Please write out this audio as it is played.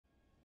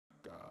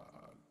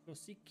No,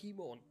 see, come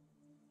on.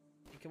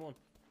 Hey, come on.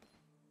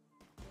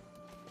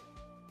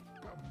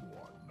 Come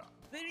on.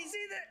 There, he said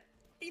it!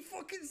 He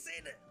fucking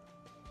said it!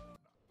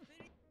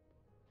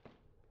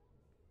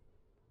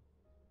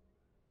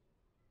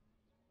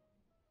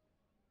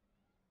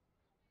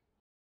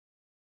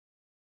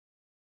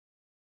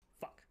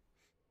 Fuck.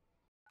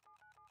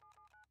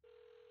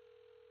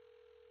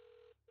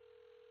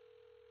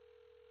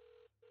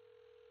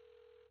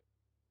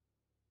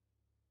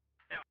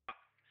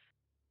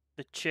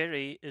 The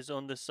cherry is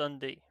on the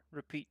sundae.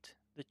 Repeat.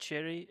 The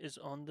cherry is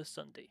on the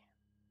sundae.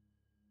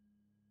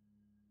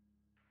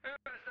 Who is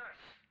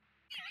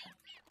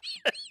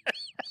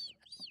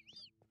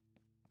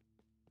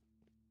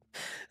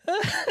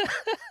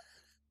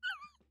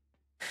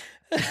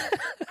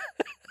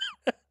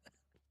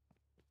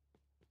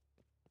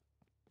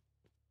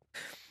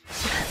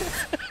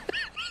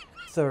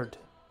Third.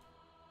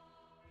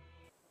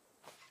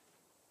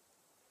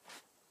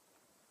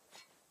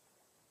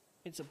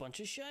 It's a bunch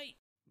of shite.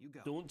 You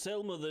go. Don't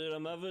tell mother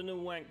I'm having a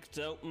wanked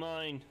out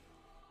mine.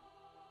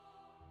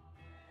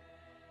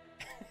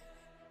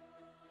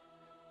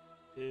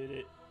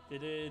 None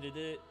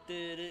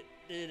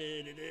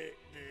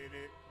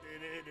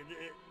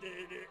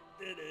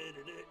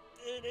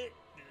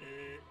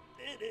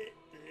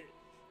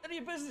of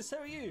your business, how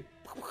are you?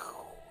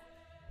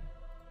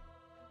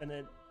 And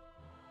then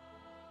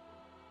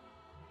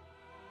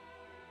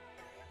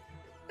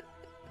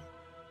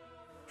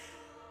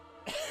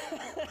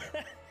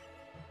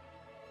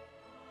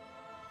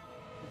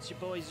it's your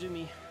boy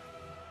Zumi.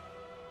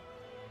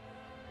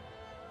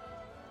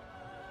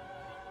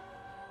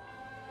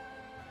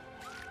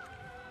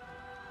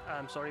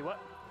 I'm sorry, what?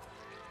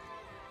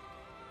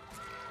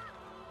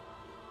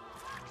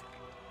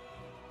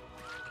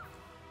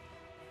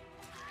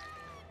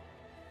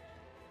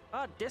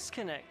 Ah,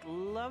 disconnect.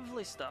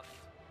 Lovely stuff.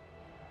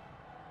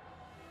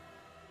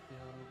 The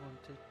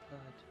unwanted blood.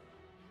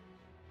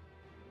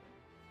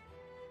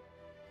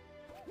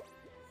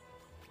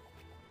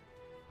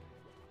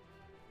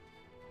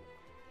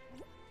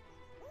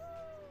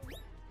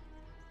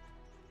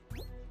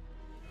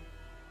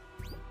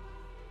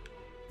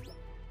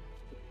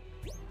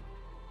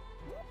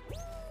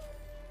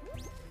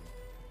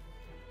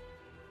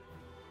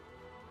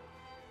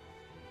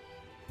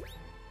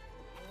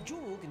 Joe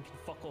Rogan can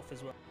fuck off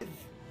as well.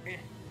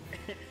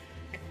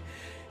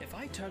 If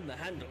I turn the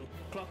handle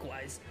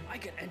clockwise, I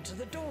can enter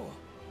the door.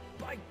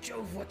 By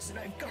Jove, Watson,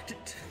 I've got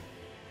it.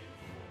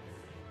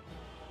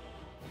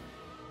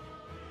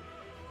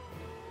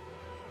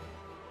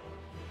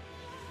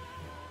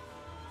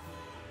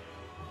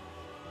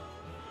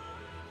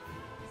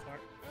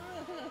 Fart.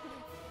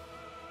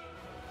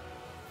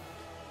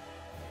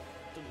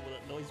 Don't know what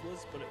that noise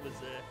was, but it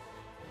was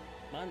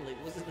manly,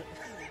 wasn't it?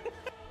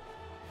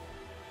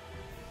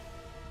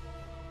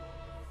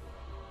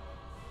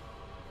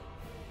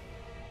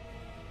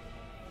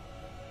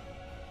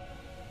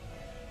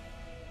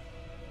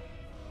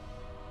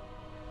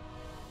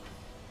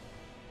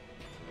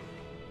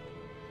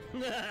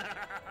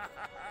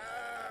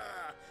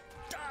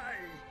 Die!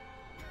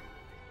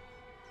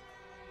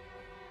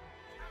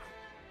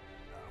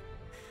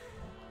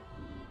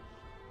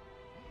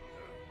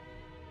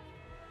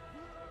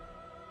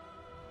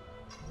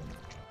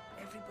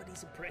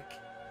 Everybody's a prick.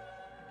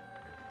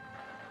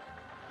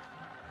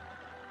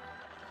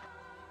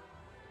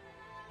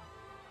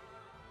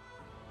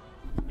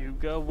 You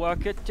go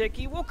walk a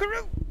techie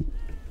walkaroo.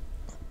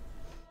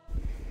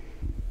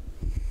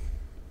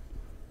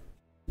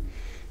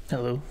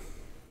 Hello.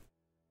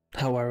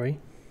 How are we?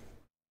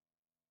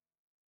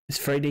 It's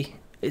Friday.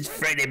 It's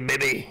Friday,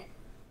 baby!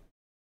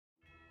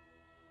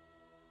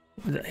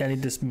 I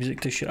need this music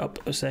to shut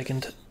up a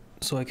second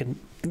so I can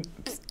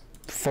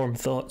form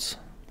thoughts.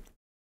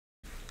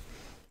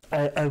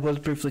 I was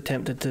briefly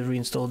tempted to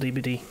reinstall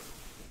DBD.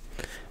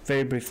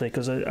 Very briefly,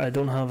 because I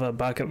don't have a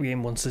backup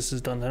game once this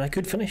is done, and I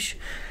could finish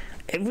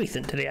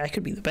everything today. I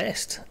could be the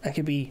best. I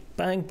could be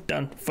bang,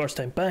 done, first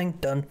time, bang,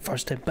 done,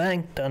 first time,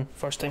 bang, done,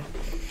 first time.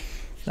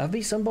 I've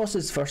beat some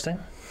bosses first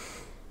time.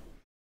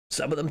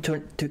 Some of them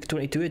took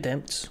 22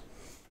 attempts.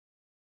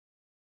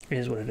 It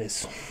is what it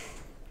is.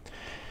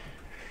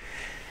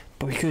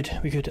 But we could.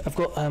 I've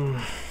got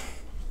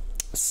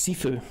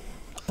Sifu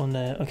on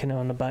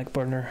the back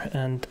burner,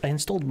 and I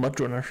installed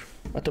Mudrunner.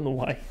 I don't know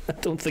why. I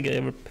don't think I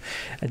ever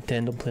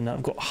intend on playing that.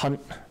 I've got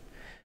Hunt.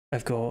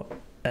 I've got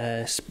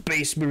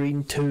Space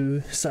Marine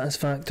 2,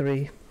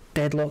 Satisfactory,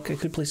 Deadlock. I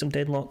could play some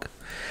Deadlock.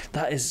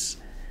 That is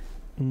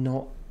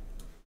not.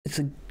 It's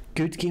a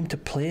good game to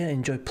play. I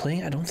enjoy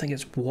playing. I don't think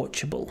it's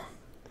watchable.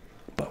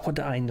 But what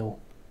do I know?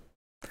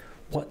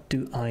 What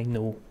do I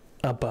know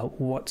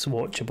about what's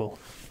watchable?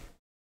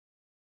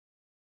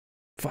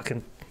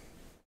 Fucking.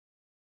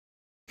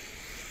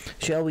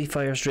 Shall we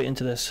fire straight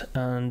into this?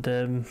 And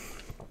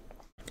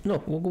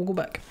no, we'll go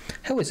back.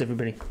 How is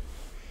everybody?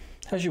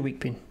 How's your week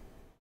been?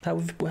 How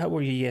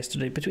were you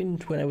yesterday? Between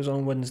when I was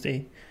on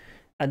Wednesday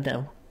and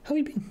now, how have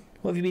you been?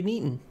 What have you been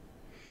eating?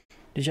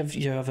 Did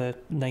you have a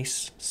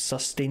nice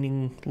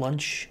sustaining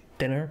lunch,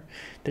 dinner?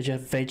 Did you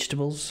have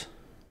vegetables?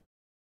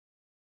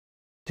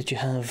 Did you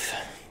have,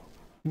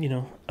 you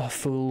know, a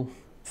full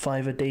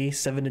 5 a day,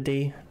 7 a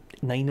day,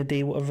 9 a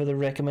day, whatever they're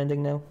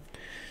recommending now?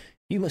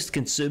 You must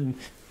consume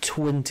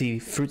 20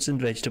 fruits and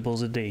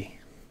vegetables a day.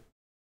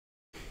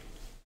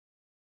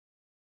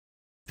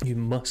 You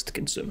must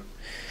consume.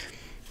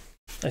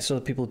 I saw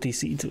the people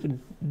DC.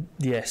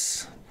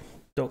 Yes,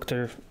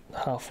 Dr.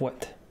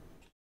 Halfwit.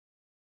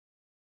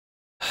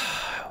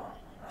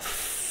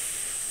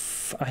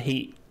 I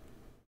hate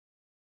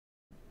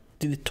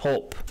the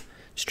top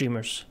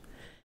streamers.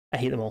 I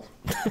hate them all.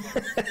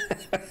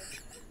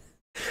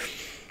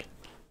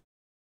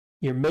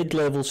 Your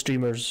mid-level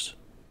streamers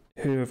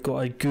who have got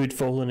a good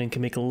following and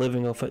can make a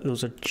living off it,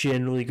 those are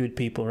generally good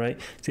people, right?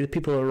 See, the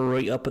people who are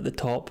right up at the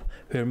top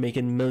who are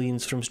making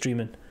millions from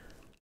streaming.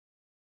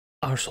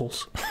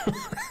 Arseholes.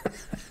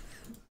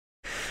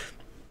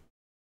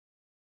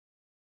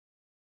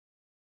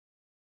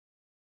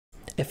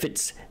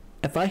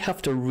 If I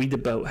have to read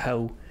about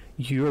how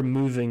you're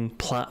moving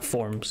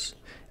platforms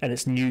and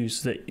it's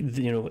news that,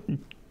 you know,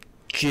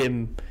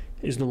 Jim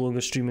is no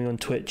longer streaming on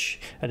Twitch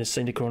and has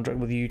signed a contract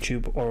with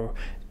YouTube, or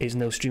is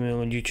now streaming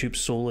on YouTube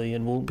solely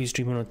and won't be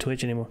streaming on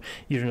Twitch anymore,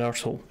 you're an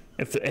arsehole.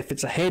 If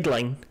it's a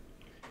headline,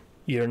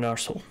 you're an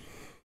arsehole.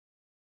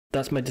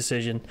 That's my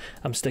decision.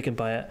 I'm sticking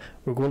by it.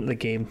 We're going to the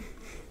game.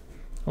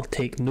 I'll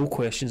take no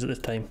questions at this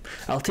time.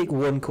 I'll take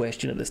one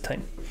question at this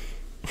time.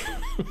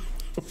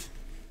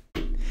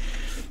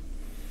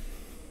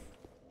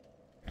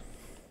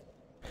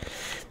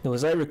 Now,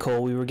 as I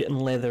recall, we were getting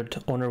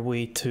leathered on our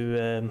way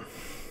to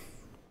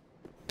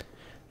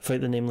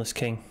fight the Nameless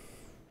King.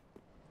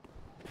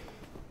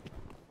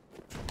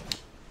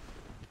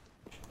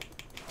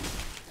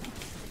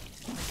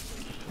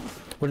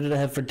 What did I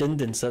have for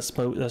dindins?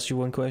 That's your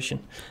one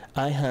question.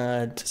 I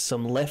had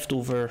some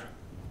leftover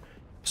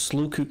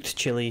slow cooked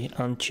chili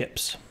and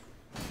chips.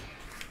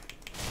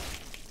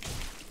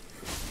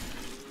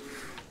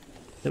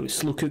 It was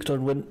slow cooked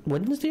on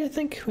Wednesday, I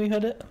think we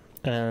had it,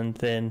 and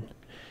then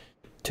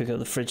took it out of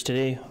the fridge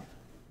today.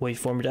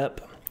 Wife warmed it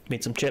up,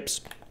 made some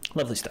chips.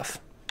 Lovely stuff.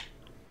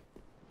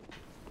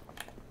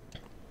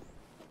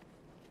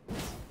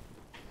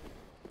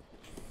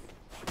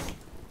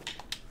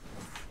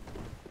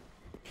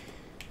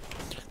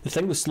 The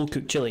thing with slow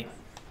cooked chili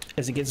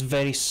is it gets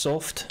very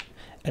soft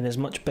and is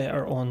much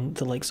better on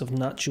the likes of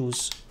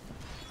nachos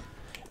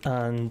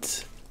and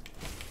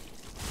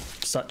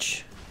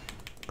such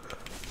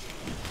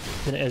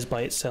than it is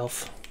by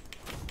itself.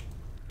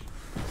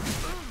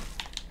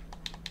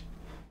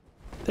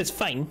 It's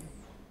fine.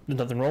 There's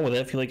nothing wrong with it.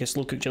 If you like a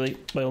slow cooked chili,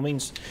 by all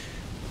means.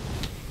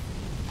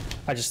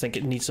 I just think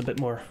it needs a bit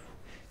more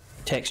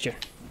texture.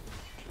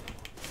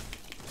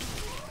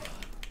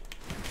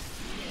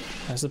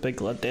 That's the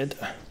big lad dead.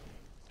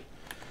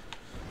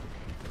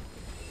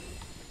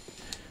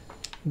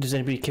 Does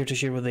anybody care to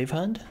share what they've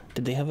had?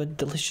 Did they have a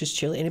delicious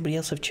chili? Anybody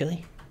else have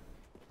chili?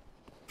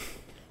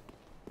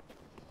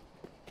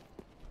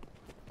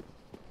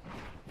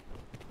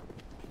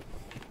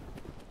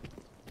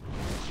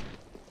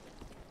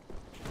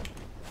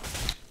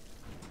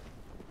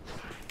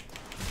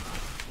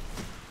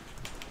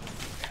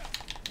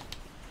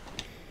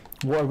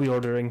 What are we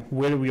ordering?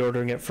 Where are we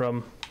ordering it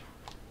from?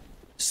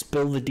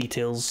 Spill the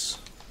details.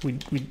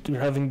 We're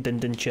having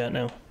din chat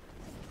now.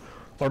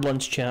 Or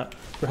lunch chat.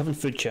 We're having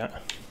food chat.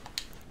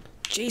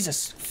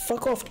 Jesus,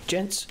 fuck off,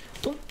 gents.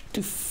 Don't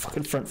do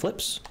fucking front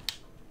flips.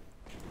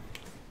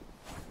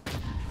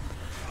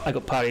 I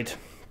got parried.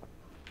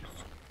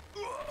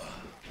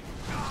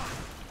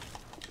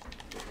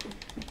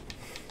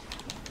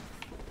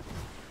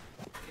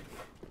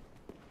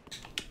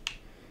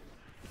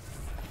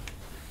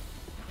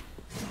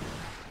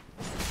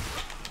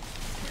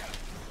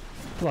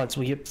 Lads,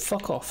 will you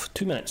fuck off?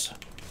 2 minutes.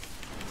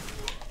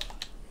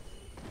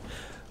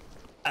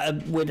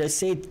 When I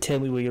said tell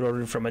me where you're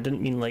ordering from, I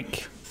didn't mean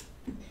like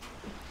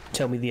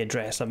tell me the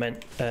address. I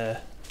meant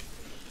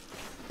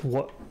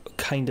what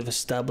kind of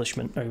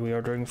establishment are we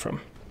ordering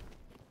from?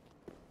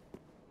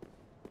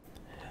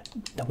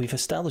 Now, we've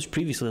established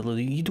previously,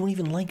 Lily, you don't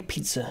even like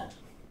pizza.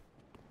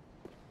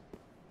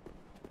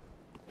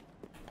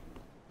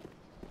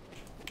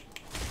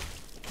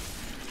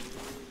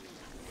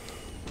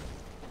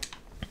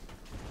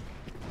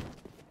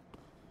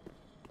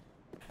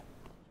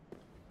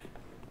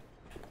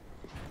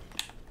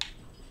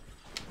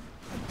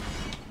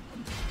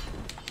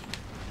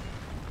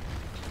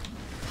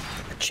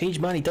 Change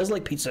man, he does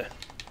like pizza.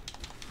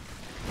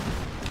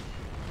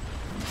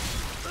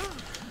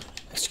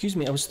 Excuse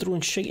me, I was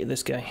throwing shit at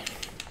this guy.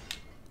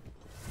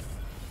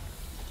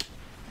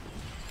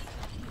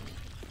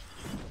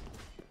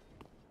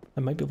 I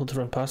might be able to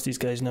run past these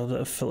guys now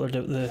that I've filtered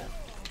out the...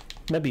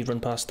 Maybe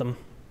run past them.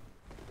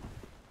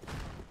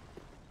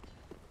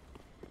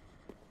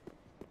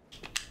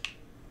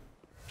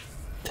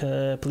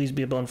 Please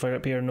be a bonfire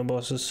up here, no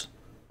bosses.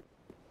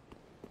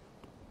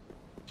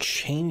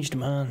 Changed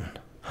man.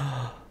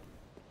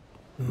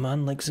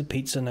 Man likes a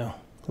pizza now.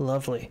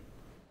 Lovely.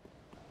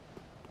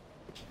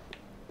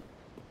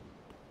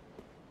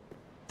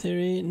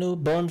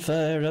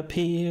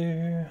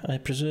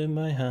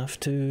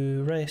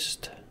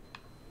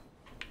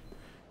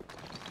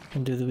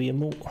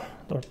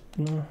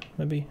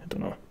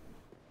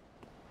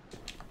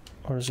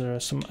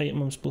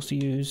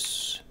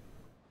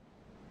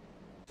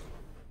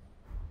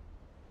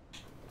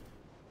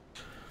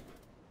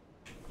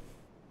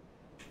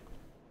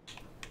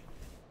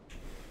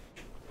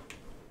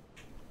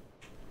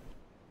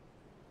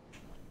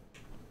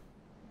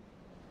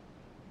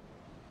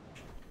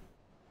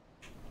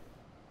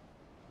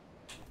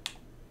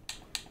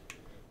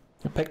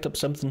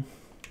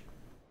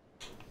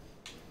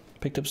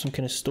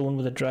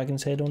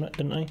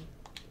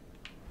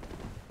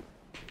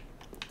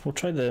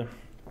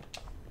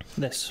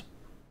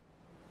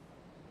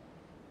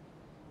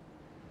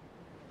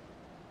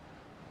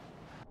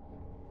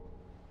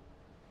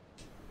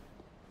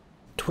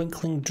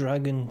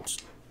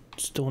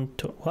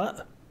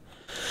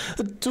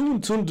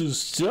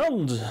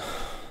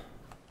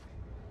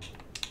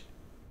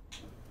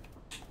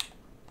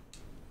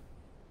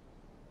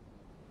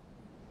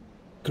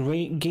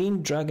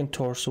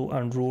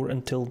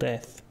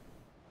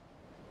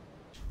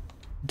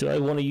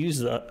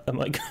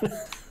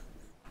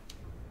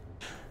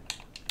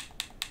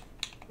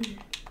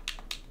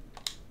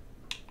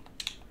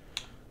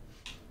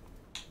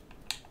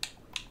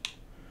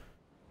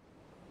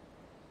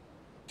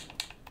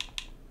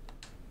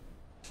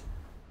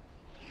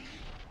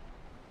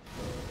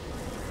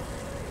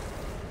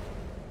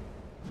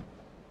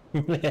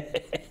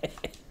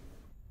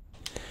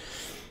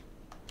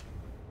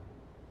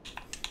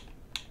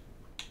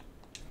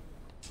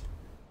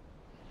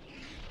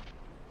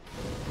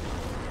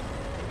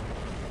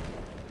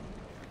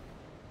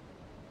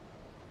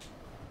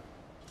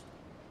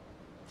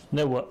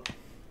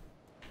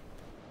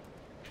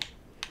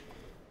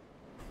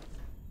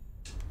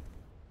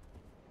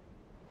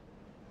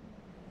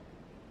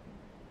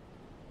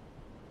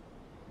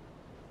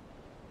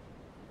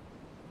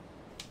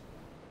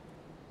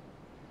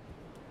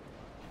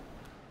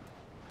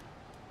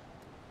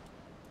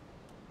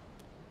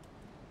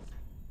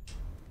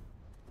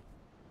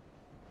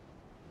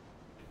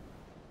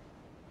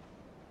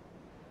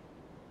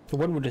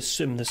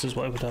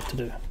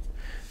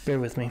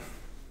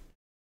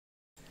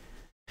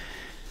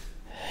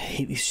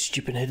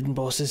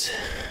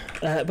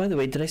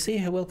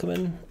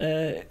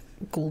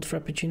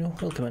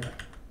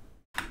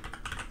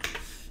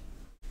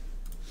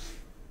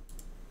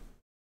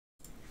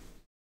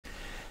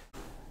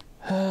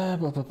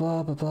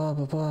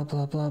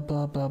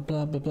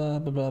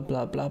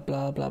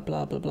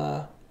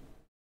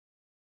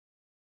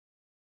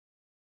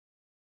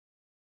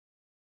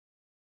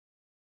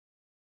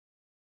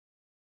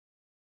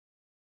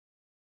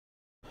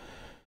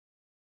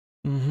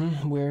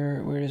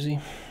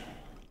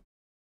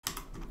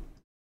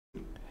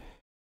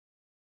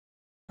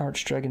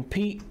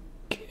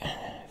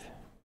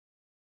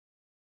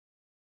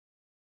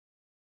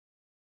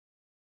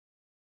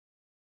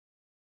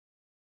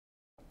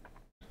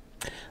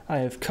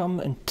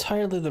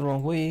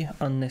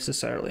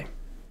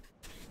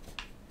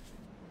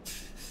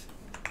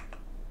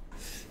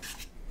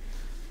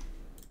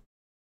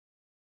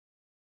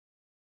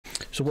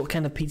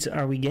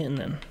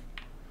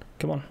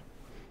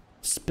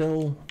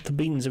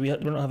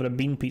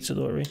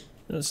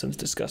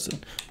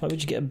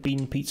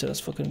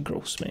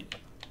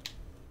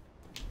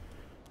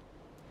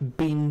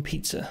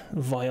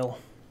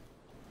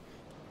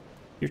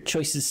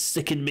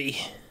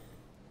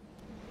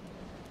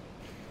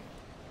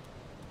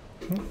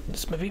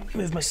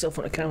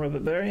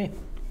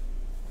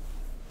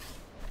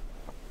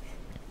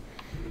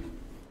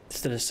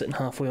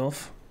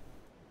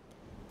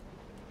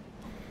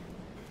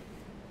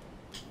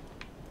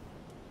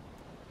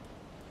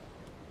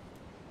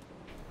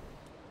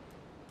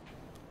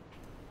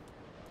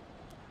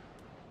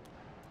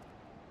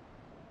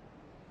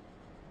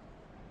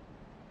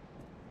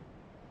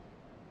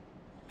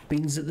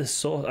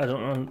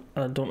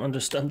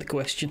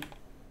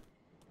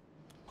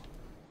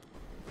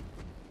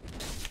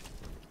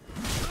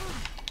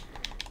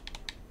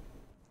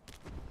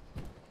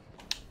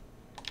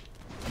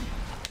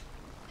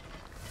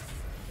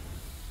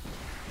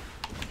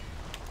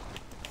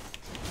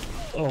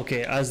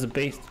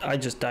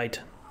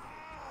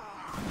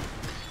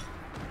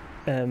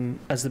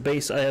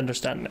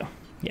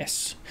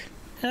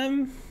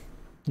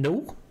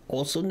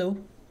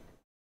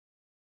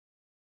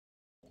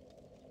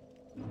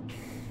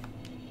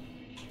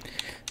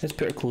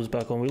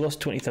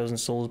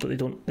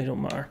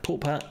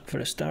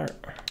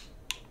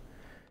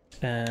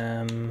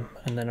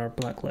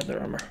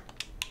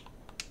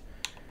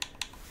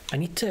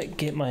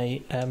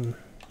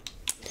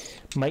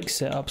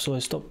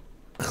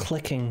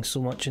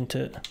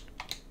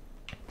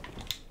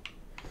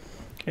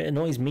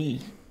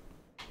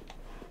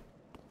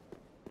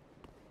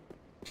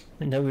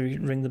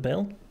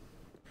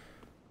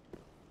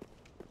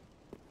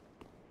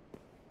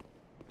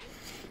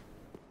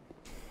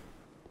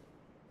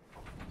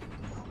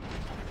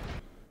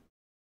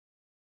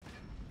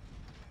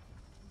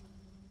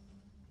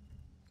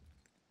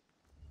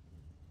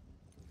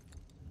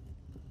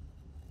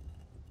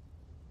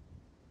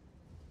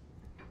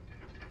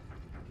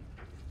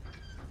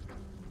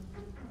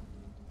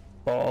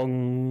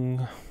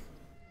 Bong.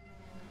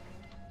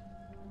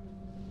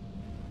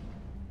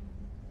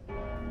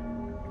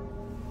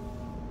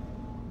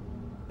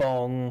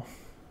 Bong.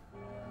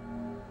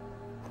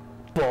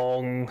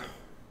 Bong.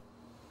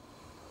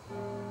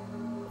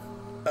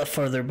 A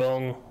further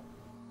bong.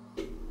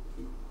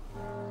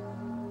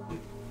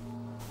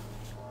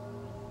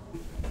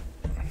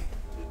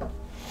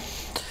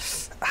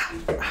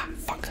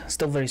 Fuck.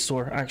 Still very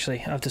sore,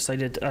 actually. I've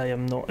decided I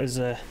am not as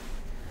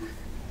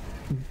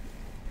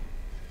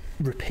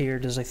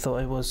repaired as I thought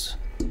I was.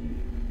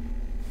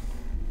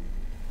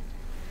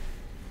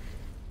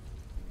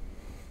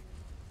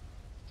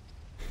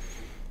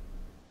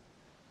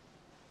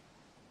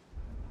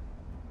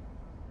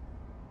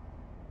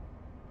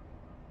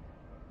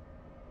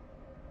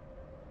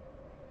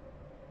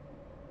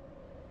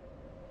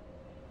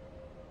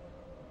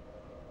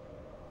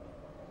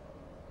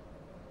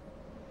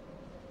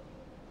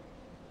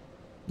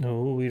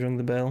 No, we rung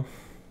the bell.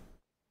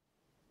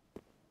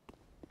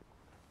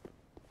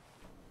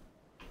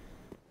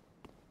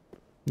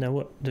 Now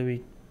what? Do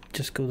we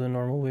just go the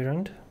normal way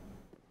around?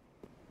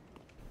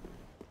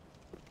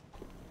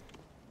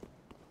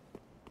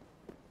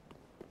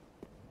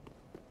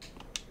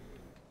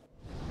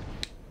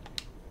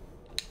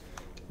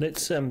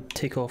 Let's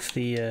take off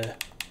the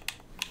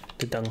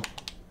dung.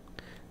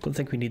 Don't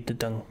think we need the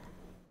dung.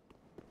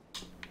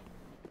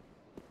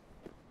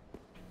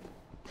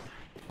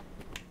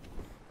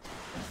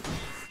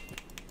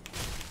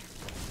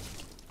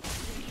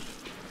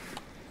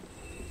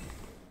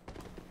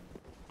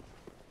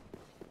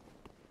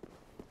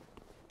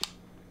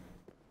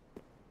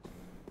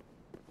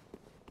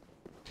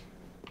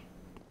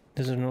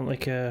 Is there not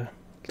like a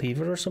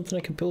lever or something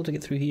I can pull to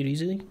get through here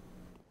easily?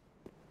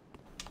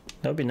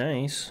 That would be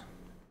nice.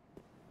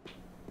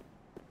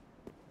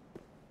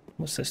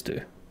 What's this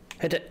do?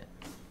 Hit it!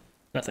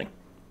 Nothing.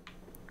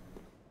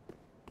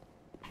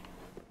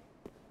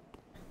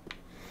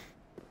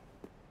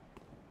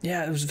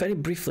 Yeah, it was very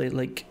briefly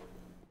like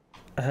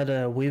I had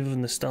a wave of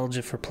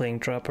nostalgia for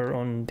playing Trapper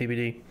on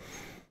DVD.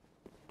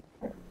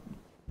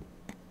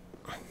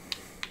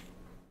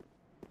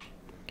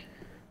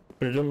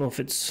 But I don't know if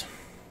it's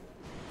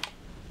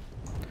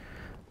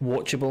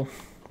watchable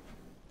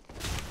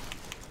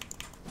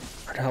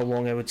and how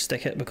long I would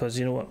stick it, because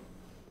you know what,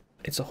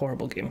 it's a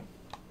horrible game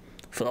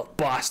full of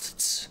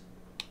bastards.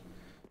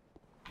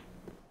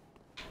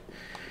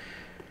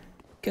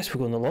 Guess we're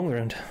going the long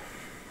round.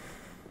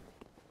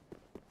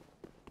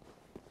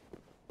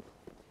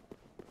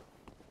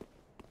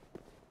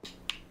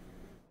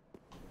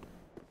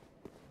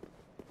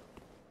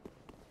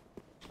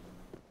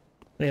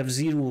 I have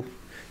zero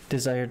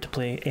desire to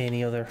play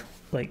any other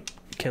like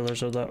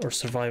killers or that or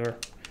Survivor.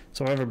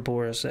 So whatever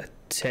bores it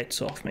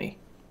sets off me.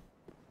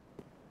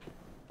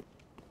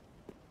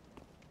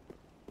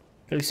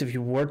 At least if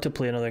you were to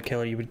play another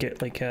killer, you would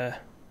get like a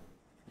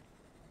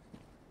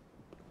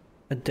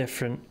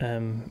different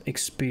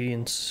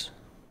experience,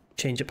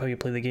 change up how you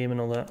play the game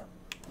and all that.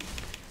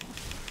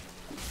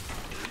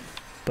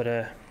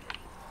 But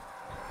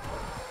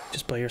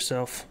just by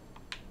yourself,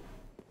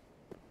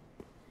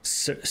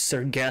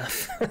 Sir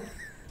Gaff.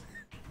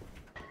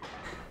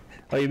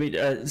 Oh, you mean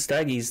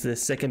Staggy's the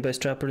second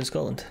best trapper in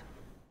Scotland?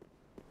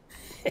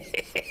 I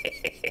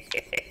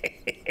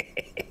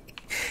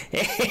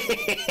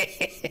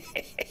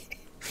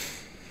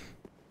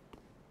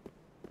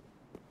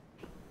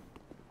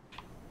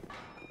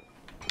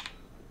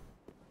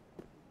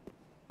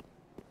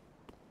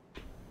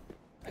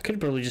could have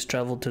probably just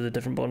travelled to the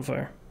different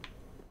bonfire.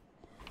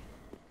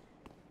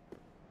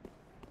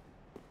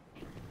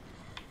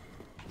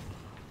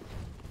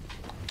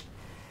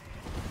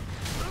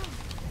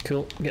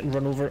 Cool, getting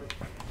run over.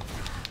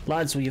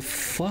 Lads, will you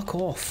fuck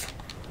off?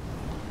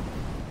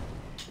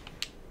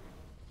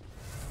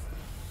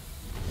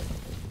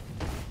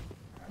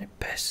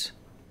 Piss.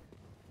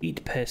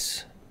 Eat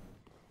piss.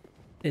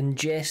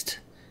 Ingest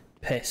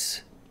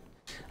piss.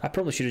 I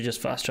probably should have just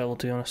fast travelled,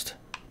 to be honest.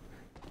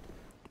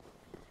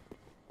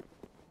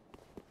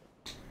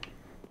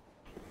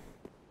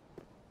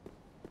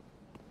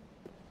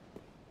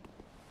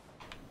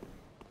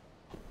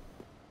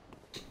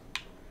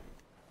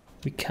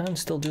 We can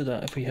still do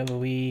that if we have a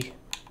wee...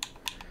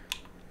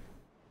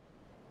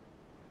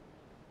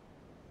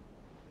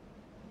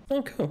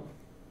 Oh, cool.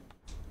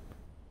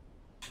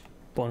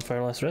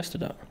 Bonfire less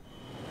rested at.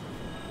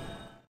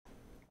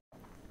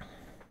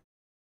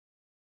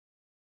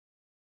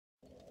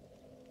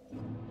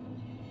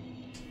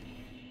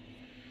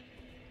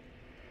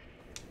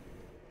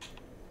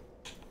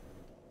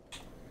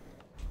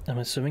 I'm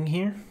assuming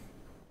here.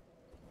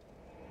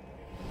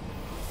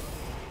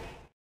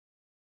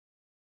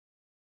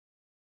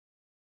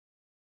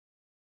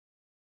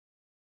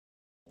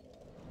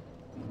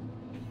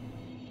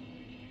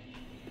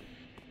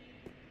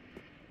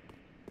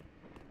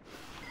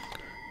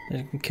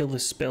 I can kill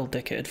this spell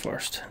dickhead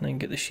first, and then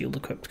get the shield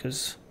equipped,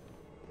 because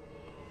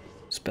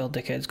spell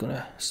dickhead's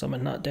gonna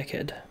summon that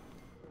dickhead.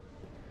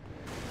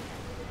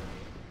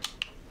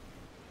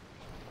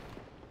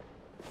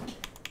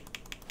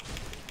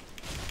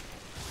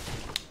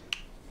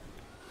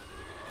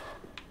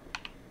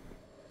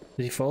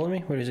 Is he following me?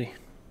 Where is he?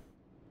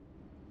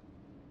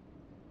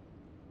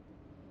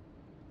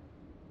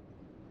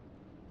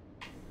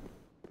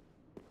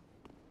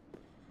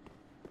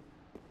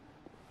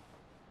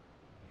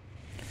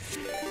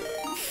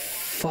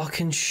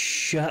 Fucking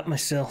shat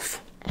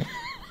myself.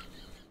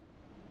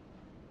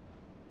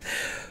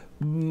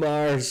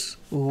 Mars,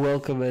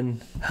 welcome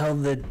in. How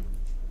the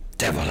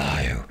devil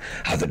are you?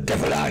 How the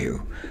devil are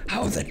you?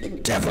 How the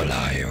devil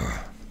are you?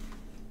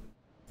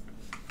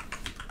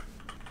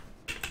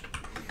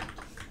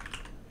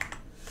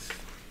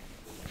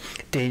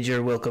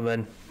 Danger, welcome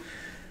in.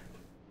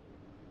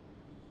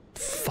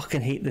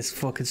 Fucking hate this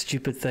fucking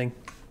stupid thing.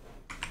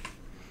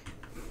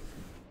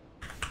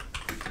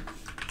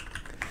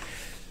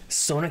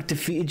 Sonic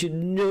defeated you.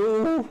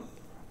 No.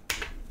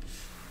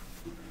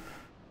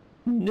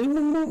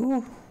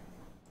 No.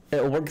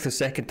 It'll work the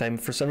second time.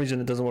 For some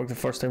reason it doesn't work the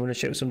first time when I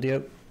shout somebody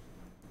out.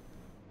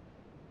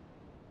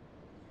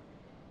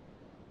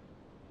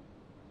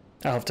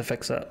 I'll have to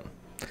fix that.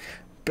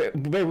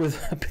 Bear with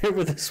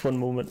this one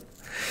moment.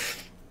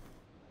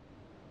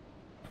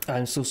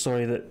 I'm so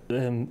sorry that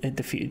it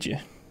defeated you.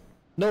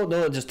 No,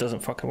 it just doesn't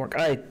fucking work.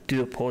 I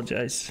do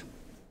apologise.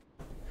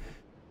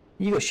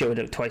 You got shouted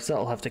out twice,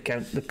 that'll have to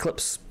count. The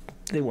clips,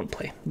 they won't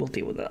play. We'll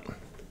deal with that.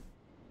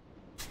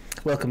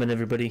 Welcome in,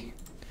 everybody.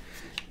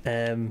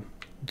 Do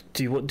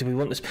we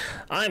want this?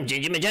 I'm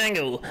Ginger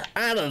Majangle.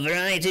 I'm a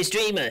variety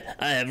streamer.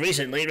 I have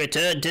recently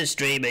returned to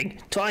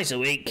streaming twice a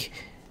week.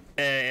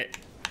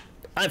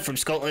 I'm from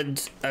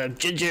Scotland. I'm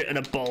ginger and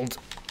I'm bald.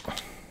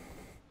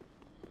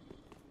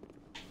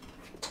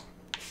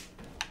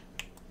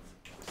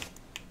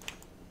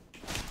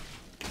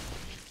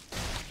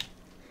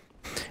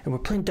 And we're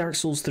playing Dark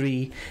Souls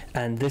 3,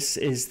 and this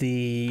is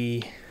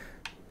the...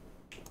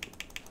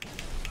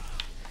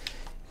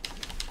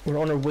 We're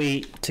on our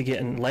way to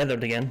getting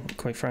leathered again,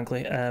 quite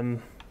frankly. We're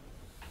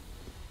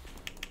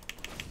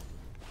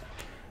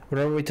on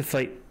our way to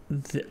fight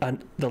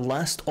the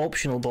last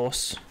optional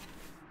boss.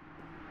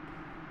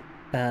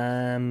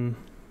 And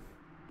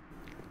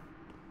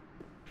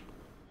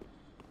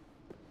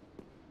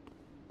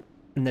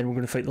then we're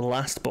going to fight the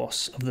last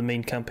boss of the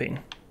main campaign.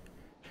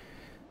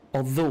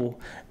 Although,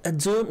 I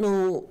don't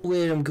know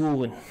where I'm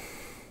going.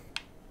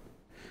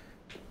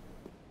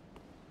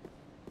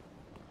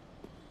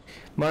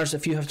 Mars,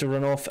 if you have to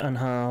run off and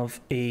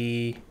have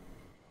a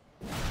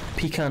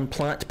pecan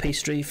plat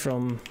pastry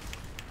from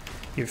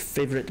your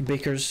favourite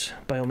bakers,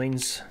 by all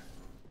means,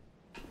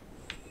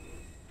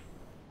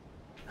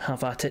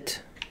 have at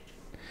it.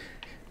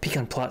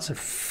 Pecan plats are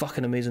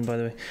fucking amazing, by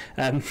the way.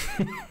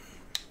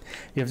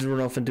 You have to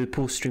run off and do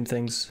post-stream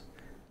things.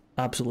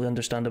 Absolutely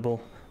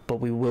understandable. But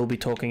we will be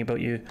talking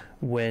about you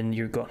when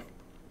you're gone.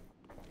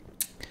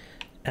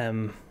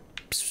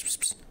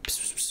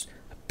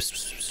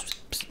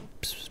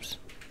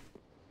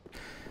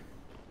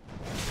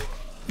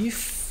 You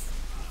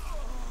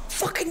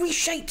fucking wee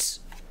shites!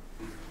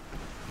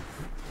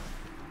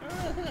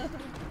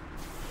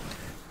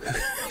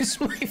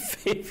 Who's my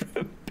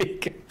favourite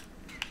baker?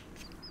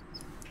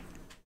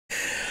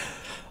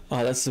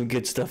 Oh, that's some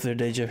good stuff there,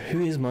 Deja.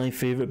 Who is my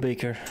favourite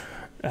baker?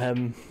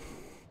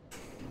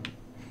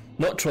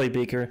 Not Troy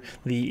Baker,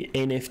 the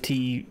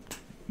NFT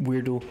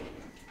weirdo.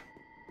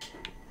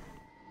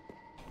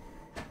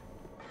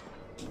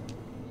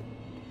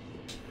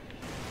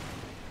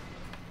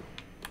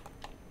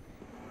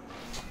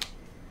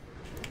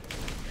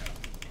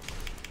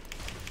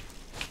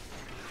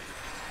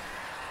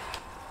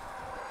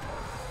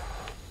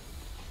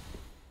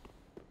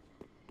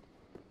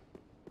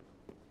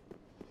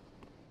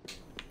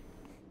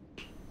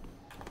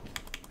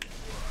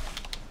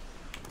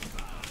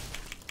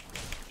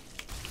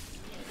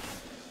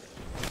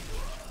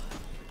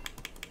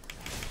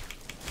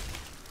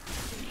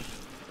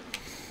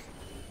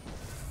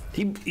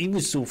 He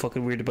was so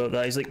fucking weird about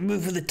that. He's like,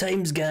 move with the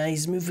times,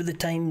 guys, move with the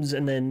times.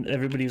 And then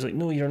everybody was like,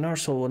 no, you're an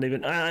arsehole. And they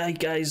went,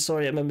 guys,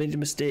 sorry, I made a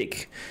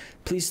mistake.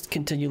 Please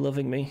continue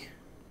loving me.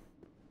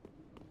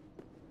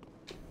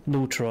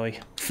 No, Troy.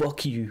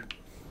 Fuck you.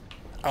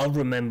 I'll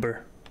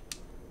remember.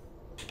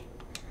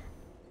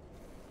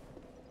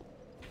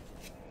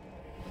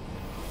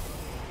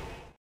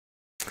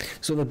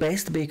 So the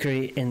best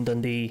bakery in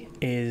Dundee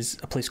is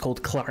a place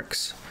called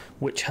Clark's,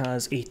 which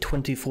has a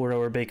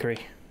 24-hour bakery.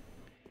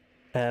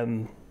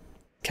 Kind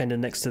of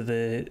next to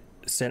the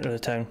centre of the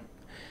town,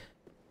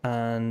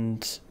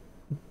 and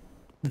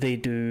they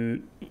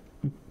do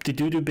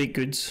baked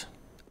goods.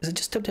 Is it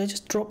just, did I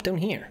just drop down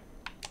here?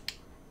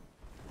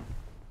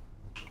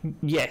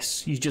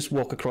 Yes, you just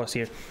walk across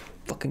here.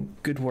 Fucking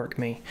good work,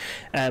 me.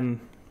 And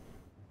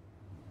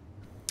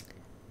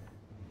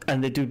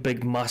they do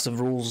big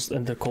massive rolls,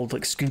 and they're called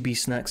like Scooby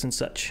snacks and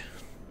such.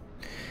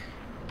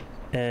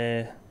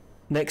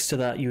 Next to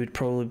that, you would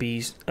probably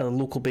be a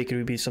local bakery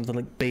would be something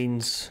like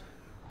Baines,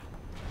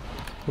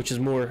 which is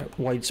more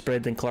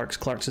widespread than Clark's.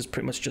 Clark's is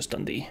pretty much just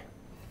Dundee.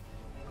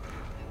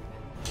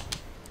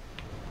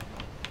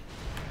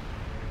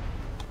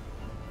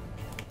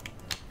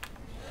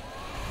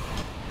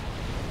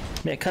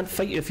 Mate, I can't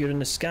fight you if you're in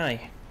the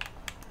sky.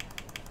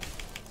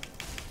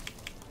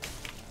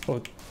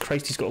 Oh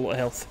Christ, he's got a lot of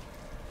health.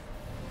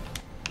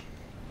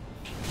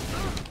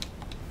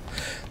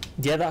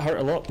 Yeah, that hurt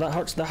a lot. That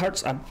hurts. That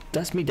hurts.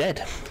 That's me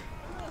dead.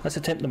 That's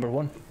attempt number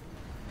 1.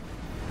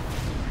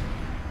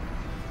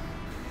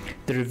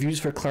 The reviews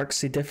for Clark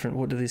say different.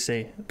 What do they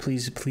say?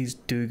 Please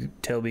do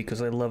tell me,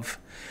 because I love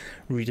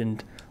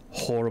reading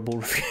horrible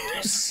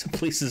reviews.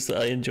 Places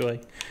that I enjoy.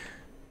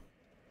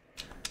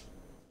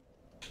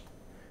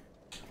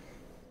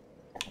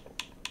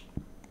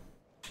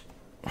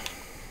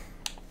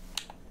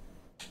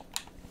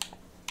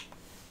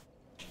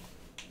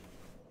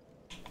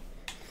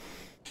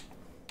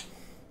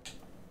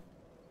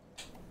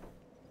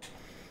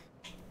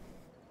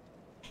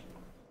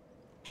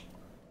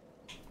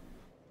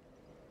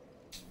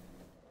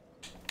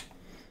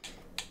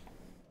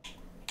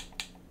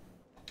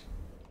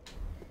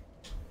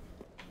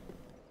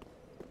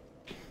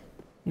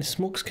 The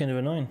smoke's kind of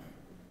annoying.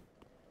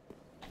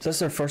 So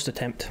that's our first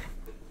attempt.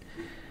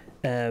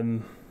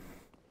 They've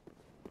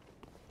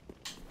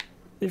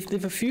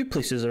a few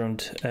places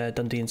around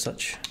Dundee and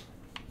such.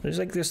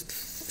 There's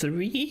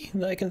 3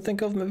 that I can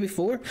think of, maybe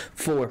 4?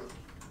 4.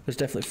 There's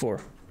definitely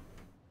 4.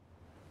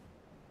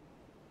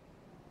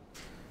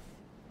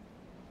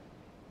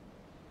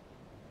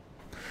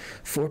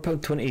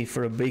 £4.20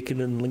 for a bacon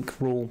and link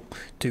roll.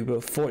 Took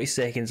about 40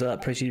 seconds. At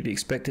that price you'd be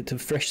expected to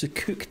have freshly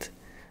cooked.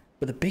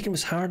 But the bacon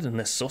was hard and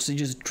the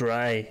sausage is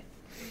dry.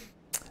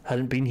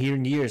 Hadn't been here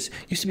in years.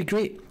 Used to be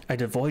great.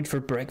 I'd avoid for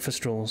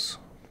breakfast rolls.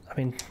 I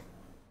mean...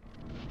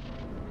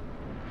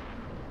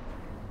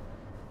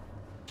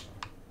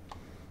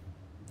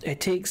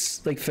 It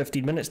takes like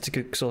 15 minutes to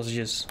cook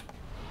sausages.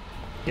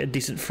 Get a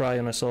decent fry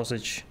on a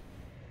sausage.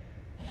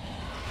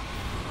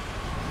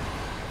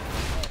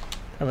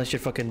 Unless you're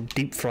fucking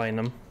deep frying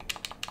them.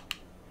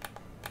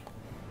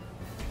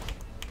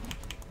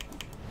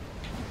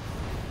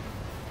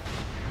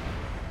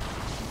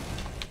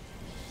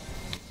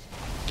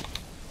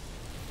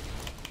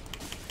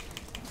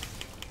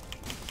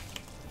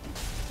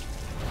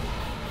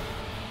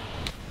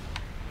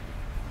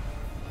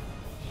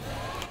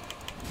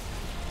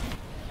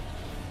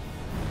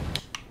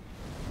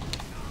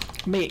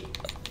 Mate,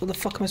 what the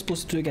fuck am I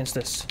supposed to do against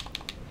this?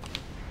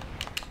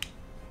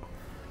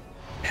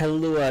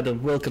 Hello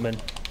Adam, welcome in.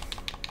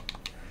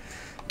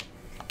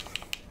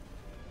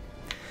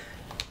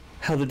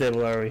 How the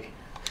devil are we?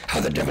 How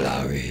the devil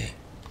are we?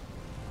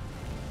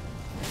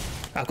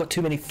 I've got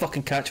too many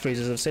fucking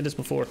catchphrases, I've said this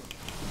before.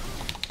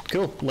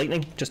 Cool,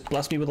 lightning, just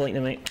blast me with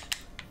lightning, mate.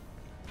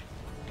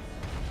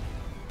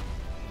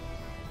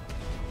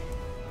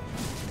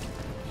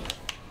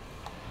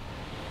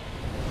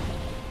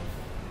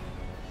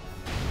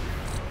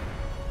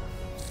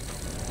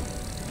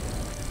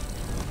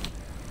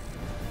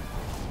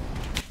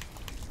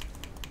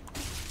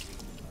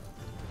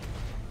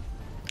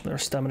 Our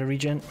stamina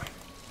regen.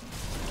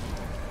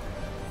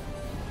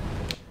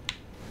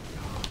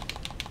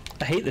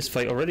 I hate this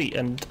fight already,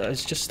 and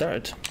it's just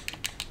started.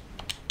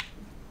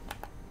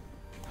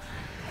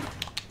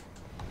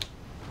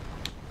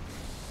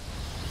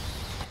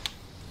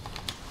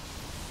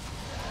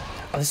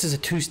 Oh, this is a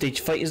 2-stage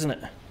fight, isn't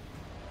it?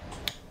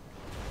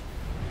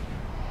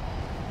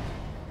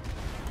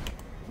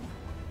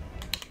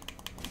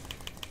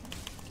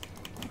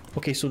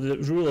 Okay, so the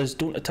rule is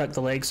don't attack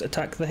the legs,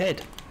 attack the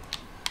head.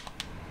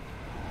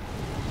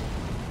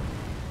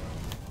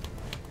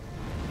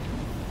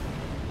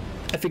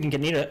 If we can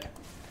get near it.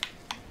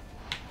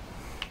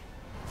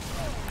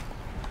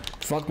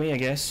 Fuck me, I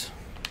guess.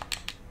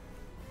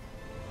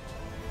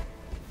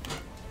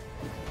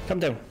 Come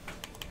down.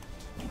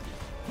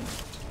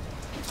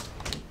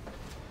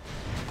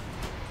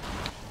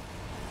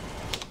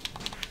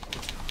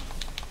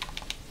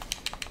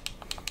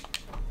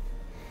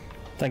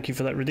 Thank you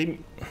for that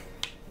redeem.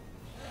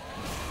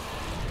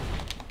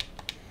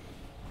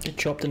 Get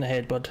chopped in the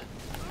head, bud.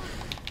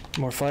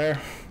 More fire.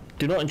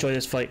 Do not enjoy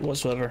this fight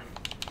whatsoever.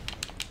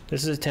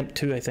 This is attempt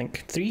 2, I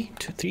think. 3?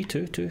 2,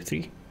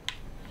 3.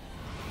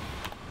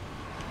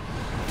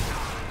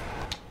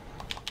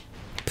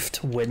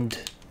 Pfft,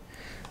 wind.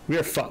 We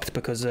are fucked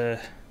because, like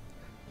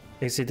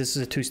I said, this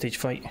is a 2-stage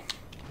fight.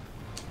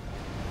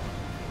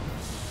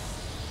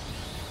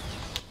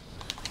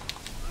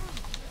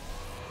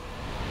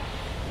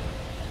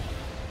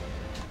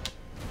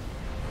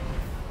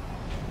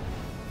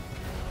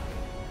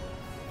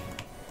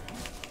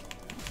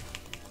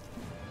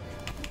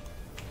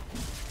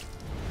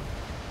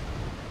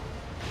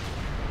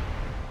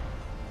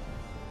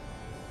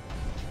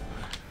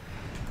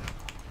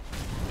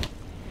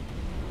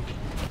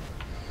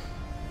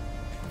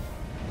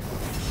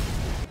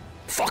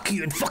 Fuck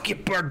you and fuck your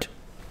bird!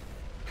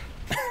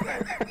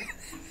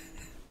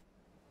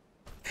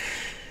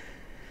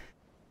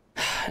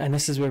 And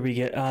this is where we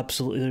get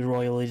absolutely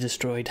royally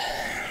destroyed.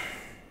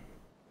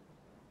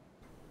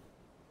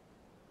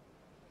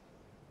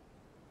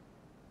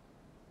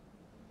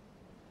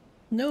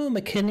 No, my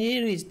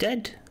canary's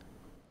dead.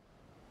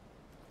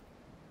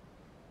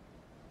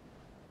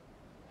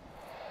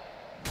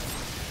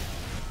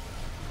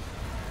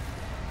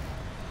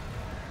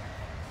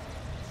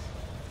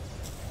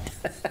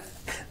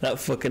 That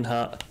fucking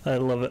hat. I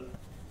love it.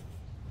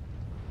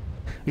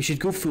 We should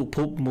go full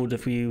Pope mode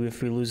if we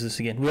lose this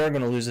again. We are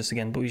going to lose this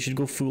again, but we should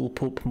go full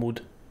Pope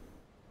mode.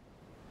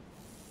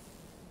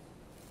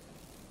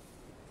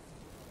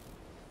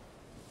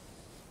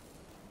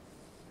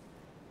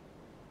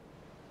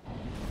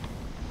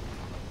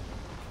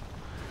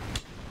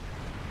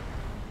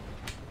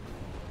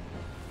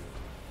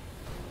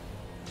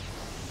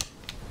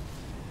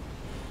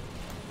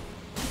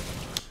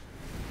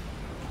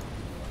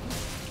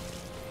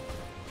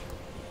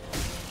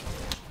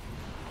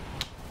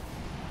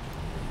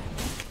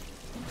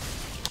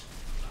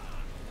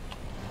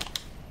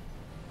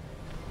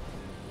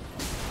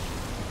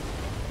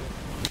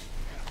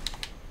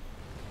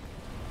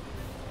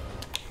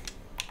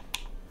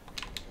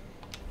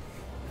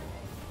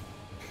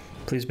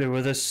 Please bear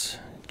with us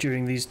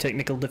during these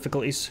technical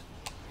difficulties.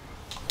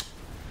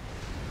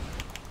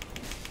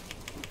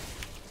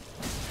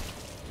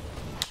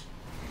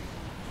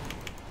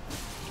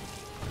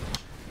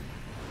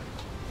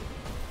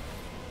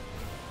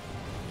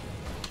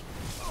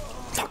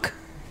 Fuck!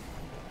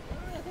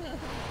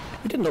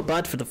 We did not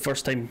bad for the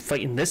first time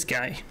fighting this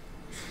guy.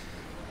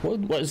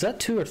 What is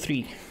that, 2 or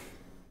 3?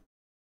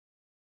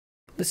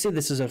 Let's say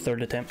this is our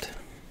 3rd attempt.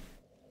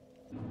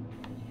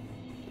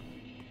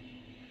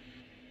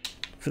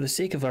 For the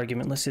sake of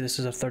argument, let's say this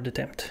is our 3rd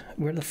attempt.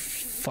 Where the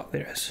fuck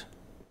there is?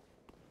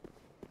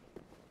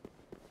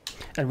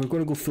 And we're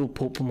going to go full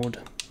Pope mode.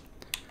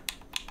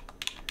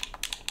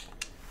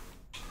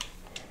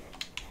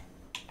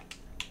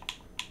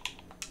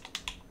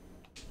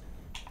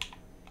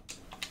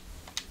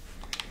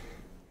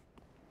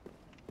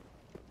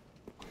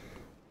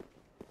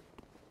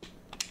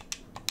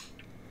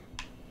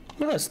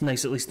 Well, that's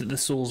nice at least that the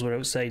souls were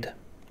outside.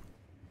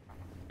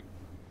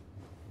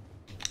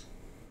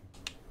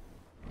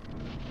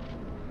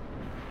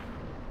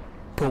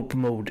 Pope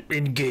mode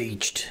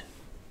engaged.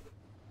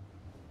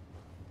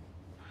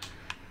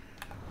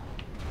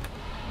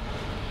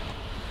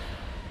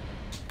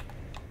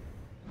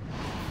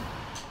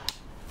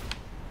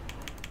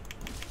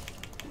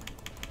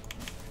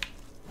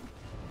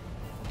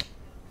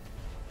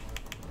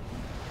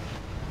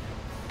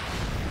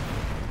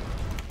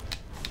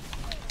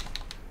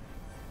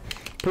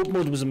 Pope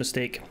mode was a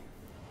mistake.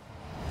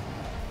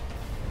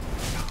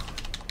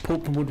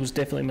 Pope mode was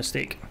definitely a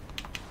mistake.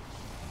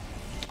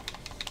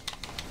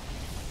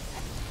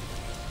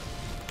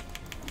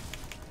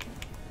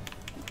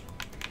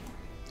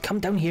 Come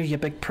down here, you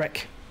big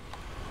prick.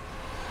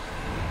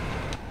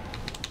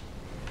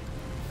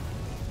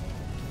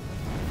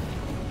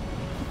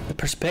 The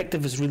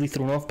perspective is really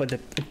thrown off by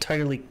the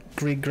entirely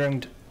grey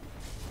ground.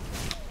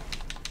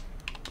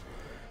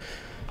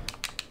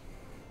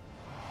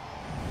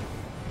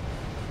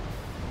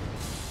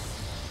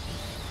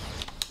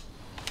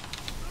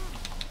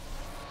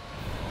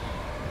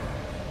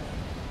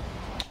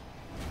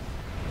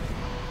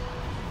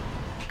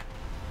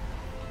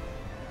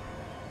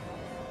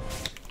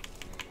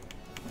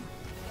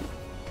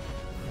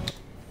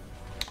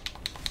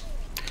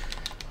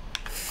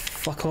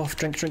 Fuck off,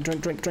 drink, drink,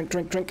 drink, drink, drink,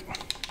 drink, drink.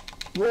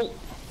 Roll.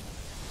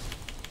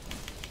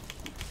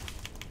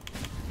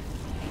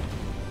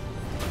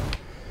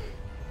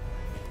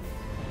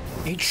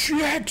 Eat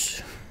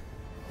shit!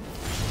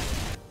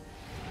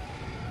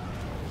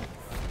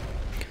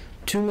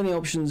 Too many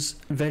options,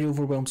 very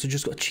overwhelmed, so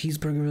just got a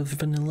cheeseburger with a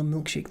vanilla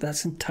milkshake.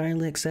 That's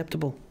entirely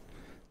acceptable.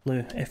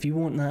 Lou, if you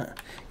want that,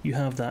 you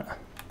have that.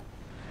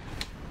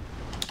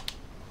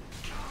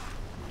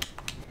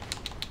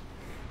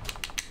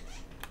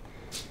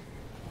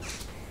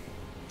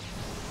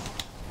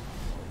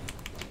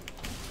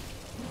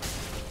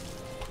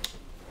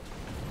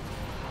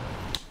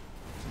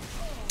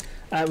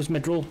 It was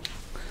mid-roll.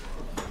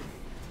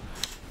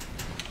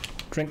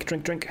 Drink,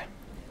 drink, drink.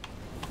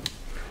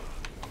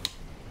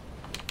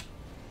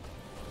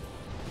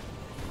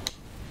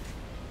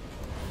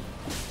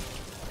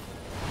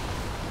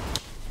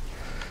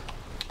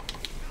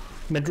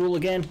 Mid-roll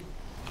again.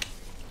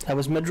 That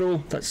was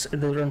mid-roll. That's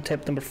they're on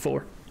tip number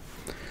 4.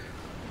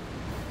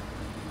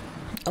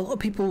 A lot of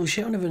people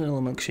shit on a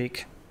vanilla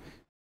milkshake.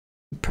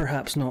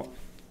 Perhaps not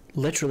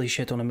literally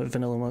shit on a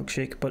vanilla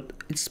milkshake, but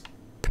it's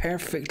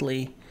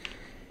perfectly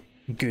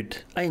good.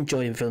 I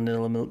enjoy a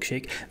vanilla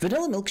milkshake.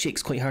 Vanilla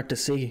milkshake's quite hard to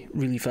say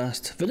really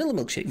fast. Vanilla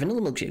milkshake,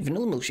 vanilla milkshake,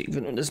 vanilla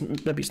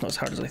milkshake. Maybe it's not as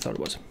hard as I thought it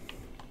was.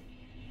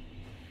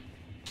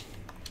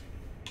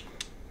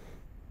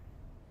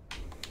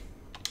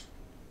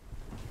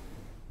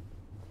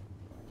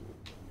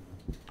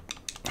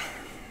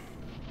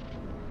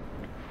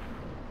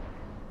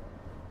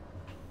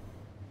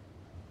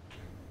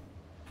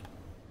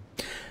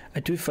 I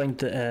do find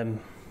that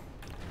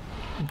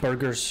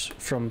burgers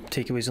from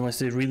takeaways, unless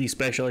they really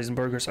specialise in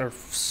burgers, are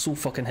so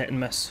fucking hit and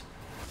miss.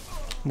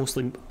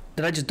 Mostly.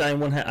 Did I just die in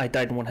one hit? I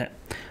died in one hit.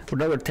 We're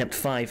now at attempt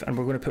 5 and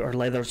we're going to put our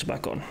leathers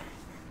back on.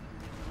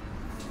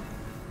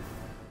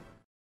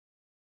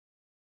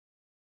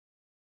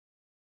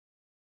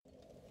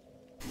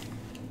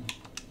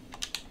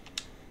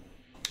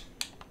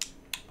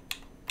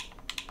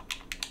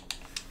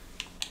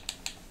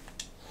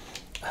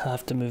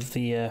 have to move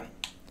the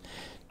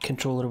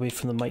controller away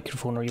from the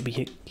microphone, or you'll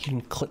be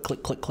hearing click,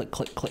 click, click, click,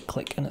 click, click,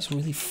 click, and it's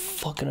really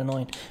fucking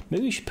annoying.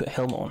 Maybe we should put a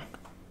helmet on.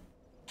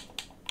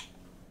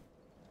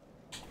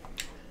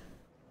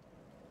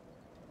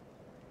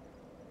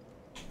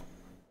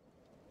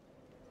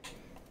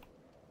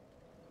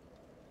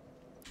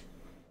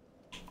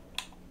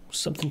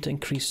 Something to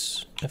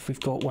increase, if we've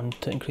got one,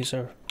 to increase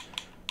our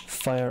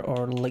fire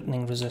or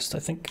lightning resist. I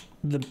think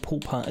the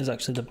Pope hat is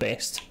actually the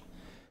best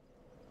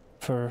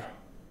for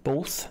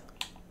both.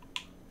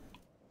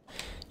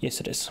 Yes,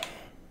 it is.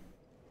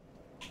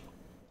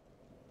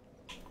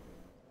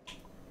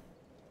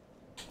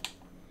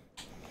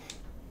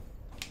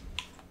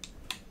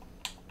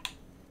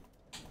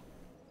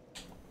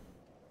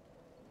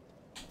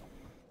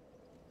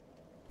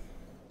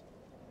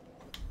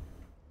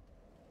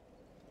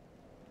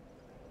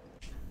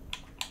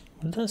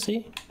 What did I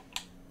say?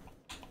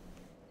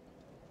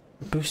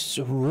 Boosts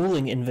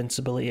rolling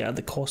invincibility at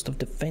the cost of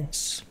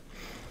defense.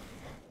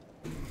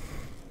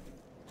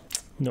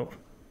 No.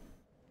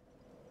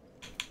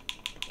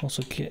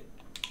 Also get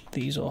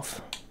these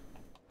off.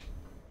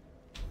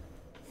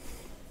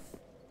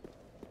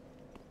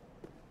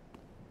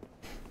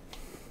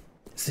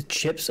 It's the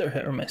chips that are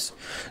hit or miss.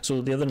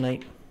 So the other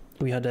night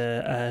we had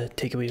a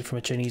takeaway from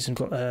a Chinese and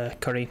got a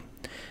curry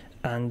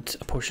and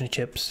a portion of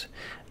chips,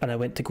 and I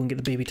went to go and get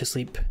the baby to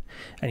sleep,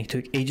 and he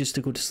took ages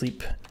to go to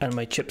sleep, and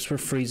my chips were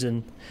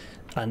freezing,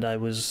 and I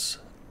was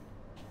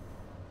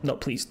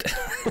not pleased.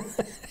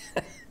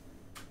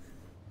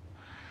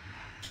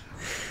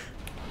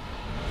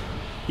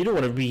 You don't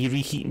want to be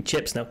reheating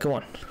chips now, come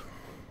on.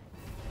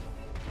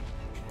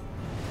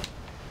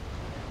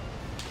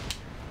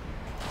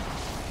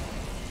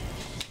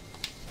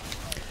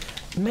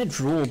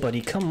 Mid-roll,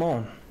 buddy, come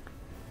on.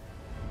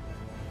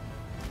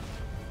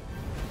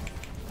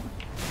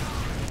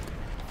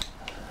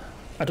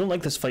 I don't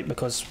like this fight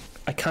because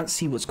I can't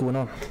see what's going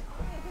on.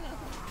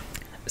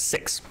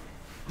 6.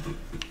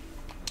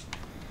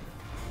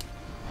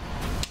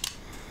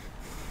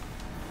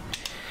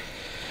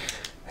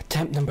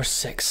 Attempt number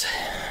 6.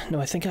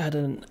 No, I think I had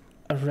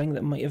a ring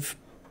that might have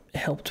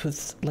helped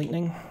with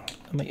lightning.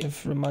 I might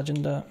have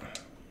imagined that.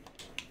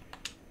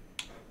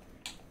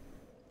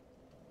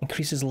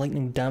 Increases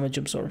lightning damage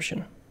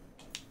absorption.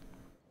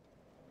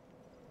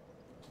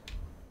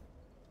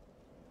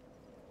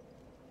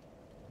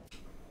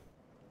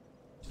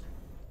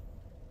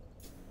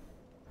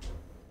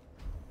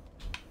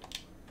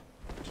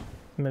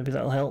 Maybe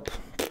that'll help.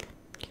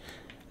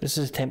 This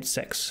is attempt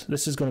 6.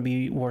 This is going to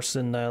be worse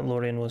than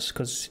Lorien was,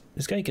 because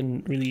this guy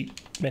can really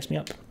mess me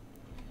up.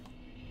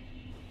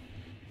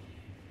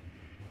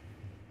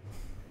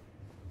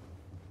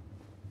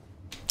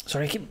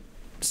 Sorry, I keep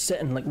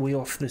sitting like way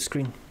off the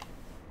screen.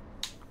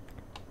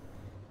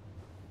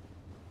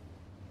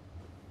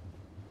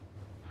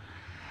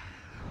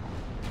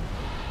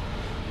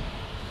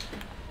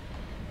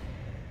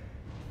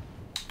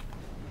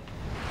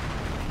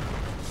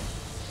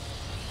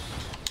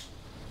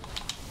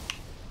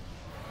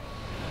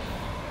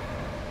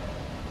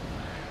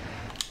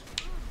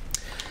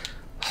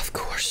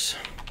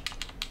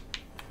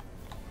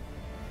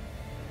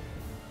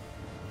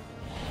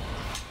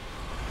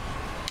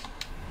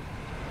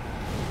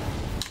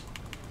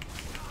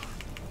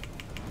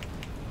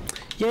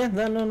 Yeah,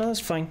 no, that's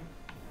fine.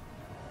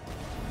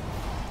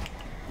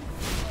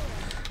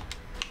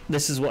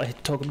 This is what I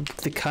talk about.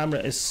 The camera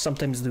is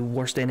sometimes the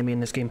worst enemy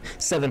in this game.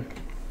 7.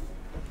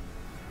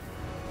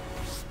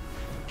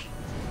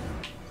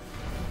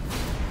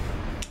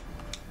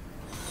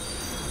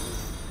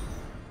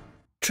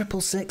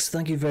 Triple Six,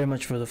 thank you very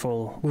much for the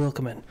follow.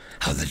 Welcome in.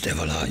 How the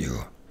devil are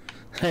you?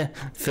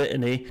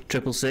 Fitting, eh?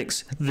 Triple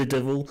Six, the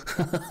devil.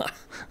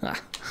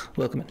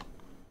 Welcome in.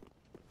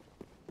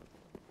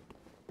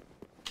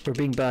 We're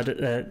being bad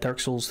at Dark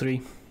Souls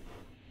 3.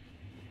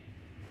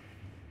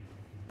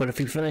 But if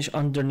we finish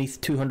underneath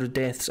 200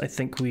 deaths, I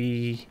think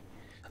we...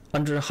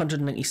 Under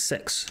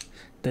 196,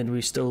 then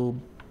we still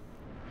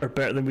are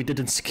better than we did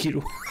in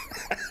Sekiro.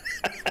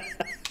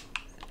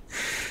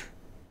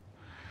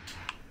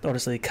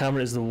 Honestly, the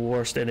camera is the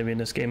worst enemy in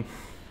this game.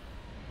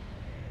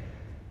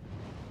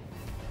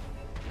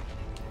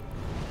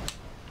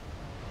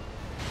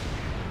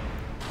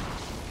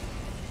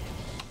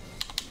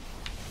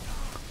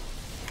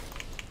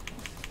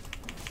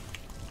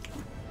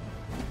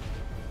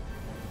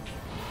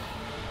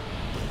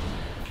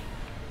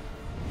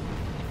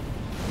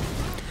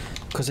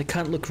 Because I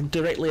can't look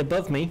directly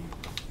above me.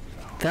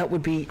 That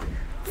would be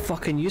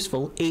fucking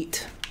useful.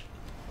 8.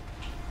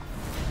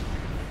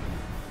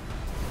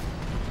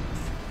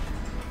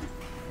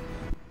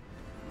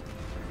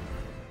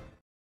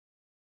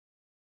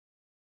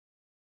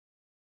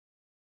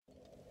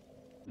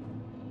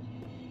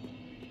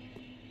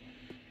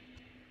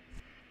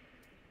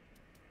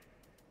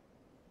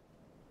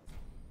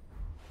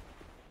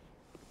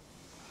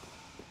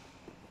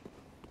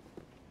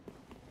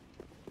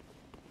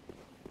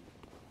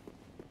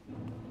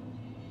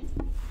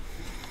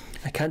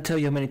 I can't tell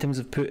you how many times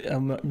I've put, how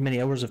many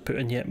hours I've put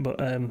in yet, but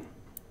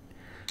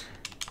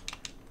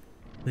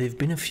They've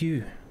been a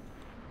few.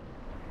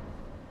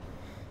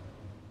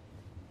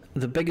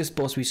 The biggest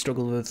boss we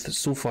struggled with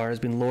so far has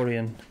been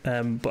Lorien,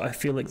 but I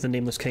feel like the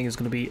Nameless King is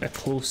going to be a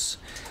close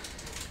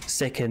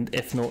second,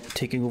 if not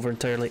taking over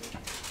entirely.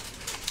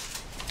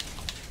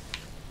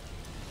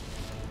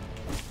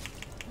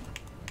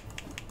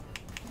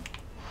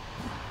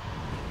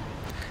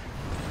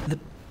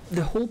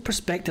 The whole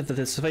perspective of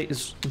this fight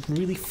is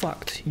really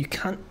fucked. You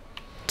can't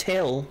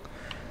tell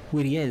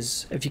where he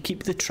is if you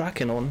keep the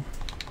tracking on.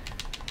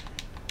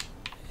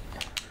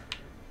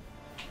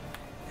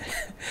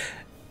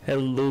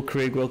 Hello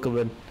Craig, welcome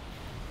in.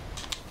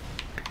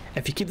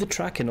 If you keep the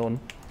tracking on,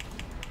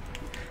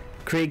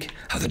 Craig,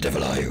 how the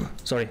devil are you?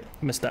 Sorry,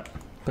 missed that.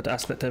 Got to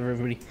ask that to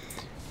everybody.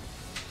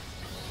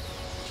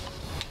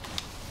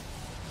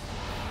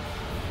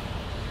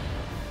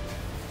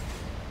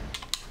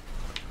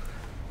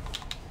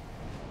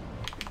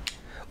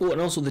 Oh, and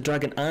also the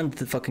dragon and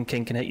the fucking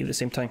king can hit you at the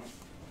same time.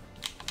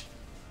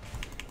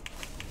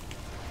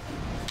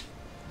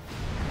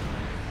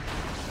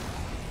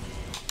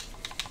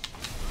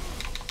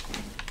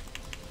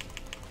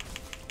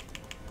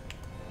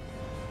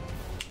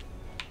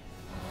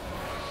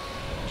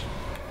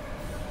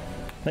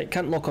 Right,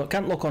 can't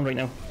lock on right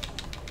now.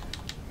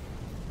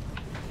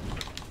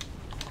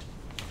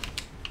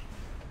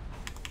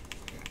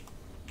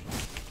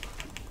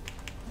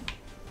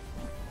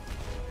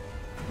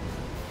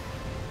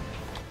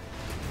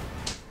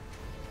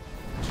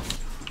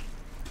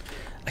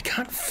 I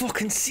can't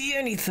fucking see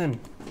anything.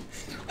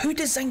 Who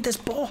designed this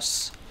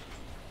boss?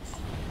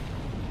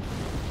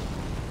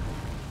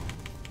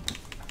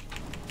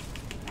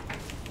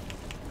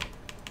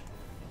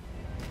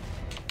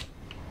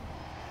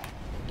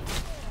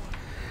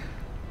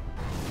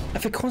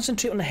 If I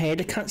concentrate on the head,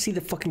 I can't see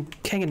the fucking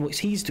king and what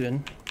he's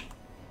doing.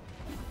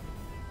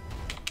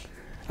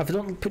 If I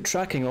don't put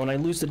tracking on, I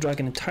lose the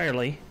dragon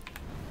entirely.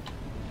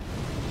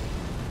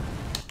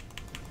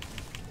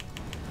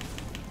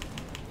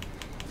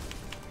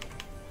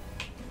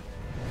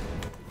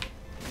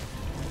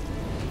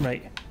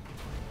 Right.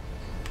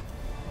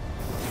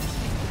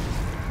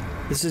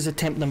 This is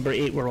attempt number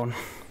 8 we're on.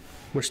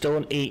 We're still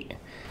on 8.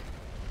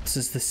 This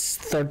is the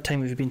third time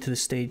we've been to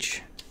this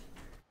stage.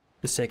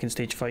 The second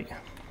stage fight.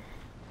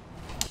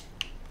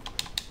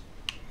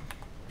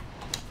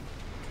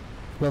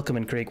 Welcome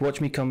in, Craig.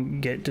 Watch me come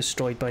get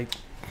destroyed by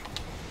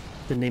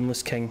the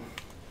Nameless King.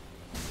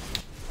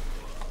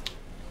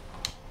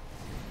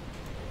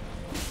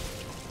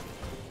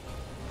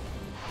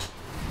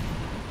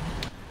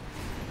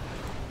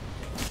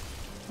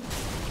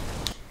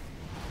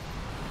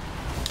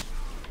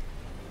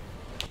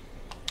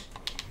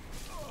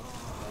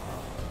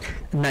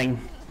 Nine.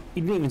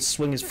 He didn't even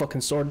swing his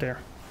fucking sword there.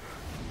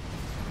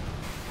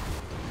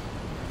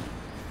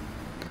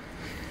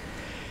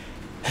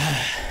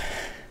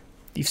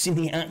 You've seen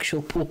the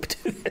actual Pope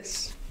do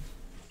this.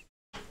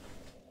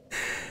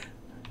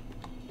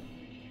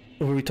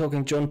 Were we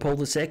talking John Paul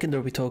II, or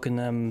are we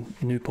talking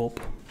new Pope?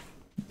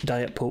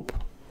 Diet Pope?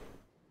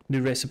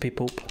 New recipe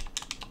Pope?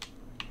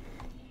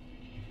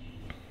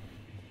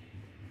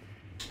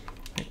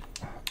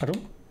 I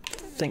don't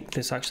think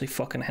this actually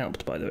fucking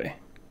helped, by the way.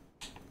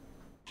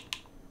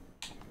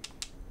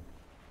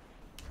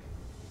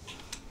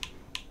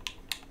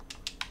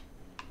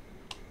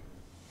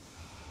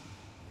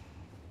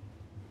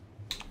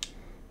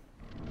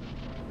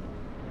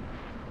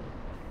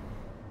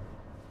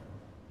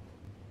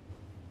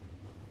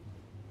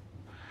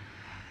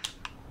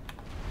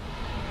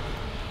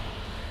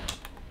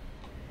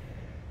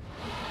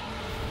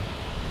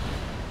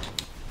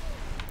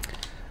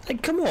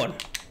 Like, come on!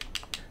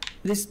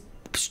 This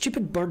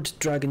stupid bird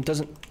dragon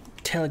doesn't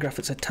telegraph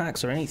its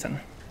attacks or anything.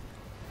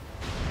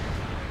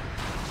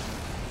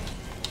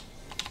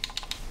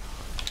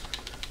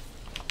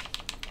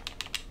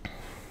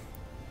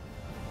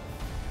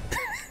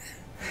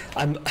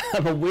 I'm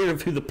aware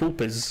of who the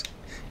Pope is.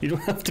 You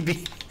don't have to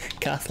be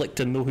Catholic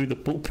to know who the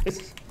Pope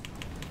is.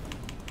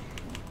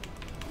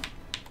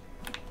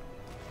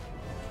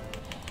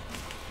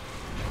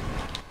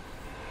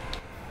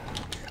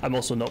 I'm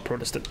also not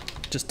Protestant.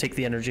 Just take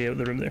the energy out of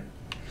the room there.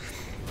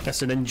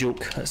 That's an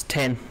in-joke. That's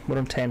 10. We're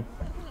on 10.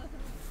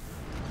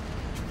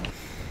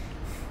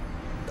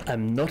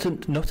 I'm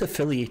not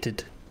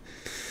affiliated.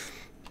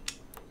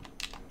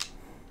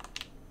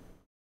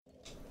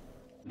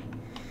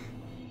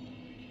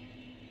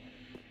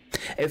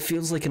 It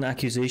feels like an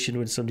accusation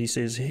when somebody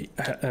says, hey,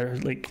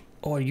 like,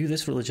 "Oh, are you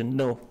this religion?"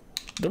 No,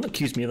 don't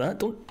accuse me of that.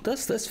 Don't.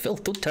 That's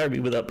filth. Don't tar me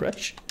with that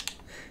brush.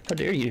 How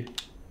dare you?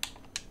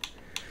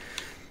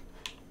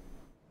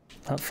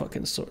 That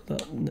fucking sort.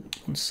 That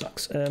one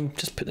sucks.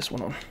 Just put this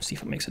one on. See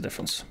if it makes a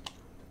difference.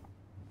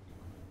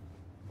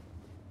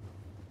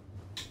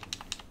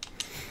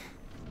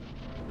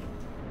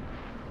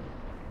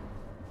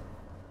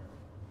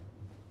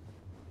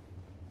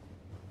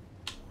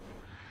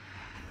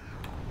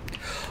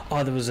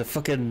 Oh, there was a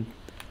fucking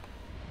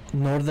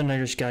Northern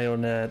Irish guy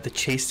on the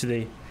chase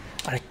today.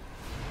 I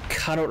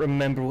cannot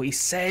remember what he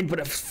said, but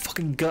I've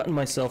fucking gutting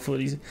myself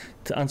to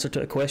answer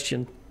to a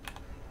question.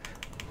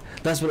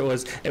 That's what it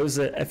was. It was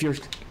if you're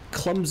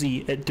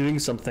clumsy at doing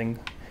something,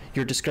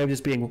 you're described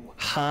as being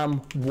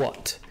ham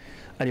what?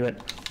 And he went,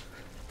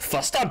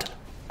 fustard!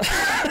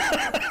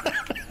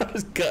 I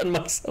was gutting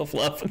myself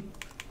laughing.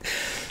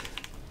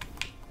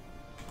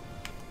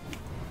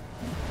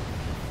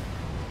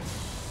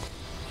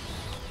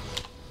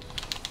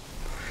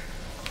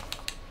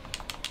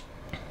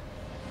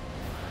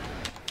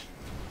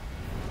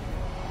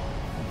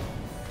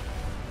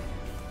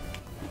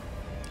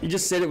 You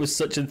just said it was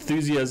such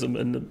enthusiasm,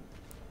 and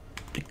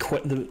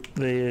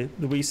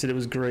the way you said it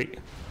was great.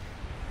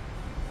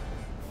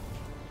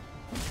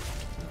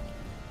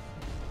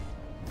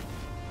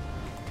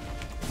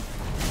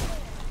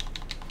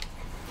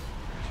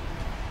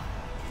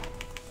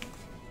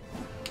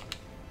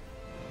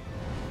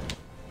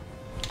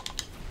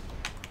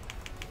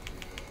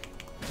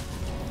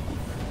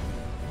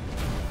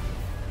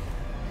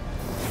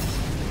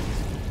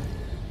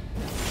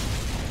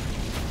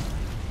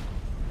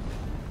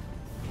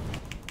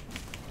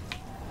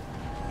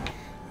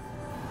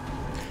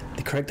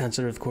 Correct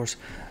answer, of course.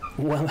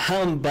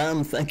 Wham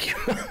bam, thank you.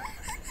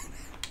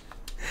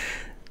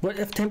 What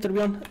attempt are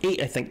we on?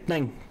 8, I think.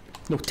 9.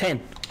 No,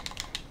 10.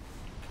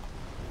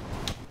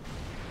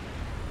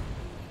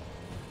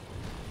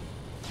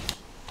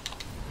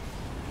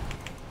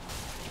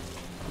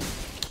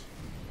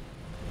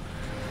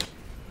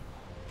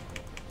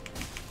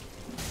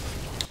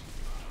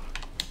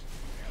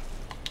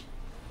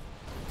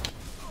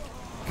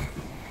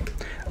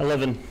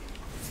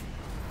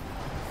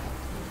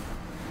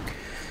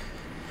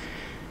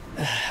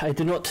 I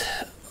do not.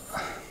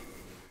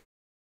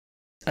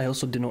 I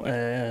also do not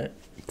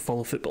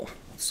follow football,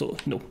 so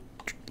no,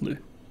 Lou.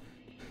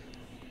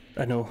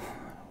 I know.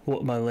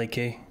 What am I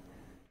like?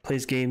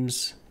 Plays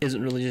games,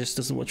 isn't religious,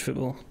 doesn't watch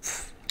football.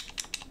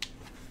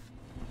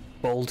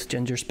 Bald,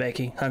 ginger,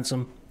 specky,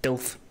 handsome,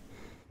 dilf.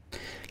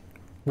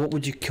 What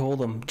would you call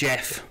them?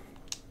 Jeff.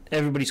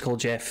 Everybody's called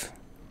Jeff.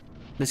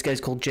 This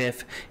guy's called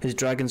Jeff. His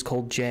dragon's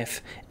called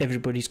Jeff.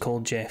 Everybody's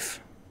called Jeff.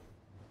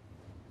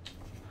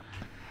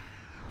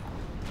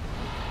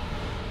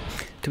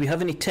 Do we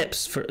have any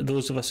tips for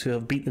those of us who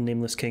have beat the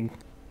Nameless King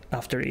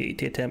after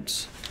 80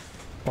 attempts?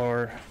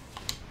 Or...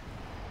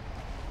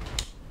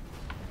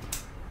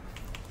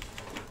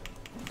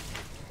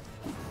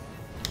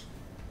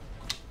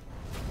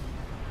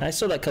 I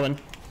saw that coming.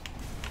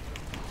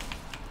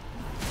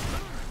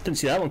 Didn't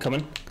see that one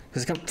coming,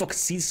 because I can't fucking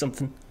see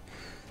something.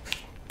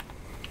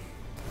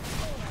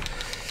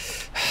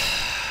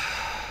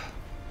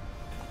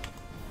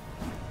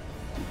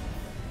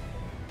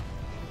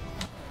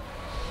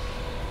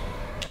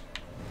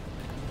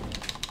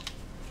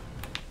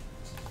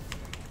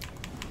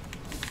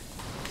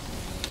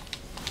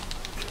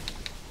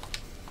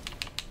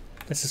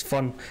 This is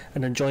fun,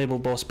 an enjoyable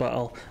boss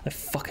battle. I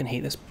fucking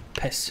hate this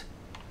piss.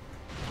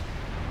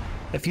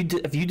 If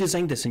you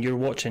designed this and you're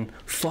watching,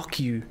 fuck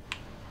you.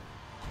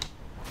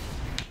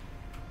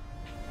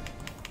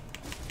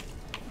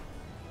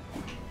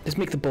 Just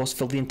make the boss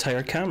fill the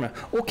entire camera.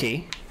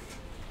 Okay.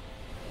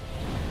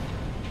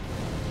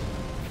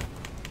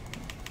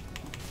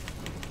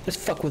 Let's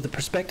fuck with the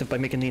perspective by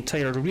making the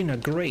entire arena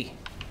grey.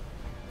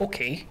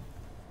 Okay.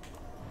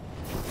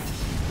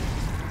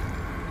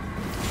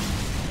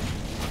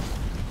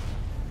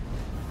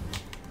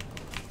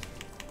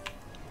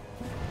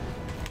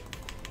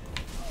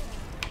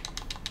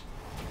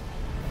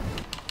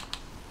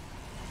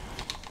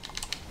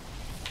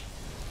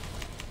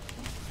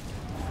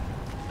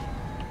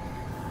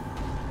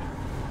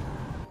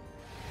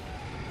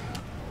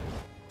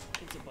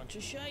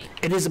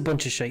 It is a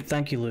bunch of shite,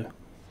 thank you, Lou.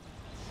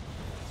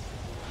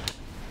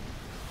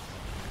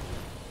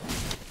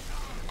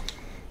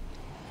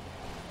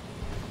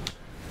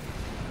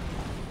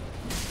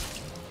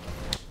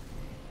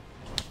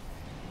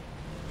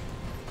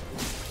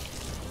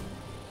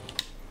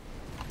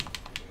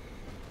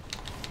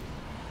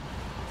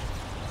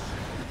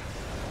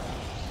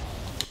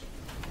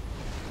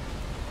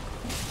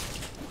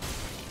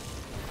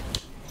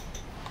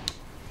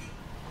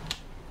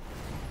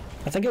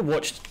 I think I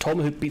watched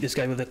Tomahawk beat this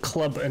guy with a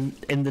club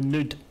in the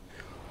nude.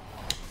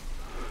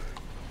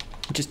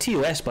 Which is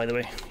TOS, by the way.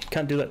 You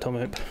can't do that,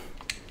 Tomahawk.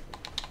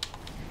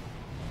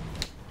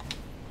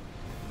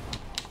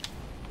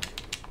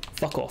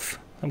 Fuck off.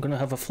 I'm gonna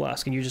have a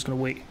flask and you're just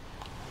gonna wait.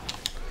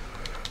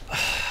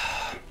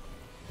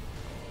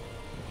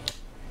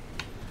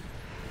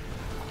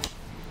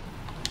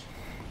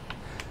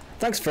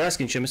 Thanks for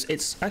asking, Seamus.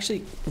 It's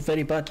actually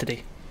very bad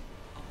today.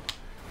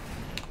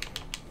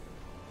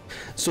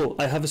 So,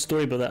 I have a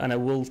story about that and I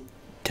will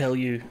tell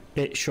you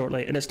it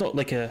shortly. And it's not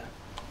like a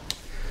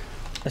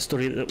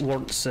story that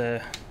warrants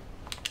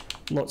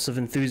lots of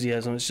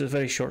enthusiasm, it's just a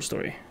very short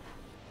story.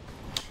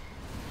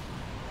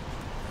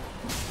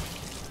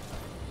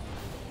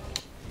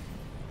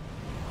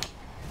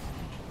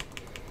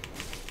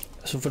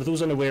 So for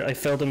those unaware, I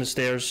fell on the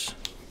stairs.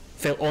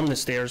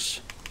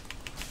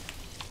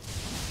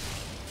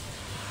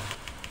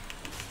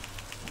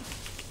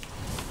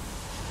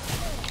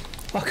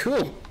 Oh,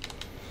 cool.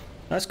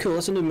 That's cool,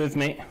 that's a new move,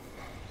 mate.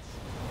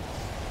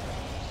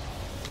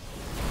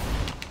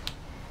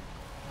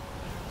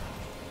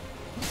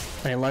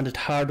 and I landed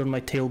hard on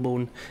my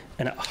tailbone,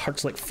 and it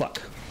hurts like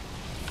fuck.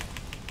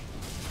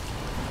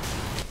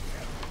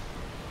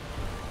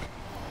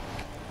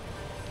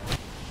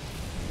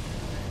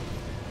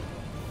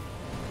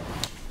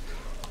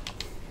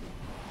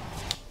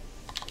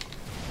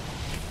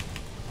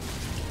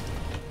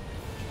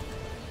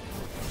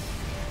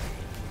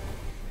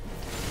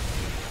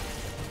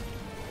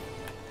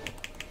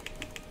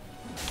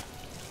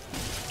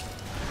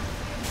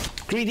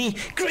 Greedy!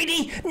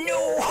 Greedy!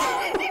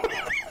 No!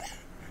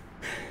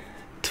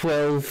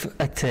 12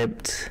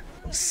 attempts.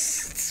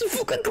 So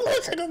fucking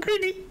close, I got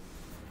greedy!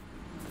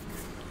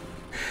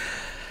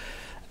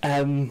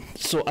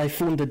 So I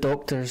phoned the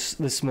doctors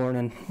this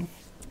morning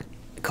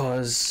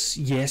because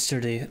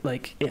yesterday,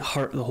 like, it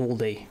hurt the whole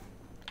day.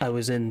 I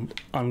was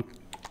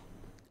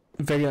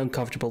very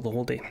uncomfortable the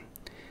whole day.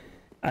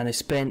 And I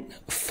spent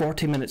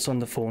 40 minutes on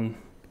the phone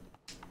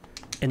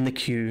in the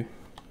queue.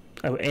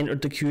 I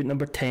entered the queue at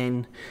number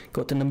 10,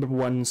 got to number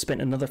 1,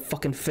 spent another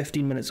fucking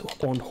 15 minutes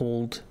on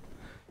hold.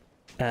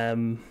 I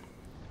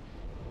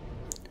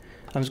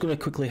was going to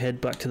quickly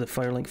head back to the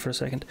Firelink for a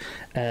second.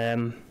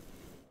 And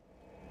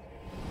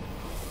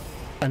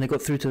I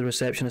got through to the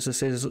receptionist. It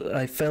says,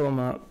 I fell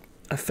on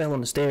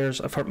the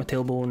stairs, I've hurt my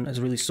tailbone, it's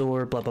really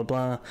sore, blah blah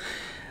blah.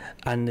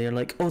 And they're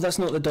like, oh, that's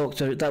not the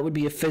doctor, that would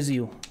be a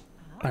physio.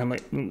 And I'm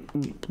like,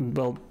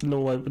 well,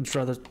 no, I would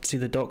rather see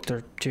the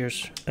doctor,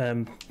 cheers.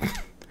 I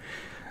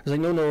was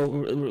like,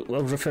 no,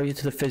 I'll refer you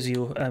to the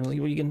physio.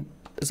 Like, well,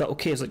 is that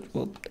okay? It's like,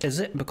 well,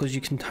 is it? Because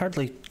you can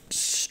hardly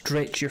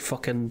stretch your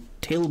fucking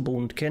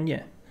tailbone, can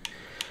you?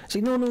 It's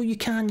like, no, you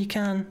can.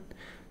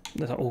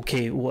 I thought,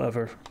 okay,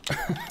 whatever.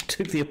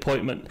 Took the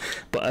appointment,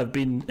 but I've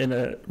been in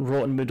a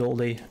rotten mood all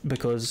day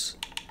because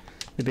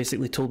they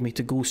basically told me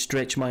to go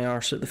stretch my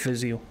arse at the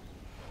physio.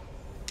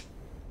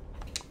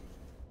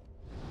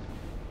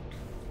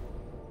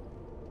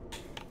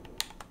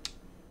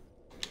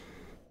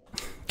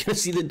 Can I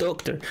see the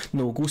doctor?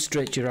 No, go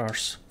stretch your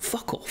arse.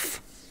 Fuck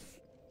off.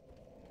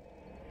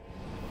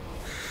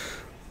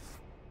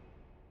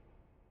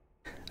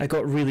 I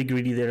got really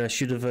greedy there. I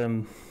should have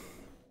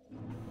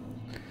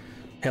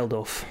held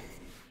off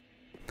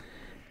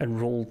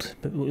and rolled,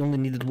 but we only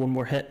needed one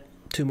more hit,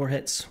 2 more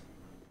hits.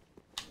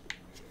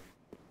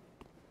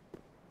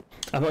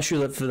 I'm not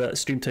sure if that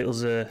stream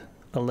title's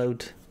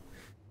allowed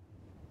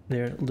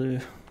there, Lou.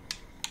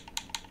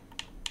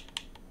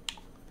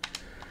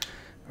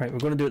 Right, we're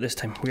going to do it this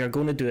time. We are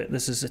going to do it.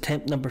 This is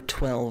attempt number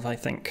 12, I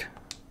think.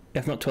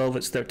 If not 12,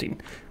 it's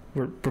 13.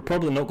 We're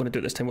probably not going to do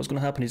it this time. What's going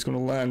to happen, he's going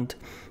to land.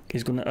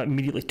 He's going to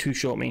immediately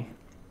two-shot me.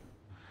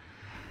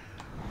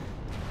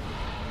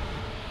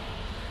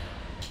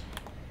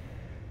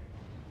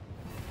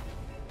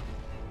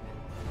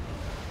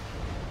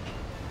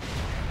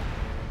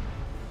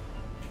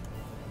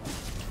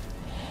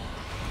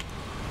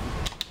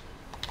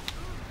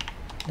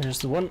 There's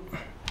the one.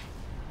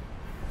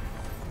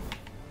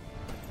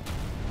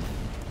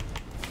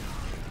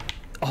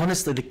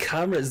 Honestly, the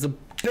camera is the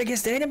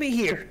biggest enemy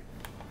here.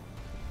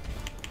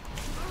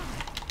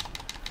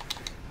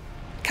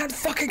 Can't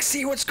fucking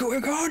see what's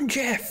going on,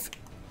 Jeff.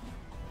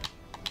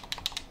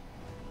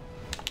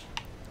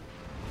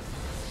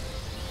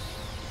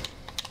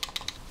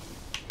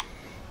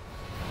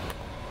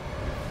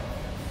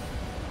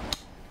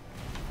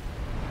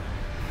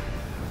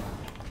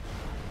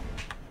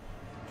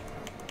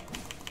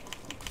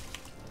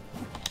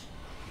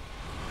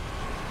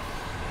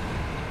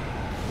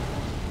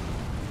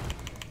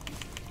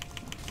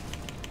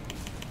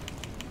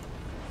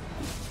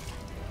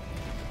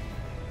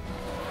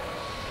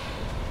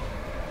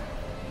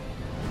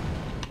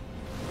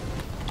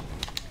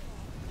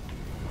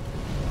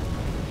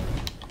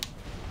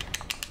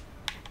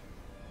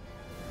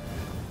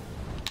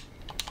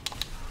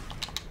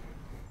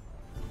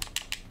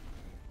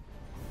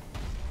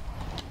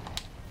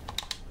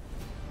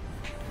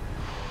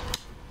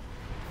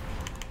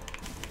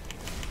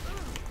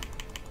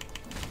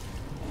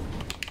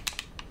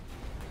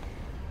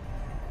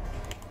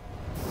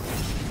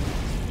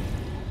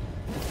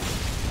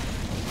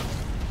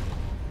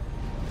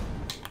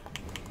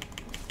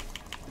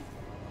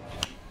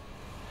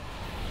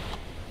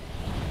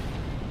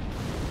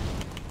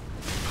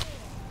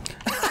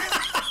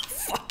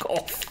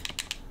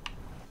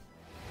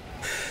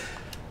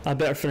 I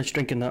better finish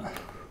drinking that.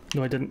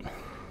 No, I didn't.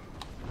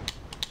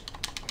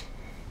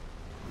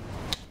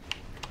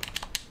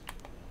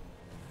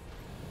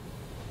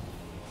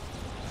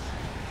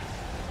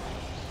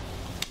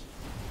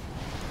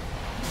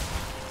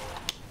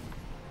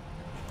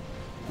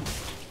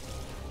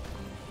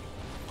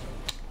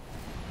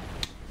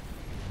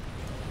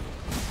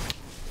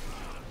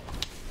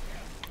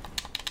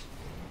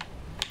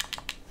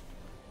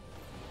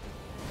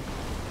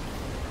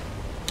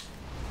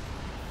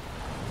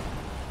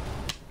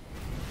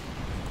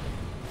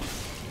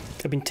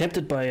 I've been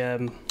tempted by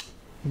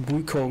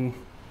Wukong.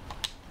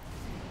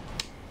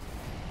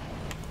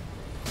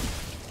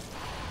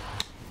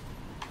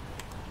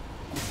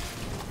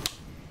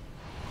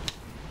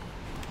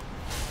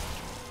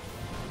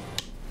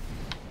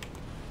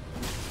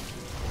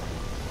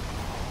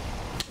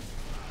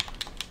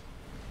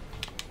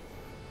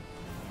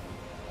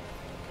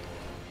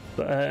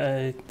 But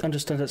I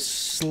understand it's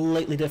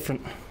slightly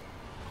different.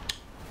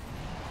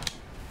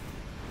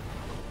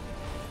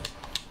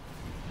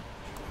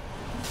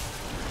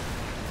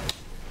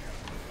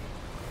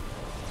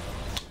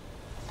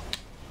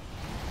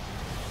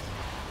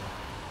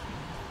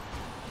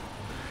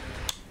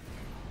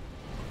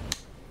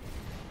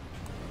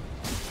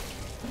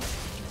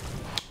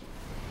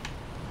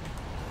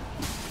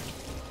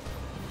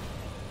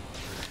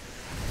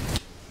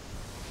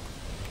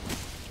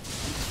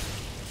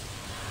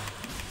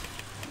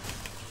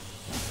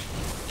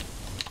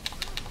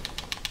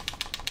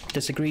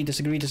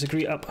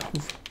 Disagree, up.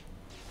 Oof.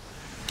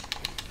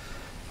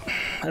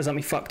 Is that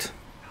me fucked?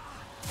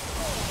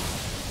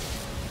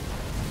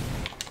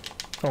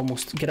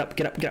 Almost. Get up.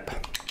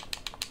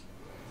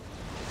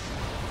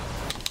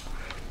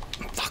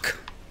 Fuck.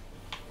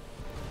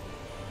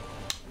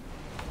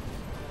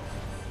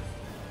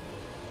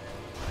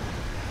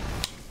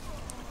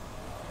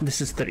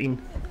 This is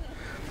 13.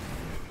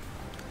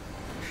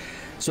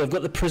 So I've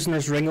got the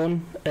prisoner's ring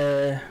on,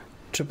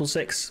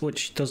 666,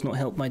 which does not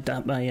help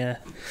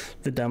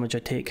the damage I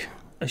take.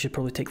 I should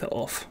probably take that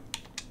off.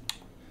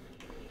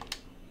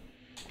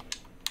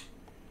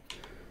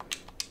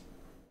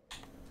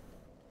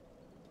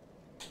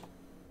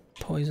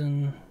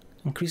 Poison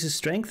increases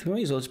strength. We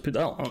might as well just put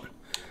that on.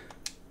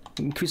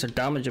 Increase our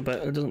damage a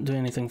bit. It doesn't do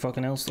anything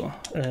fucking else though.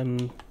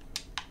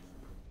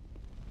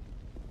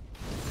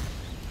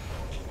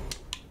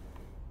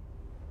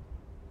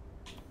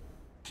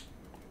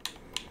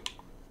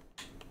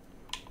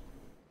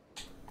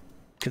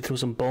 Could throw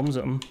some bombs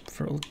at him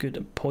for a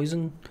good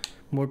poison.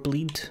 More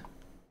bleed.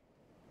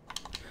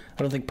 I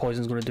don't think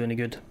poison's going to do any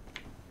good.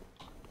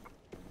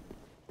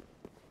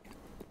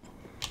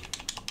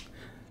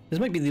 This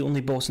might be the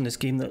only boss in this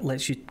game that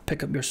lets you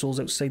pick up your souls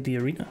outside the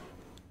arena.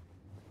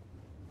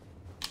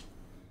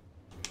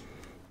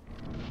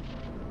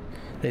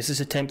 This is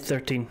attempt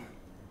 13.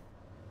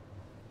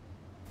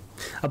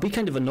 I'll be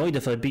kind of annoyed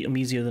if I beat him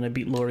easier than I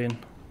beat Lorien.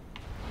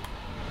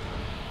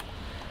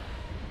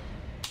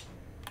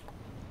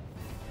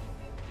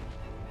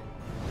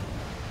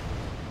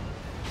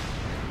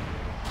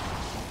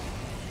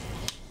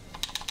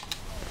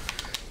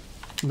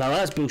 Now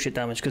that's bullshit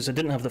damage because I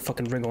didn't have the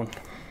fucking ring on.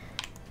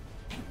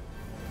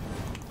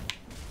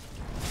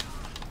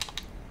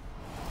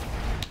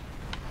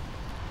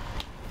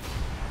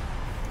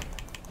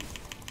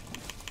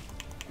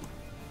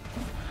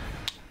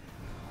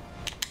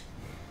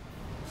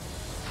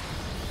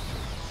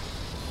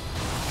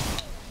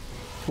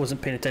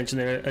 Wasn't paying attention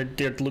there. I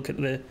dared look at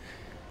the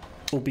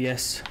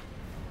OBS.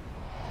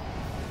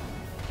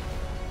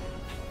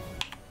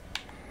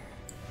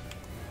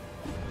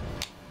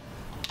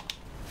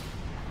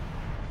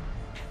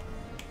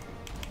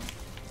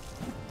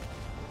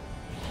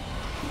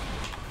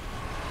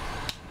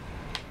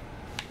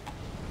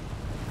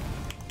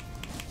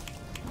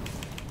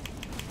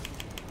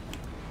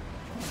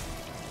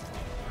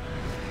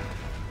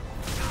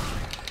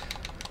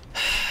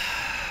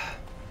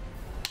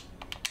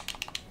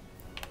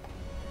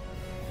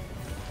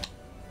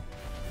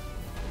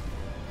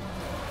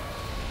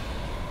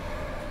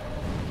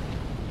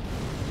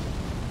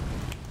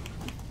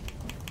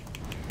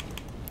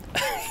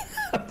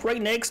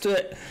 Right next to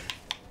it.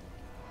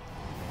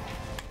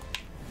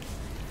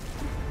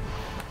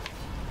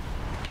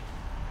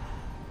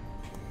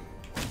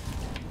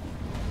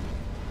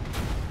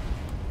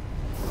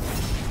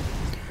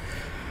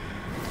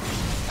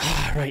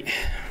 Right.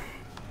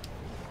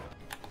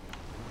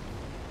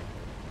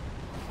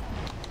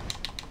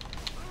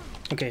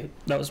 Okay,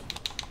 that was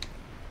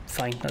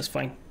fine. That's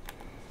fine.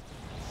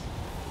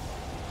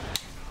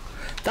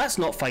 That's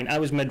not fine. I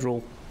was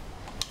mid-roll.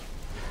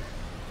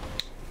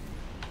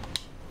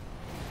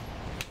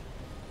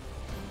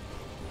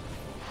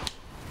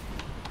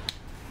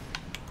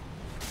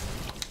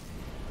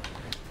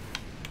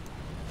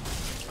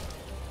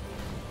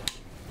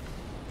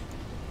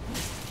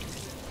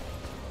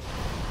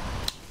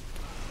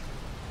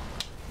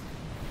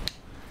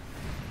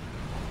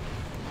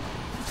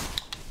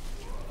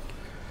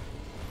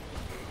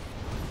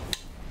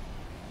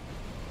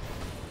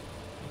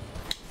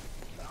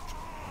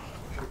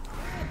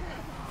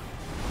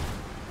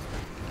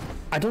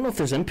 I don't know if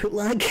there's input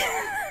lag.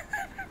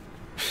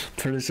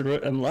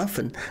 I'm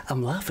laughing.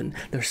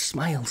 There's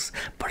smiles,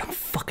 but I'm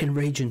fucking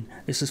raging.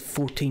 This is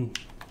 14.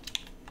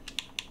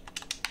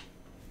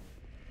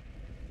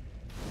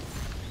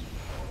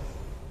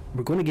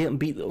 We're going to get him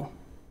beat though.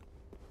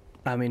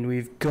 I mean,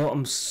 we've got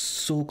him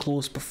so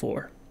close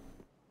before.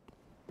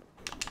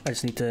 I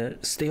just need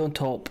to stay on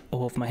top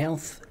of my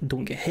health,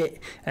 don't get hit,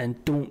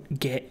 and don't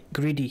get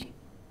greedy.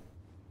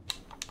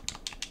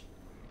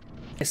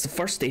 It's the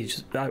first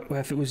stage.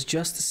 If it was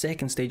just the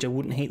second stage, I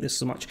wouldn't hate this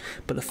so much.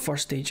 But the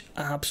first stage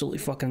absolutely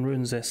fucking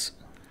ruins this.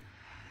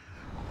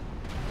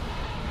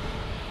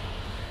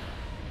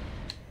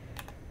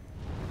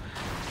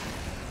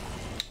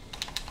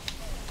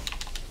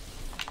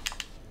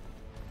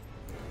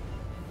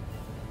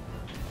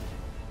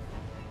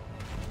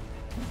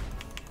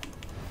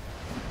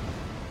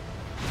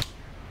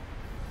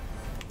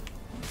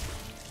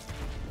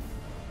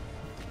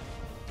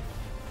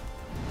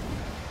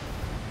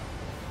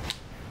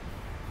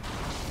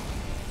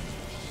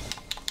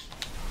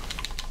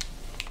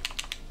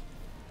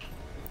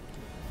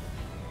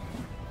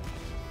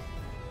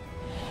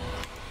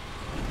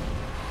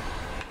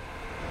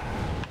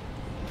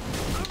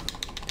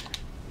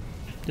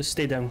 Just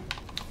stay down.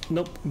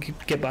 Nope,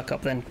 get back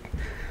up then.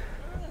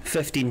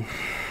 15.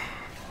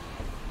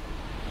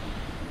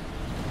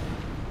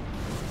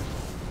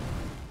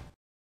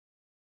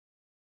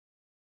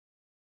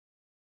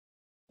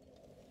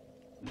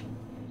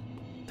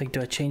 Like,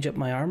 do I change up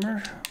my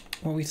armor?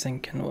 What are we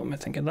thinking? What am I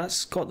thinking?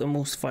 That's got the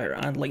most fire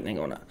and lightning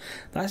on it.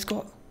 That's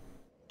got...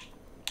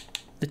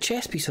 The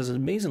chest piece has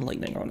amazing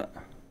lightning on it.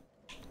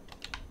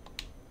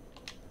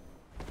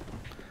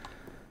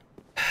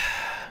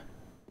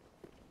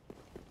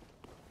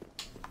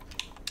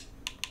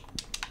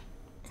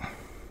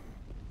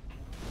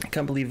 I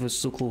can't believe it was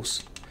so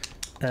close.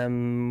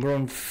 We're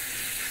on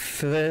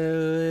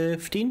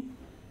 15?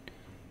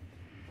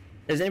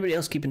 Is anybody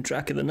else keeping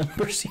track of the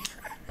numbers here?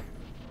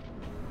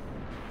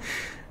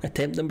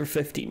 Attempt number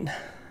 15.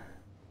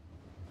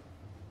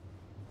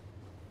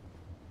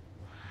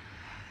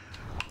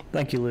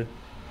 Thank you, Lou.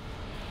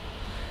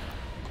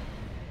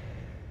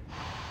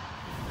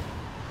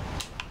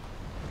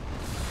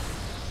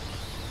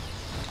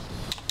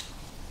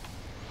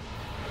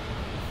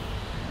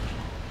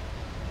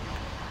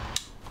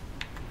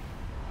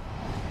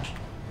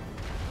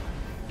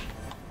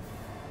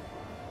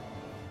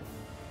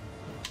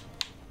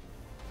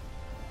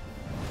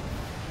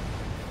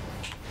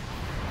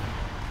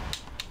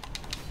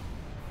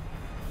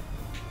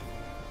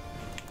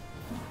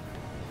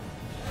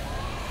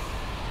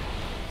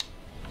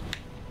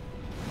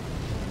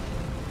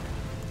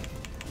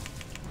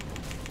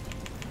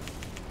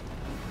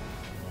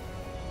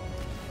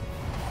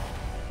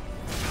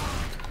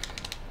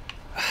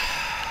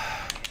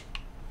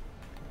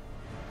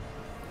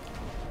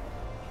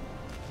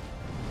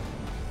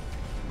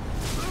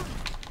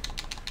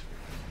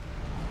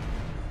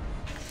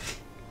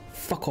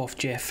 Fuck off,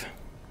 Jeff.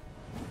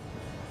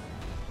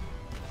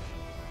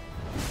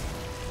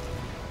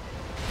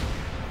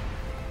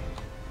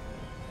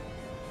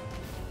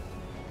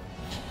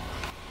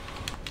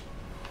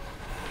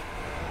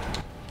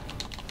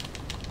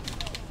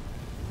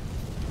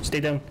 Stay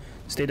down,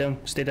 stay down,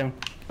 stay down.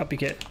 Up you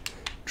get.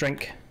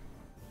 Drink.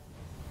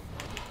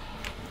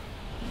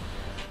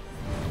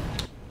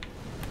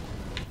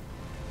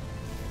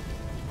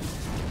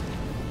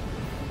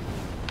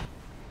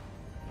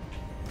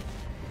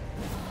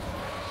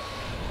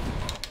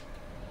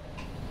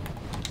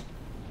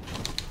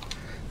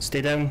 Stay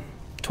down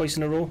twice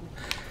in a row.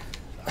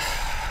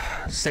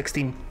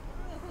 16.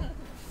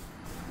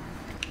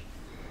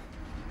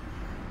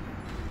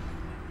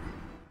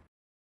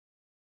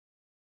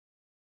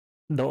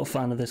 Not a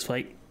fan of this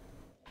fight.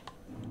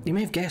 You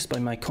may have guessed by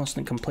my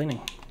constant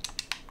complaining.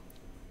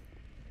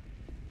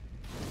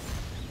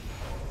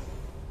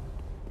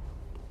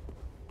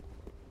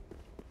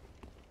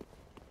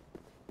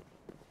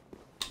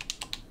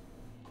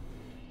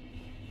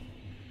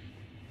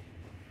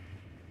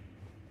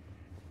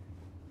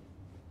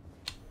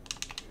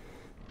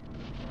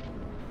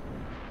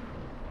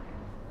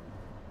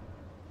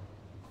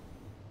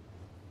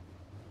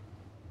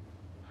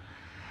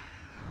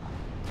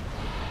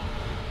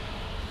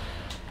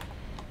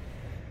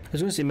 I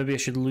was going to say maybe I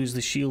should lose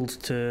the shield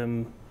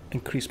to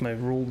increase my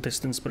roll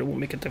distance, but it won't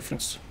make a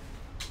difference.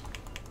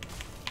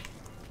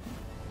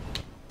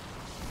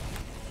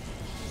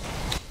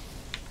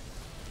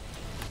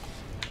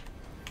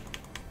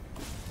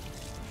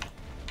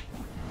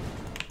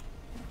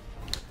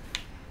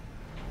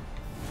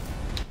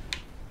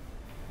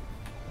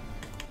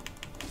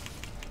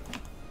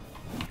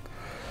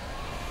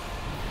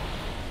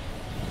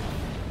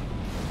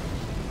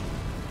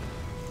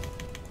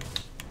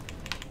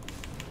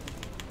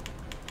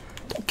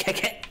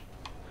 Kick it!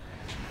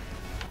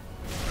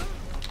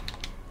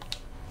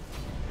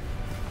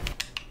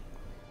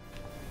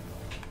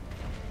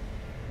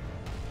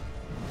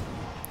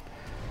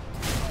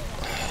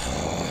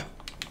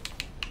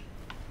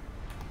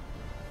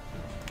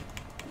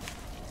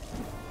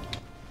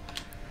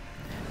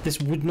 This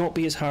would not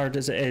be as hard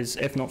as it is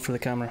if not for the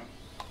camera.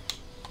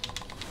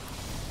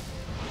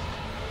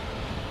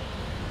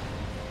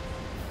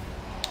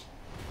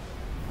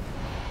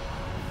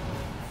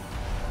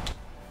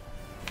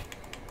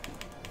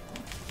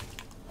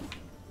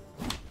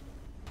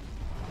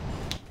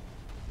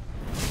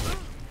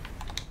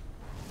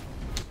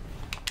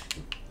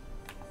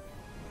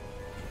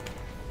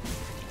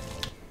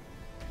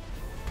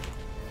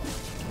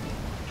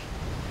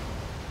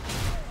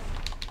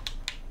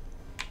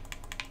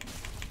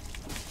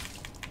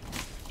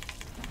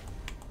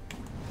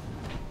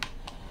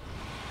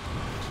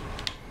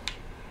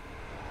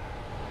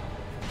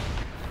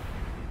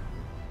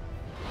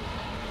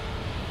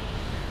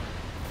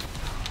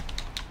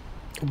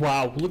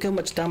 Wow, look how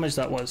much damage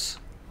that was.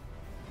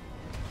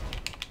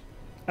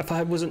 If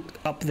I wasn't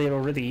up there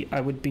already, I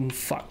would have been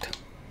fucked.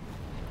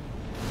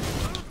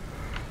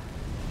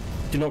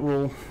 Do not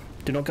roll.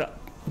 Do not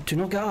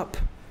get up.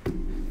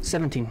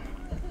 17.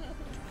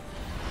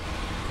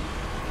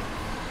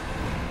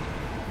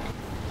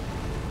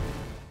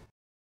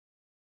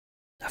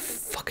 I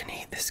fucking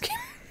hate this game.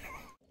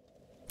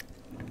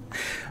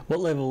 What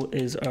level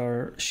is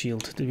our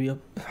shield? Did we up?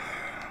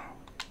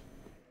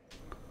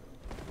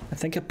 I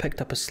think I picked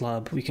up a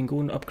slab. We can go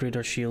and upgrade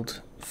our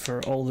shield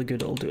for all the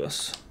good it'll do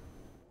us.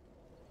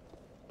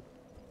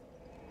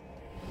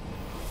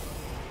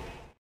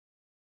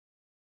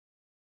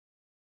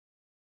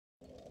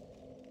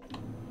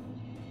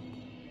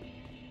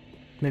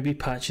 Maybe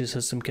Patches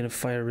has some kind of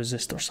fire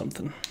resist or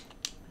something.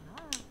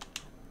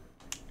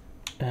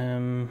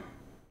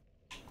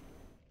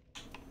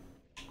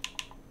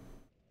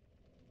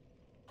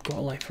 Got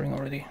a life ring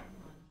already.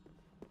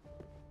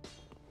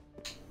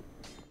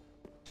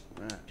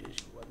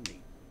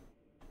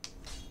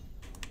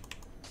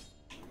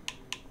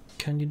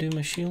 Can you do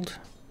my shield?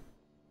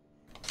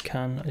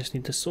 Can. I just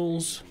need the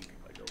souls.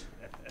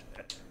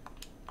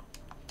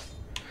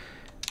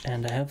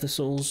 And I have the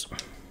souls.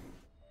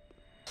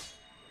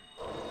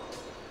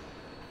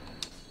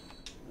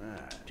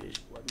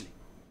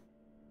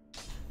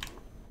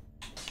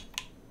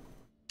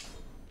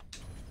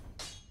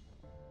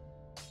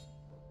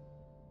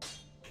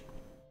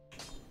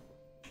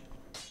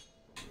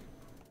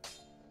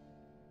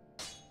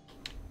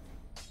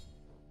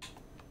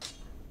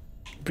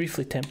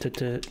 Briefly tempted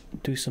to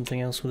do something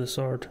else with a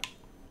sword.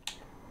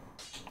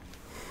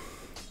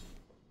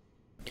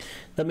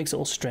 That makes it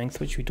all strength,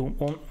 which we don't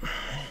want.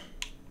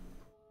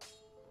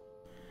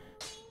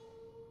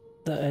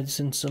 That adds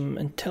in some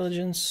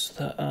intelligence.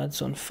 That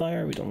adds on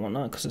fire. We don't want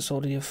that because it's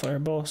already a fire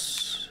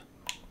boss.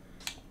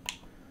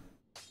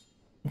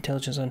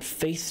 Intelligence and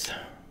faith.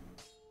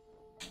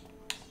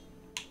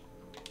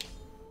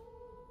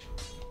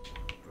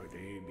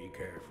 Be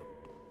careful.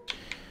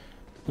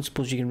 I don't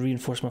suppose you can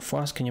reinforce my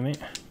flask, can you, mate?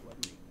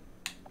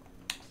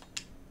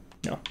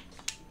 No.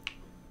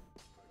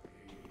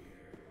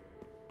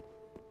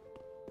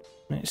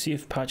 Right, see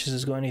if Patches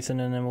has got anything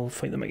and then we'll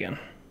fight them again.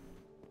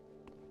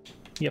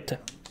 Yep, to.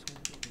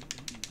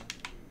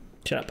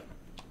 Shut up.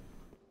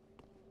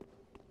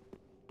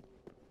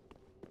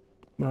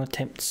 We're on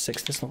attempt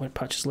 6, that's not where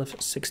Patches live.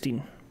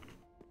 16.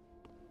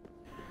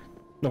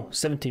 No,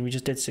 17, we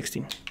just did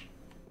 16.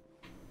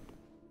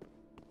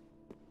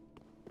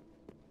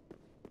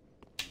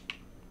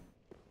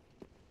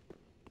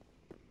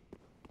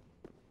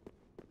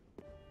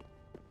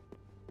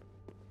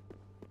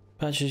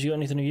 Patches, you got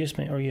anything of use,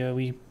 mate? Or yeah,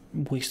 we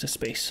waste of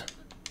space.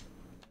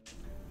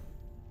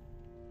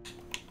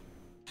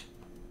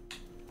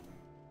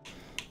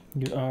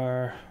 You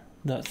are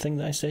that thing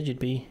that I said you'd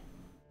be.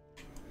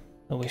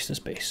 A waste of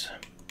space.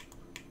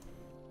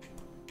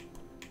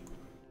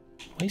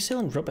 Why are you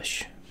selling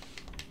rubbish?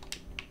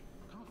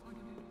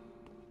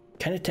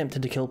 Kinda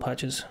tempted to kill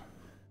Patches.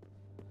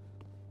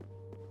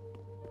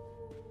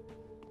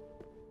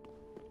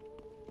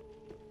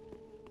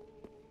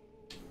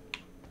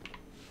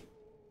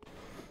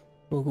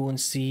 We'll go and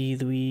see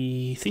the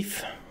wee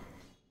thief.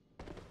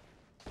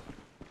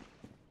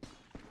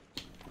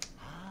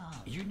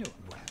 Ah, you know,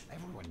 well,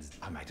 everyone's.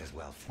 I might as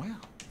well. Well,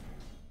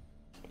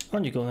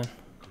 On you go then.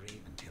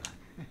 great until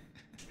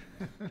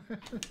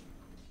I.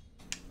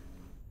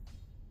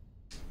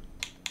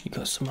 You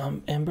got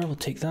some ember, we'll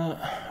take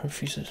that.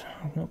 Refuses.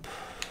 Nope.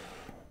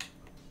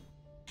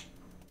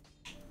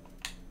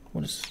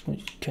 What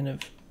kind of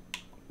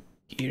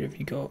gear have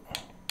you got?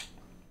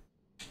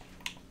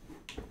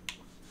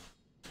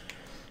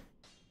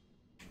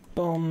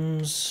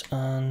 Bombs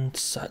and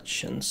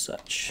such and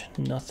such.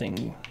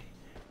 Nothing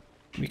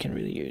we can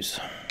really use.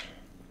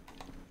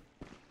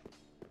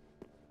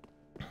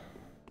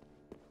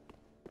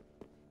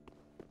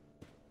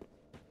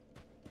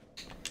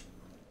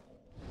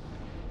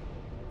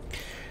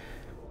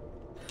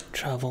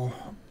 Travel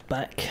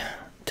back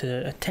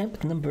to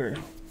attempt number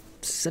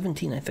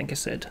 17, I think I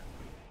said.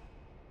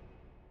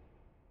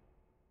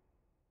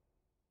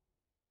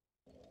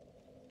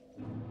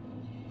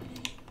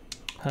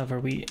 Have our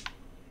wee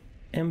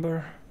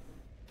ember.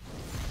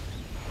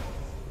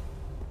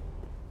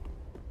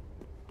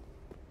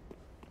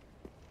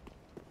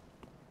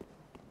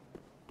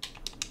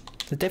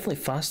 They're definitely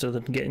faster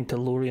than getting to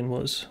Lorien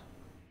was.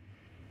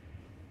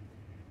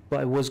 But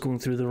I was going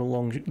through the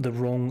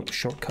wrong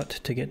shortcut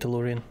to get to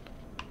Lorien.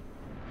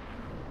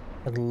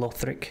 And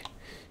Lothric,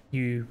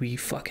 you wee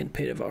fucking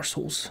pair of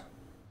arseholes.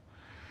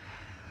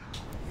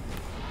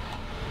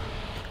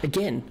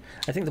 Again,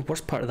 I think the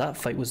worst part of that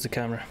fight was the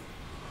camera.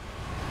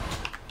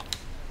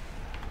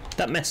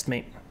 That missed,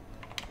 mate.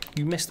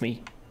 You missed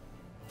me.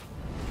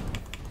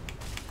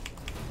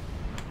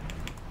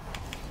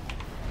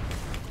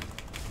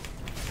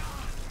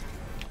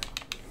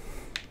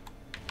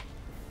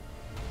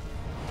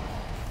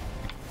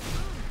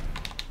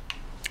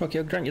 Okay,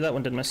 I'll grant you that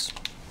one didn't miss.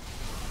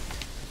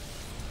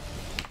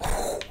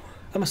 Oh,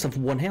 I must have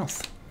 1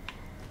 health.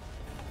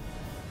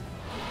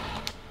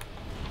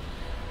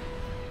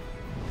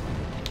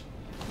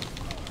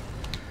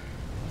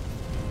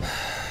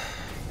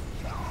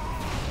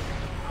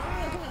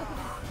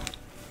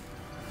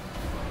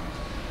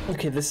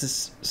 Okay, this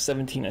is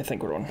 17, I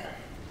think we're on.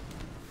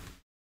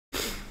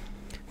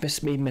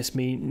 Miss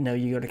me, now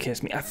you gotta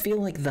kiss me. I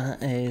feel like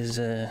that is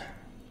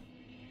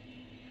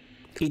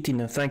 18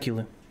 now, thank you,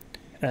 Lou.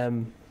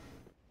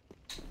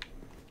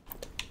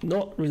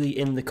 not really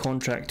in the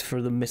contract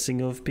for the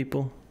missing of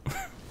people.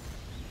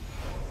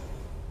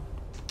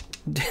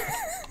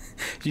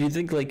 Do you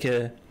think like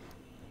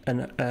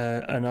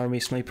an army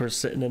sniper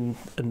sitting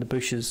in the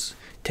bushes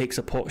takes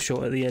a pot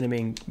shot at the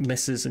enemy and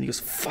misses and he goes,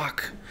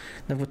 fuck,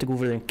 now I've got to go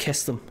over there and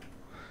kiss them?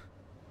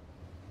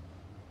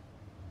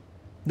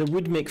 That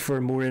would make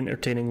for more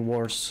entertaining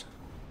wars.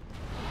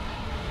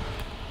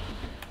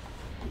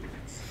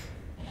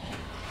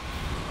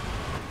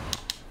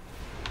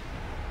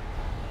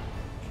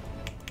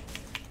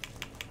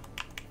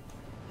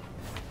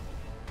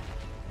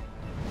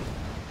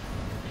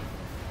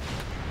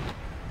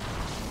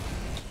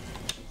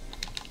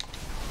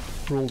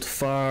 Rolled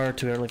far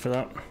too early for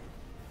that.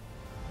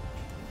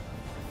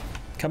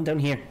 Come down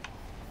here.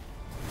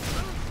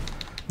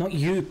 Not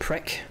you,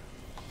 prick.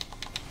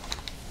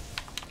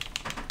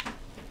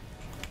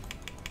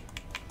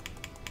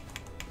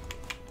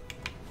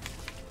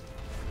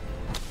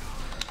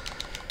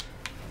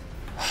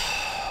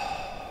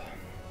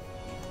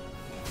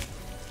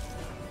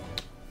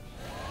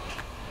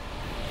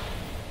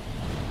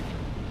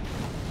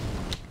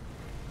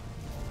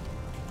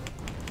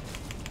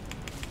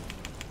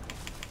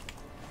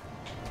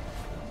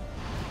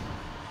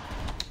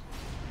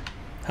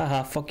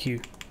 Haha, fuck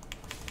you.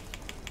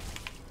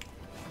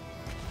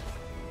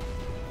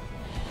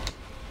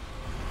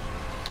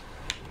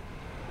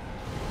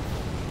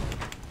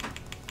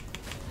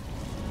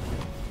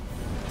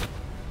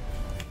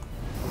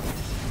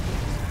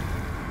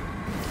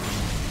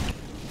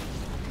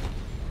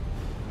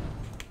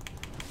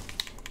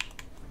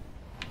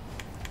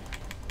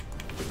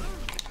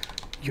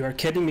 You are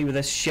kidding me with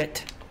this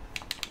shit.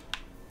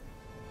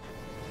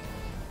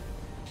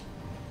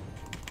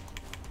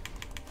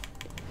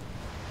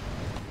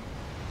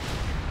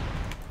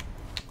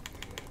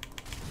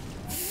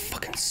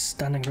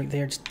 Standing right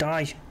there, just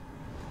die.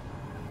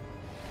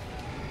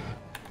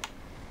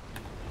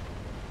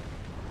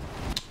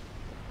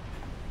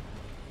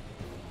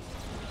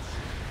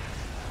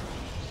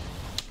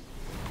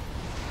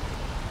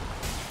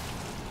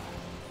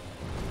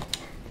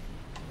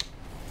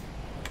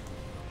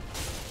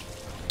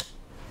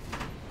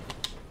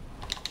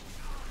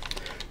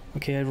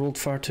 Okay, I rolled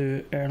far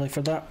too early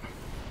for that.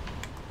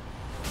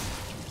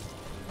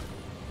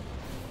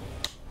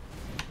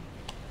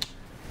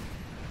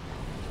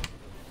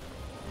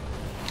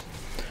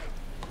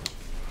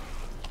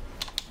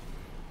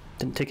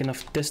 Didn't take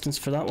enough distance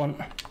for that one.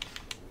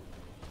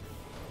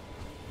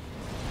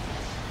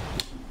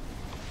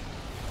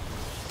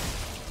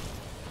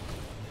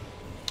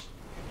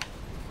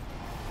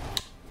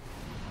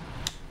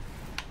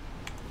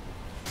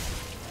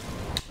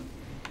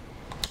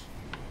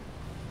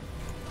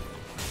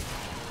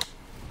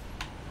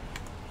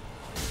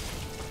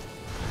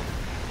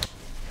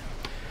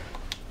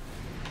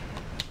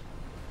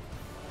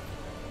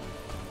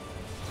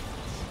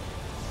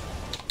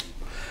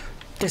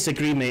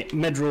 Disagree, mate.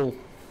 Mid-roll.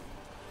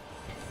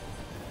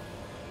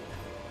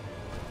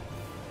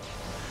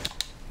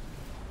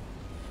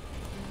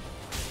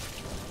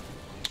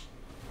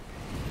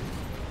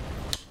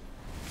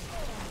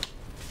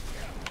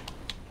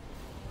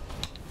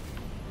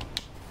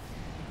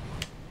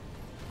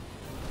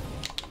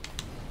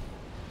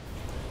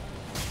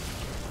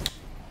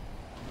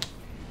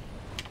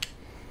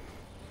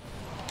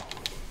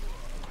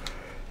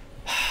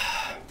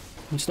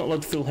 It's not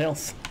allowed full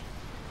health.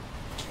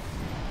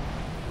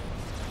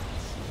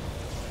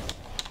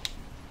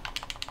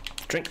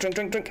 Drink, drink,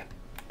 drink, drink.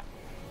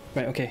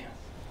 Right, okay.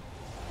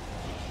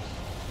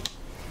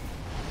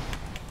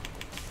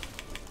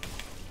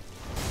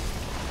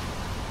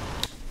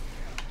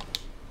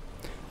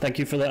 Thank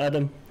you for that,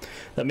 Adam.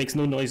 That makes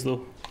no noise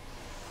though.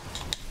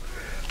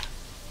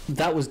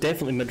 That was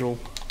definitely mid-roll.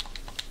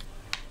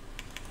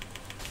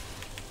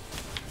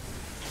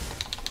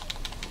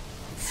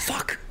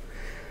 Fuck!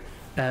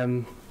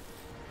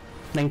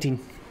 19.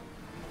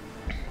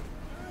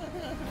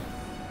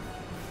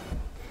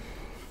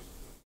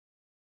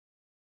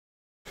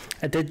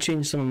 I did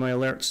change some of my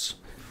alerts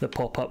that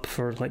pop up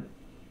for, like,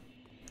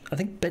 I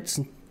think bits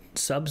and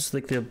subs,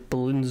 like the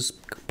balloons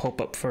pop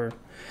up for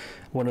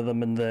one of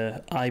them and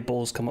the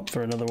eyeballs come up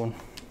for another one.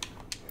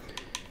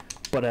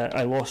 But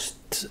I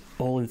lost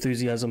all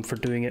enthusiasm for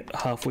doing it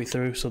halfway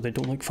through, so they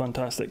don't look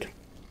fantastic.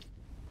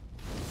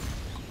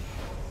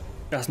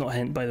 That's not a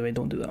hint, by the way,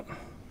 don't do that.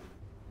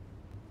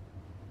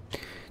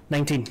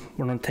 19,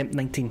 we're on attempt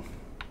 19.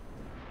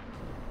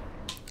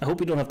 I hope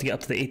we don't have to get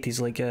up to the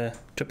 80s like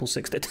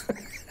 666 did.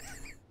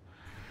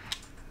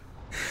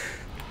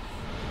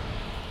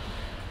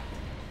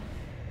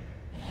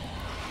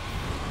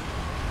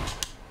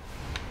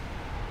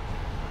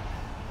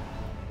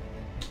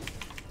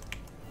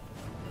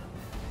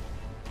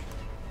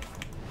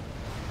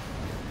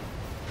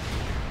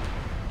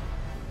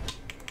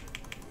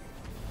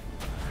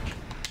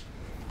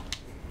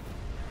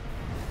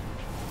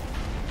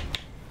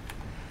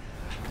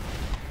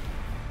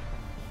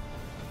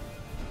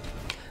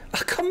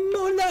 Come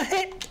on, that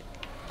hit!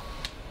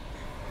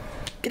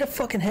 Get a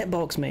fucking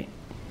hitbox, mate.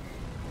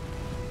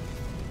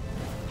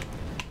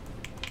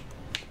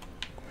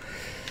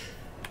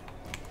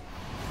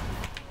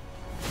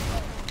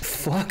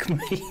 Fuck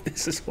me,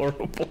 this is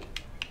horrible.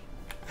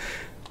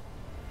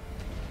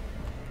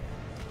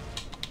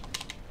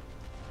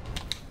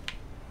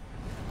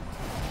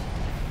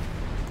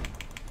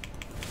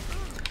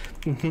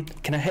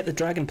 Can I hit the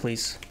dragon,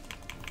 please?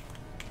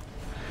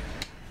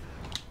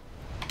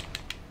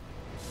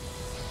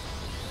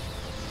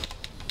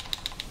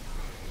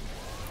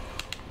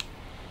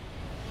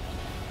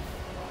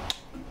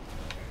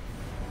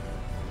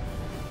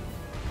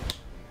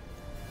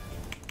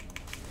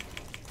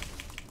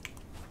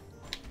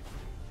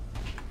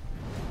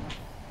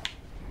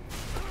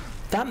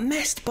 That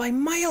missed by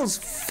miles!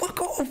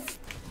 Fuck off!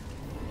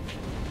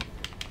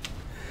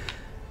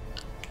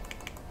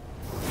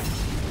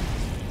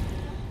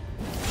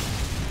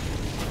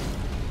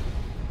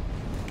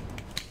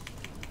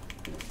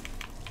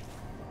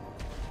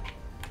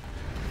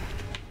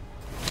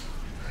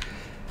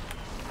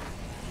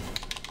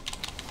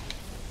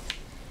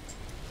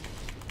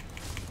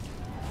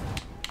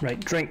 Right,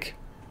 drink.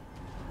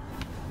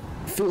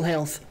 Full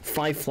health,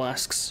 5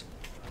 flasks.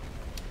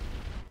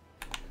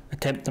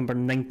 Attempt number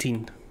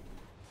 19.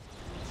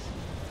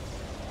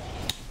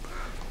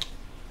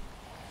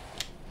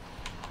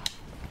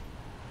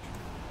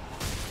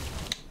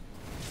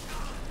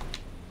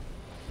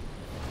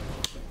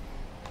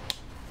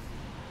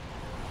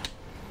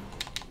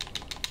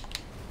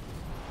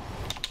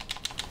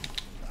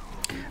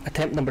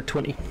 Attempt number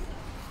 20.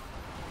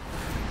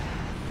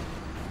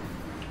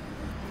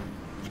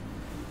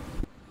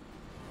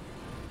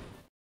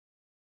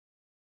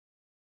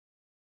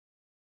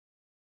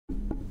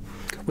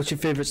 What's your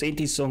favourite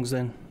 80s songs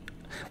then?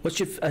 What's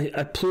your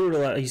I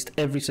pluralised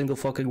every single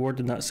fucking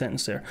word in that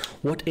sentence there.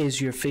 What is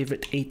your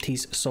favourite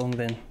 80s song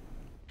then?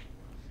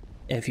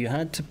 If you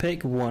had to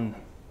pick one.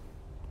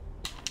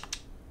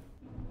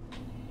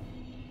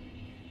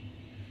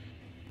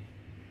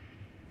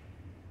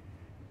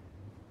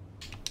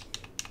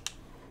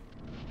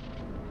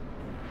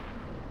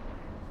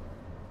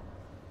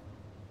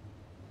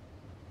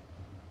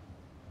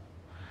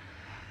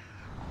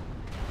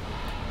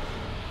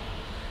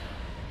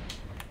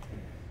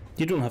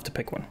 You don't have to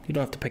pick one. You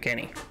don't have to pick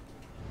any.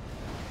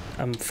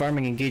 I'm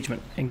farming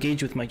engagement.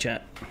 Engage with my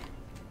chat.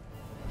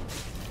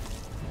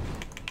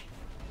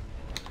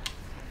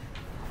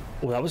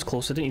 Oh, that was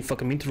close. I didn't even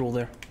fucking mean to roll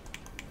there.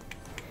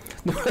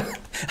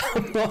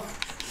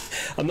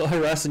 I'm not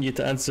harassing you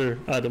to answer,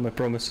 Adam, I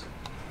promise.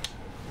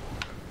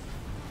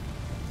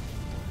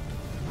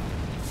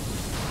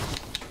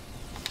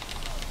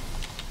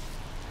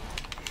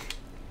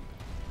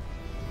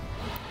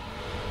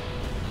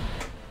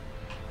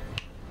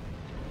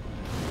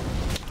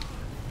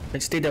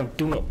 Right, stay down.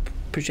 Do not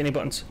push any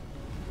buttons.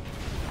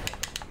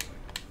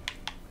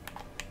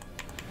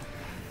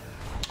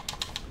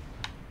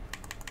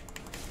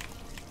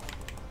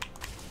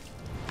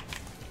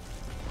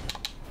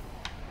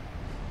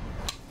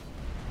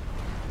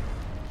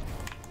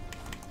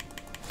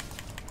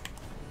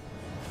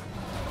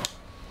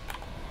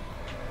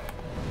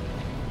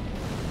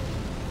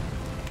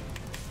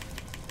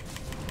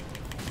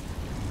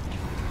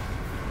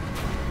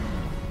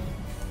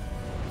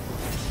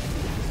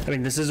 I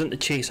mean, this isn't a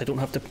chase. I don't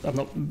have to. I'm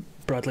not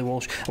Bradley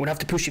Walsh. I'm gonna have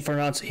to push you for an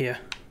answer here.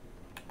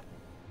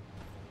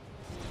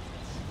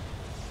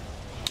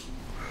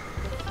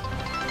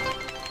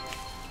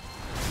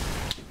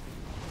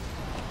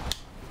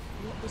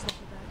 What was that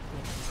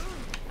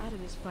about?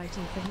 Adam is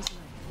fighting for his life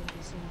in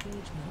this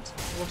engagement.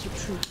 What a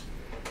truth.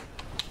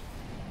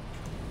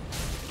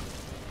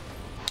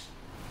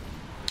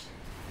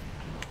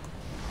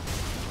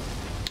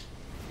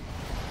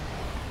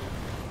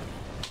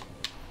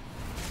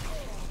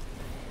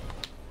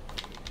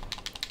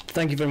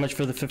 Thank you very much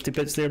for the 50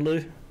 bits there,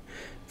 Lou.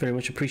 Very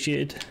much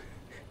appreciated.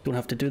 Don't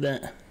have to do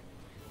that.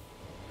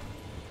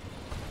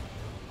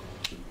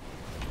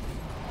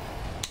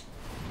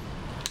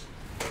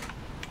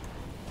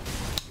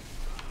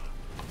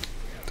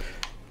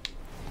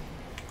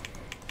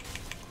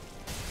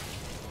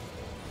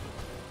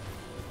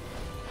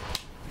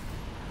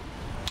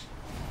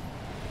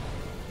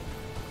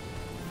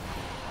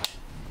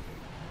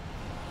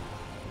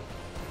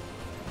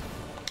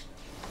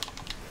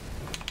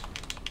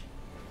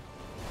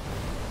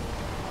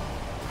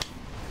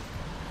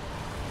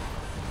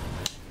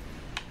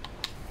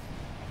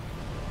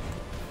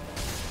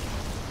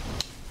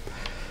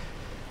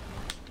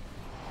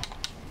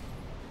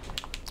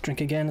 Drink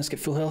again, let's get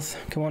full health.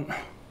 Come on.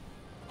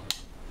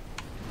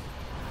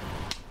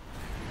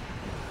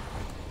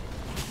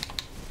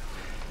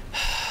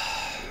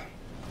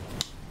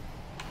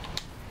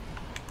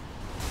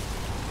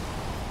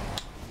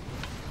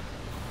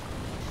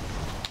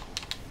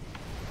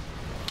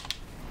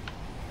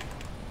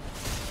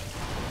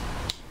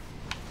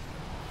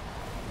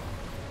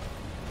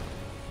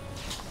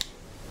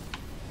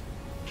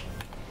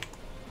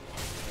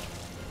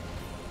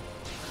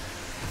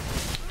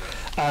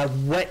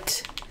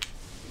 Wet.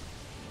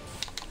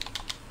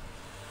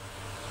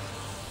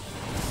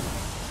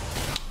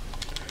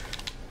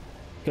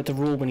 Got to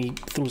roll when he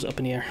throws it up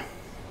in the air.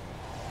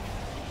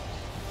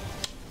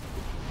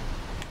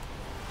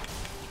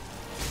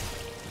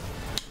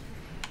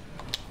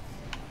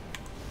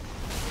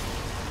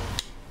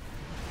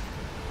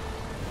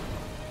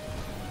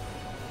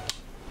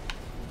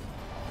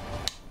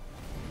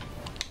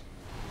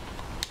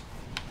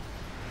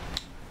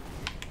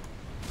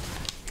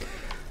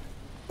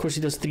 course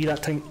he does 3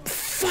 that time.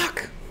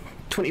 Fuck!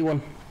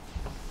 21.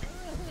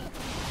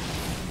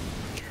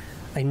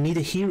 I need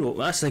a hero.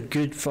 That's a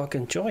good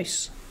fucking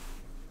choice.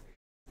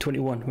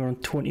 21. We're on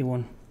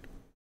 21.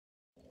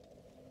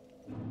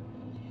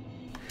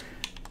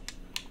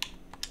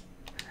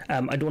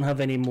 I don't have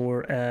any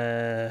more.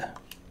 I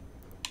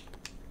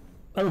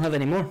don't have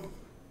any more.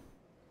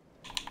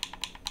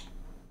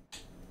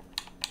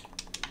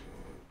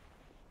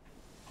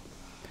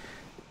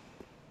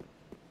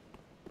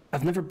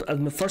 I've never.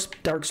 My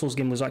first Dark Souls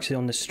game was actually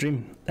on the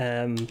stream.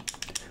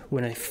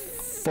 When I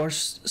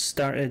first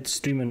started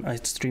streaming, I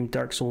streamed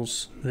Dark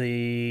Souls,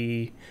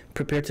 the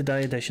Prepare to Die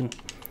edition,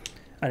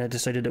 and I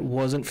decided it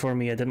wasn't for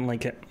me. I didn't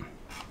like it,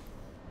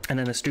 and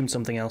then I streamed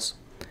something else.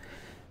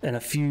 And a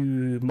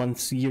few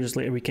months, years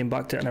later, we came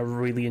back to it, and I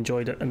really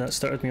enjoyed it, and that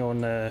started me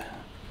on. I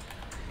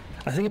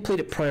think I played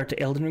it prior to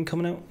Elden Ring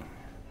coming out.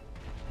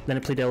 Then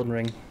I played Elden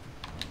Ring.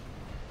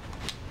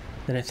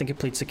 Then I think I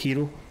played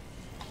Sekiro.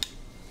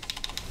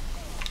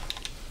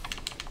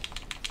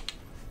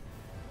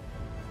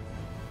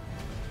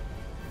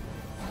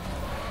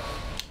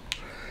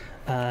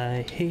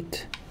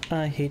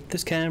 I hate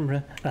this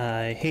camera.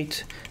 I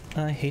hate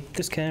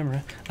this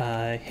camera.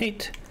 I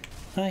hate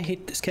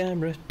this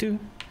camera. Do.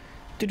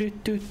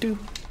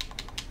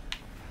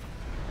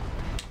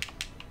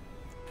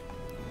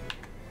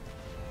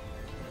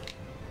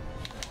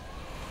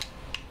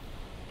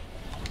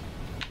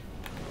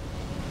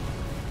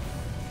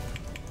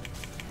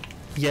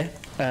 Yeah,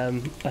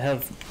 I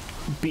have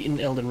beaten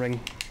Elden Ring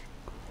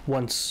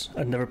once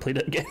and never played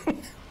it again.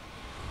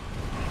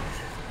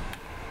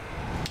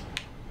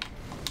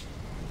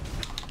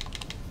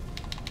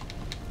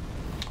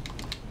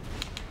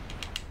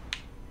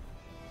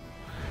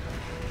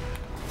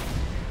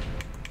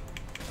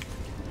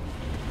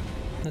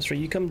 That's right,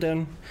 you come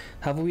down,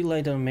 have a wee lie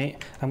down,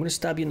 mate. I'm gonna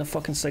stab you in the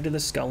fucking side of the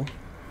skull.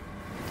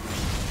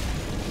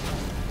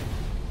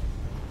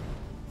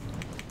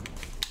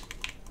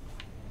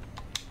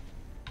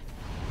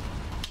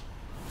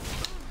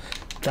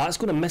 That's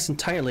gonna miss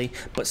entirely,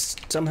 but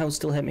somehow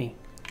still hit me.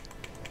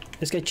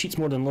 This guy cheats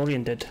more than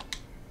Lorien did.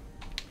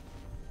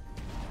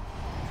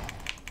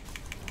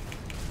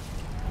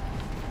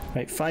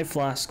 Right, 5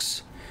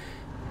 flasks.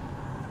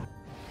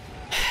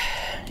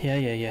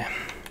 Yeah.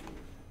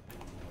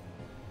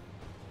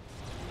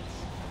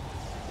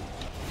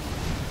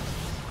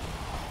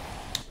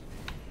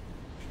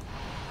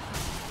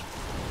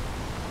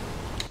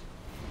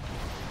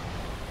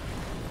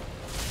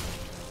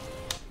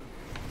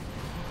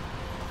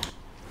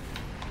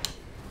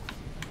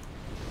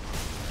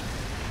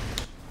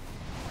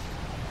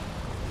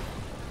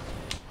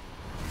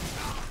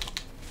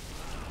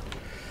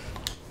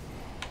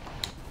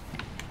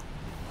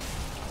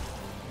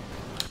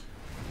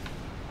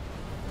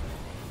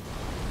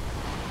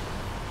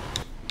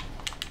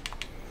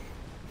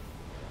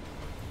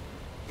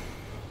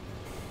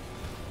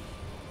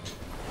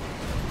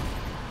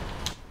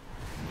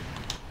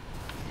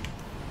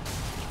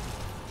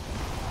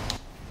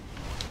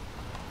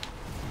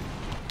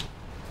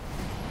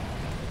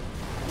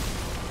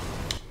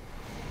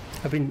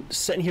 I've been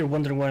sitting here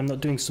wondering why I'm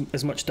not doing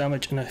as much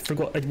damage, and I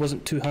forgot I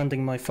wasn't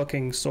two-handing my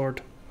fucking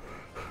sword.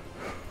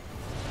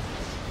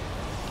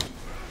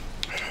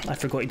 I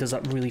forgot he does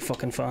that really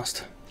fucking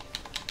fast.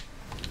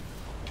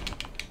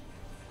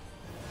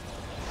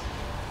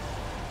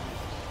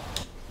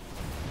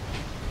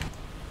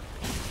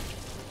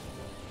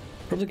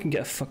 Probably can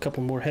get a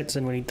couple more hits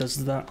in when he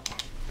does that.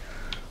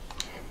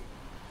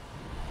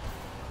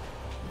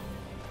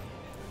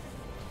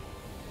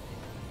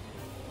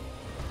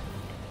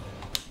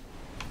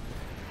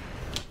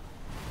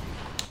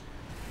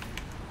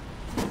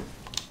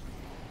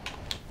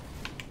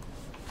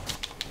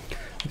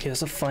 Okay,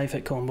 that's a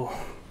 5-hit combo.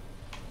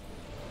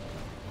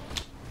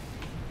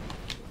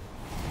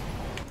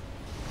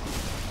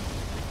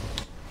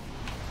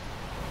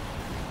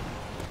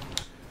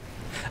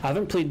 I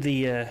haven't played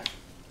the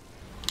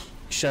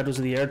Shadows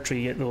of the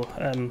Erdtree yet though,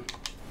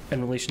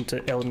 in relation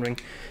to Elden Ring,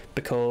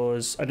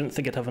 because I didn't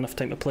think I'd have enough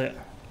time to play it.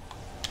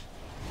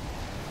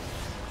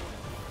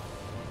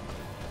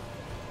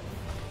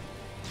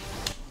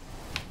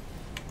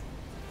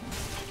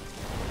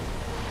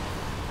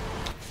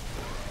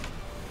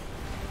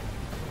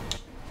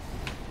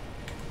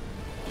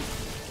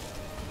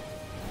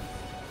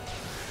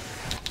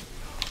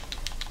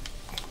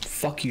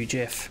 Fuck you,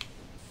 Jeff.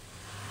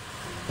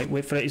 Right,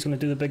 wait for it, he's gonna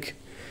do the big...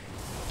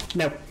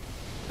 No!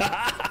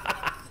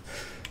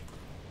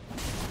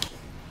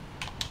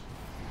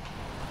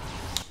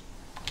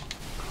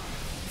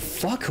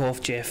 Fuck off,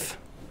 Jeff.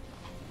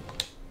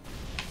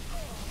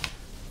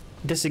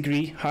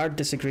 Disagree, hard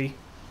disagree.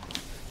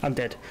 I'm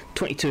dead.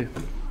 22.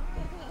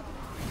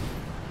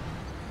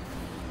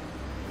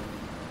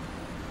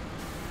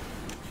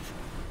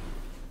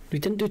 We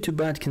didn't do too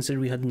bad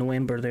considering we had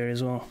November there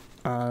as well,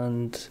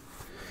 and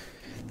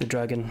the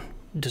dragon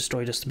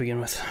destroyed us to begin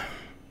with.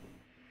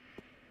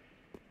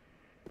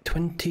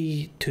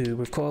 22,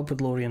 we've caught up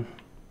with Lorien.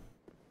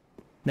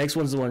 Next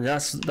one's the one.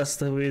 That's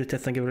the way to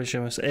think of it,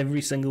 Seamus.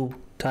 Every single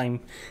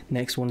time,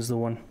 next one's the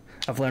one.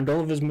 I've learned all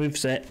of his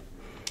moveset.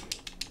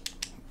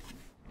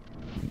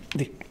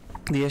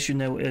 The issue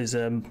now is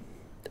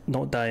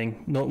not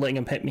dying, not letting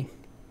him hit me.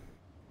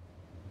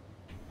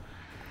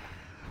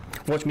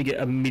 Watch me get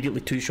immediately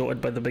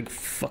two-shotted by the big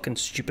fucking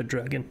stupid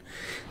dragon.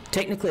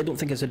 Technically, I don't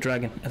think it's a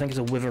dragon. I think it's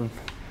a wyvern.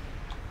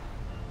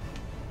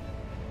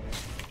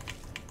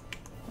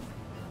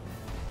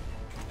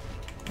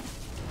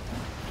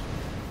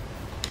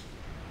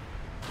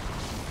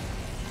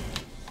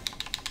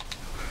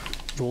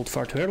 Rolled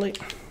far too early.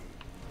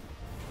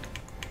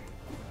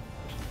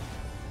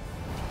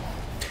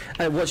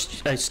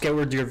 I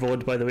scoured your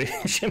VOD, by the way,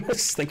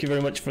 Seamus. Thank you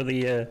very much for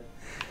the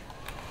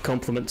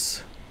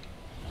compliments.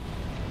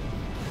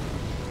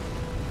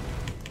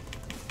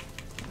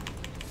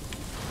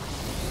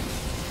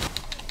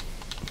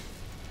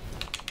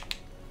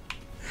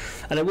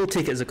 And I will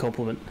take it as a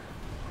compliment.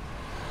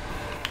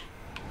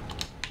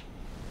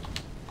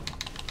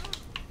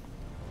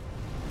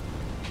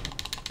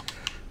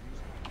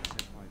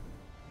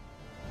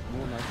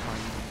 More like I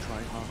even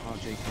try haha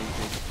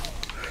JKJ.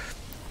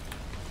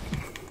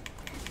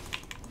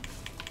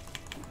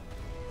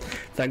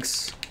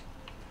 Thanks.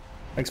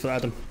 Thanks for that,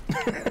 Adam.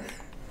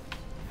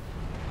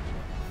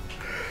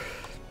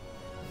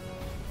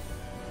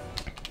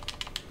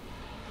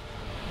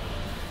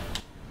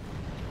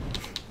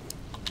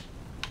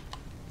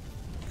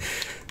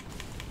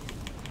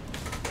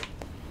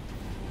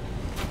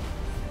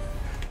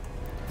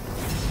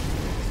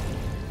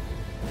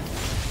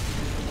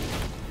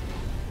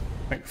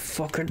 Right,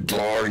 fucking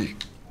die.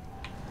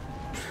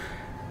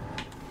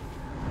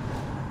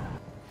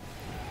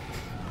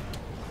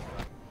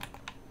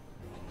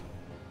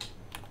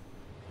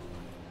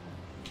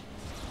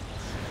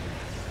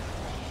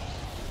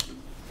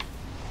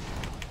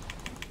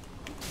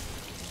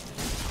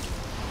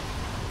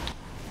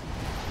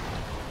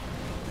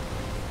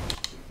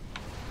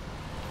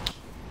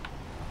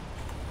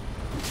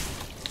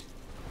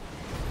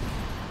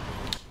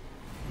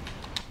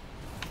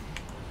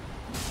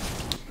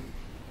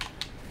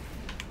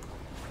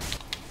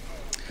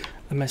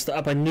 I messed it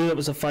up. I knew it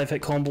was a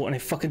 5-hit combo and I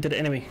fucking did it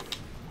anyway.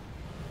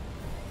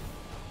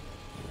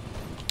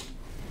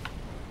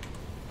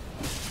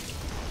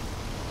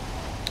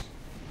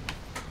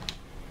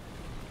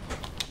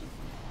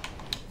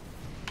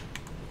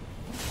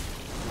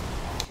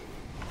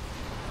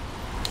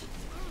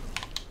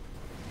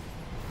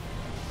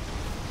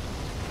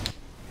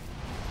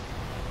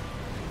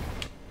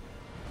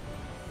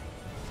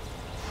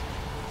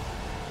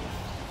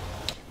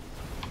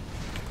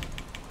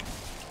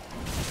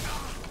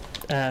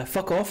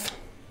 Fuck off.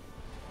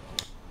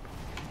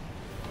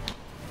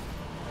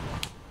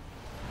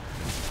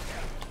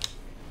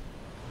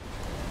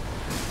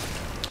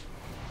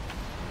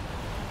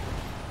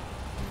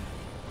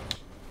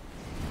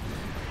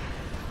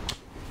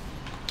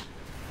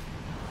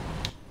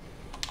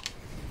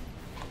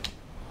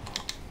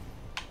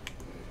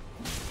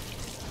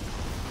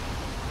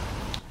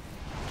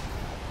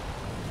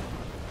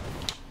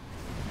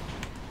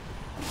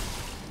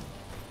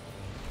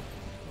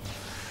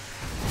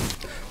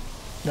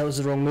 That was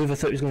the wrong move I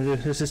thought he was going to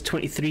do. This is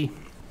 23.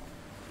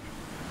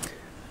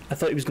 I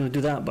thought he was going to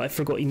do that, but I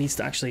forgot he needs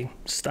to actually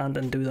stand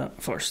and do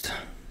that first.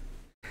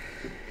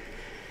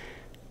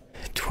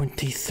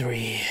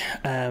 23.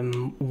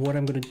 What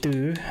I'm going to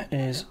do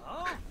is...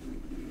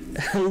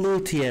 Hello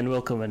TN,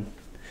 welcome in.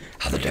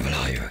 How the devil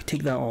are you?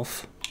 Take that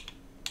off.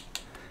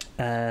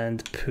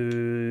 And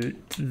put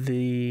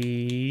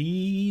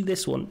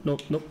this one.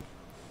 Nope.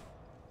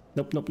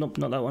 Nope, not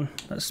that one.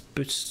 That's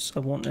boosts. I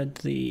wanted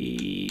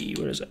the...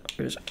 Where is it?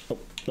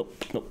 Nope.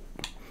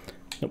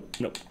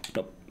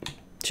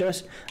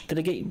 Cheers.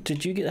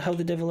 Did you get How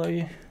the Devil Are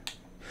You?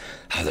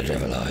 How the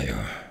devil are you?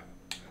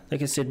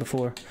 Like I said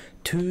before,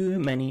 too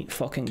many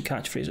fucking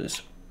catchphrases.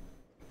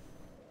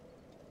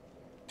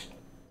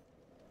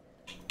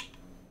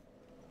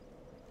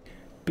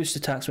 Boost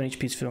attacks when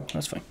HP's full.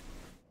 That's fine.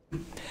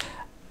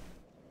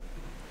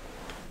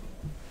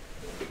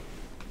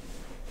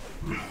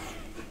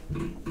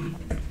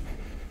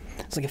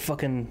 It's like a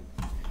fucking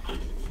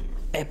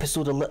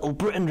episode of Little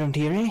Britain round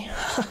here, eh?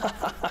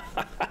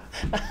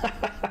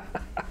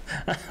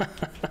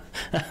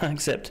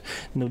 Except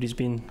nobody's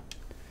been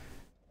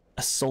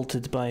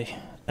assaulted by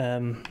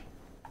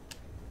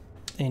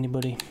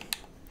anybody.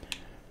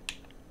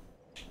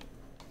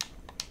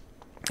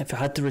 If I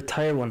had to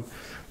retire one,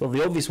 well,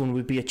 the obvious one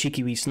would be a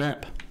cheeky wee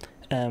snap,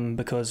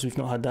 because we've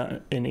not had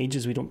that in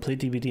ages. We don't play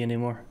DBD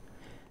anymore.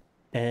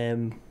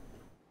 I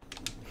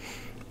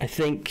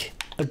think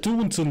I don't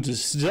want to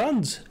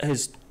understand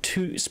has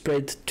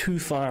spread too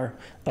far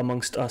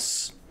amongst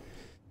us,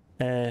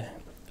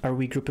 our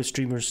wee group of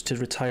streamers, to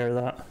retire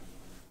that.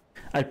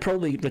 I'd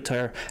probably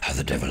retire How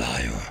the Devil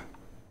Are You?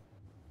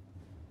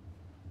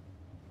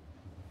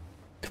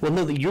 Well,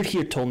 now that you're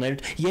here, Tall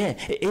Nerd, yeah,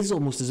 it is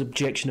almost as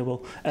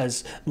objectionable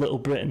as Little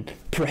Britain.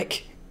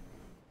 Prick.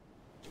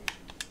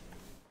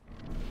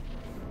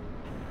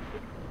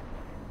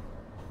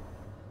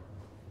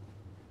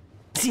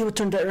 See what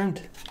turned it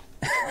around?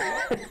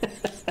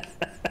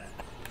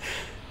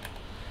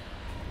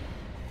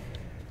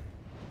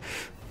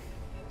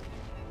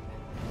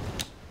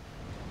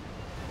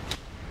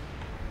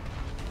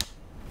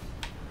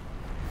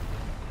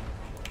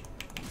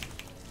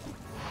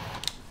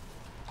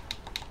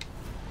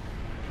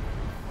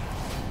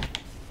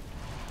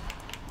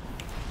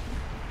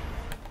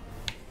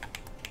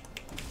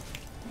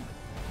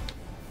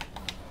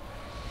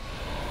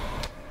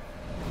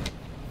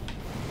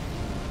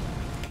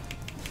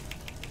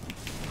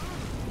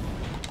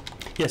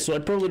 Yeah, so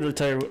I'd probably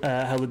retire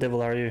How the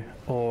Devil Are You,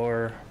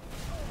 or...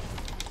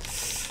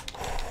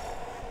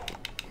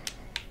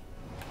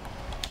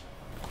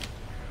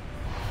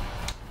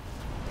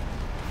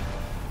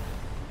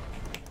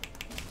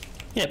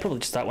 Yeah, probably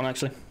just that one,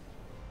 actually.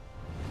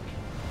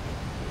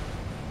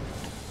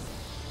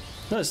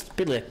 No, it's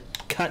barely a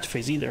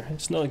catchphrase either.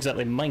 It's not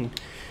exactly mine.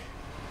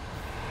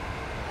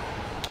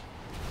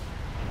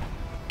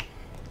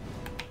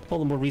 All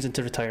the more reason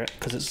to retire it,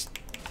 because it's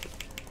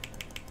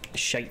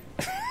shite.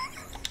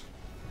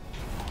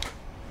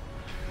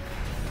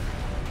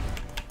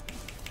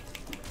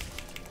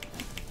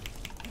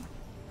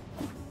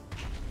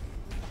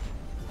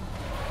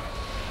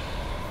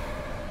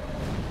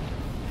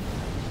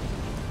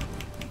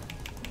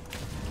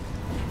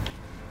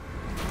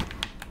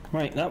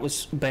 Right, that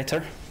was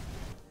better.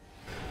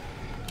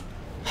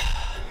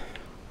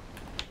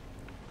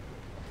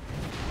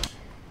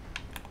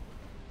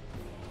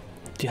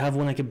 Do you have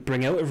one I could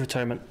bring out of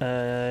retirement?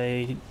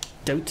 I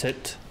doubt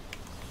it.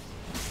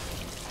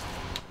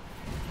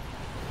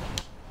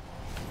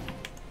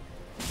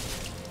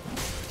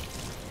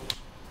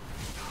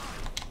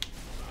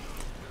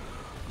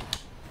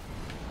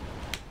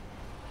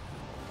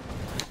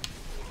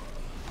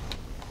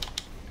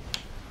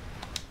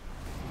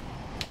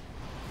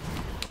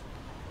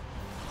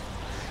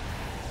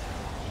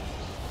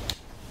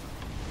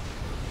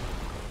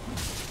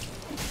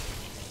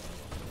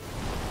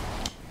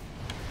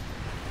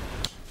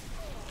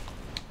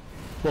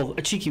 Well,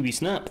 a cheeky wee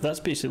snap, that's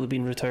basically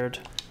been retired.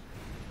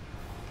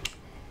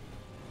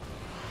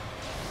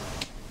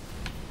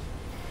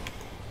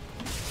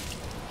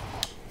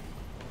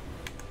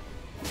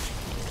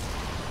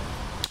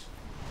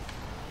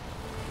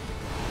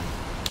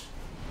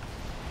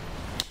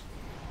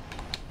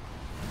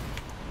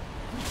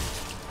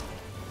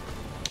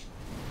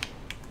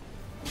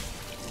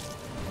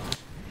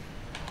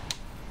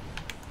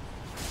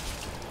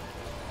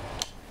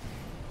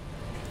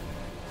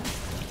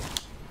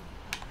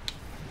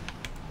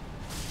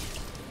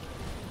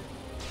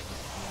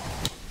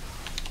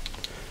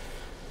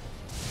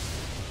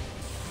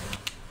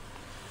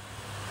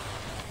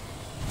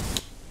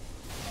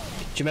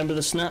 Do you remember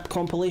the Snap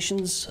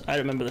compilations? I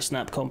remember the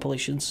Snap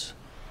compilations.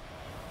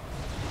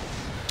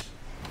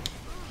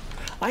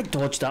 I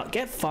dodged that.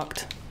 Get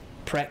fucked,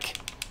 prick.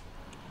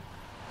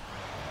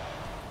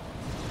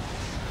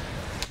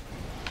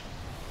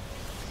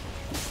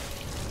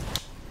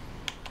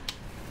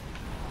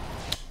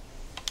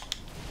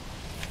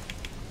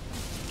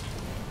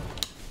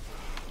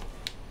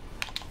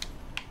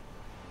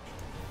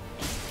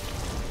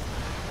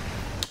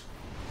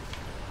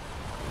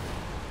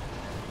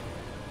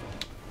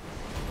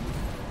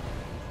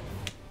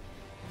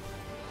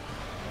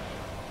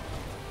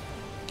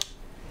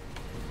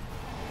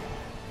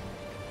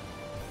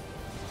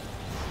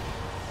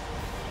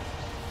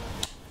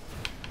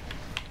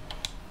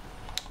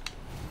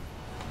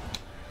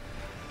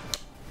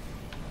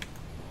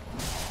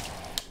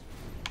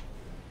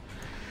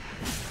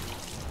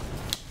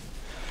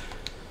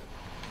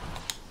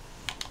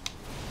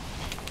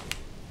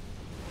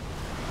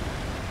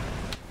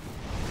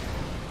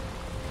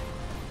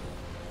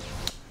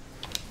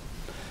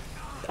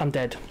 I'm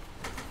dead.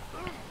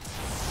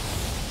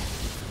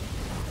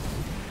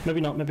 Maybe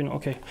not,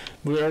 okay.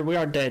 We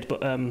are dead,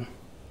 but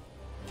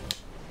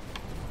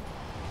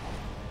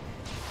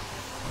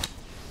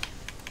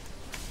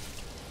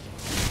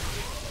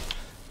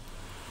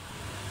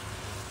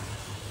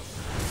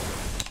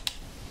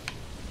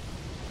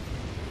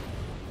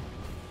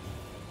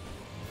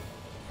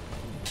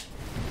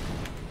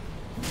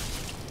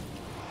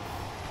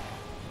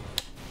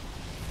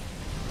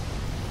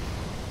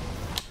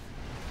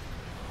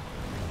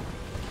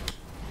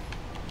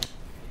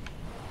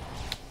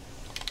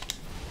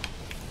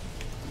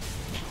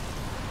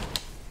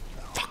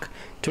fuck.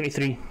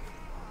 23.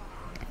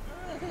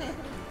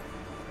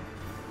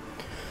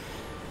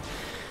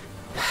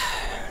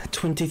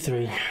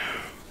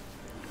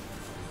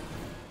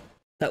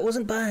 That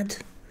wasn't bad.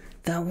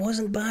 That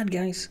wasn't bad,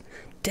 guys.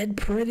 Did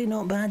pretty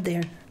not bad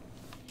there.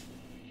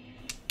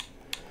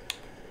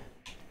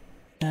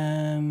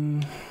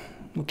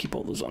 We'll keep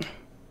all those on.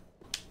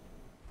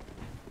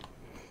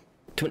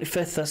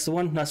 25th, that's the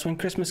one. That's when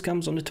Christmas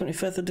comes, on the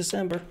 25th of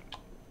December.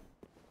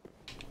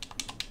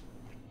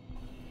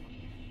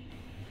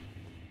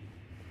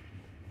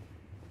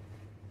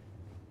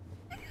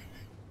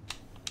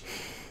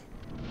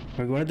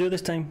 We're going to do it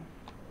this time.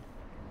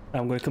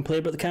 I'm going to complain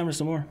about the camera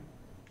some more.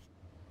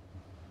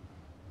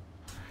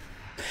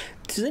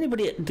 Does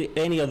anybody do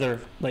any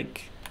other,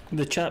 like,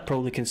 the chat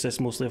probably consists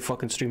mostly of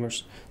fucking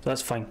streamers, so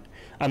that's fine.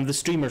 I'm the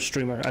streamer,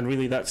 and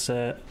really that's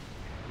a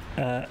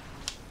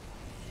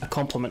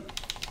compliment.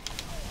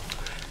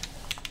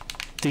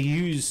 Do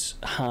yous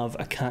have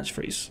a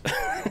catchphrase?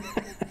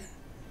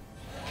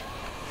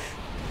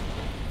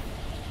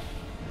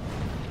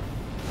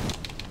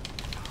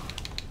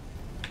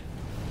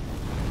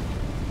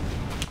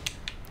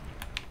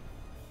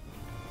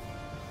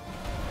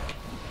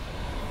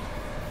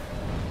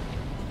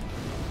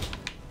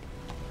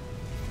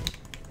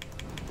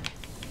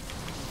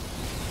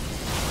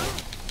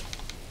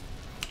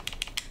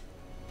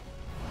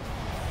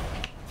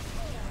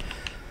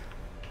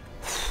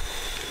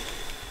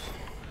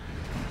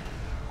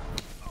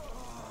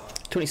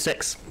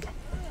 26.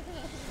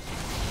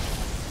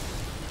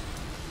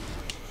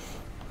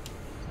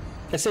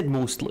 I said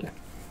mostly.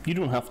 You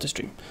don't have to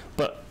stream.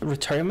 But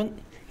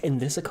retirement in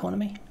this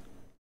economy?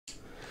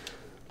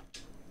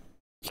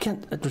 You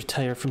can't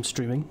retire from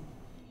streaming.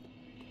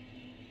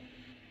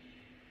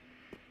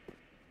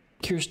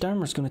 Keir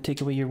Starmer's going to take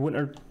away your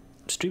winter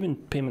streaming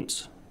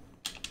payments.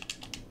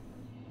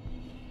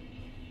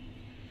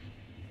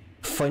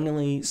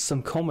 Finally,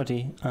 some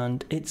comedy,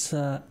 and it's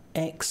a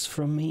X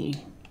from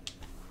me.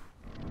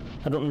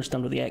 I don't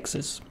understand what the X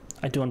is.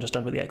 I do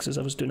understand what the X is.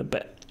 I was doing a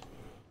bit.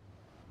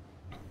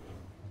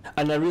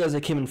 And I realised I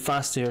came in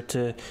fast here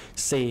to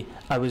say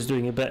I was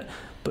doing a bit,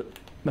 but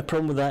my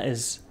problem with that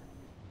is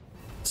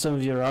some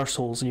of you are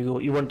arseholes and you go,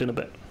 you weren't doing a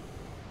bit.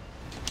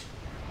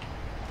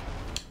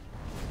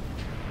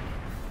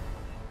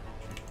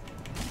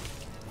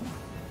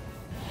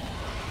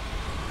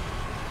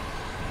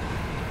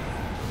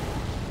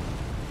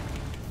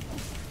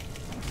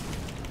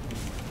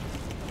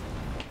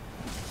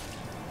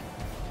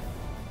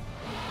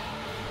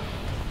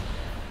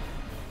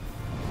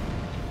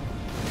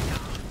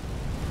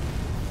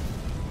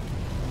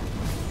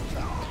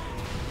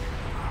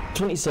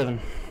 $27.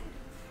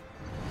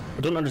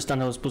 I don't understand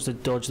how I was supposed to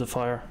dodge the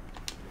fire.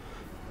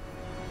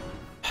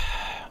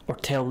 Or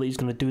tell that he's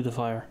going to do the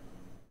fire.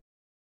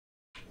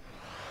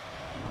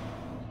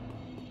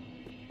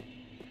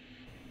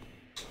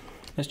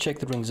 Let's check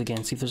the rings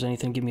again, see if there's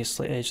anything. Give me a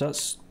slight edge.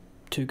 That's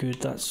too good,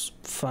 that's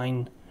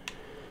fine.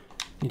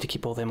 Need to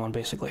keep all them on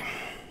basically.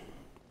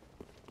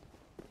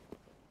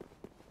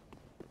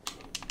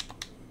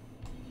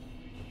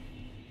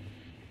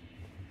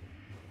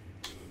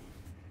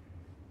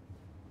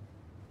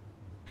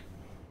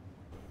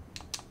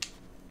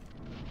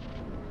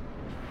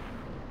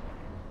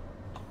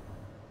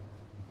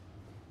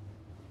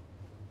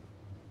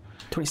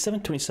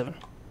 $27.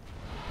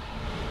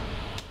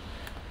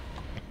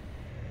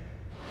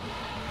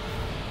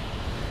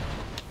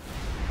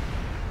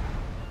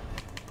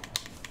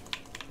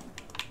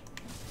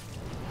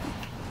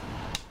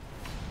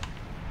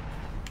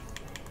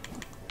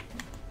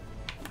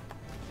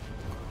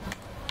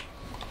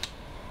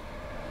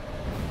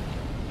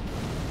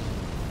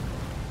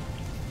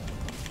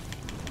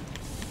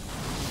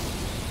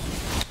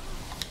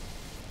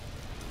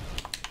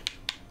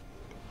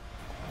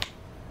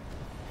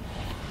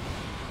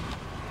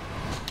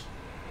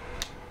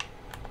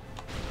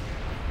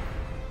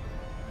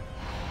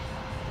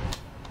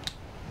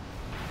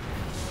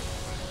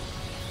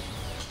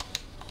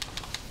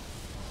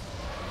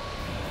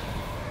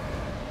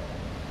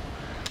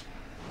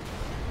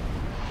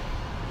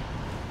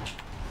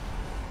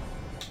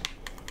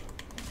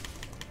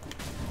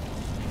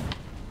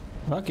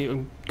 Okay,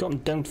 I got him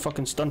down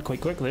fucking stunned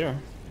quite quick there.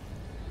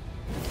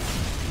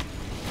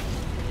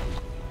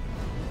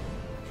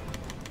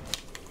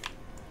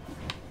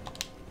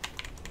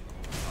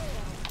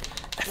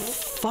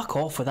 Fuck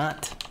off with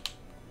that.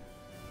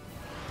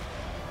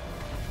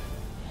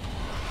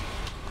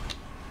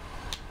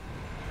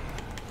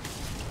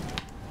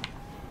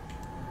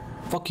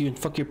 Fuck you and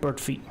fuck your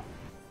bird feet.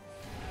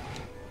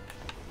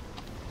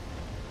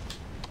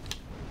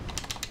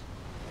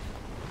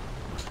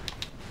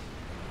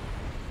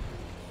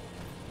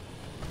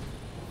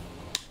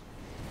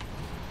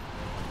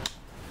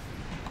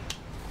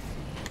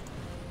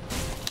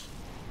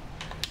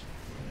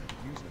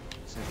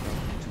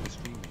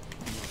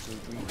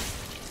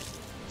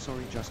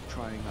 Sorry, just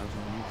trying out a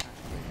new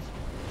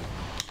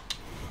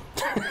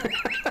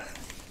catchphrase.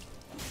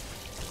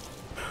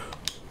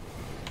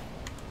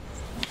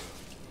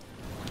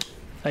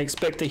 I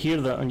expect to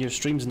hear that on your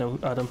streams now,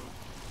 Adam.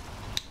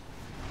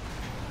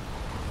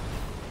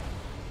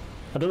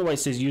 I don't know why it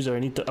says user. I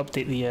need to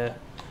update the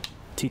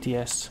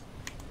TTS.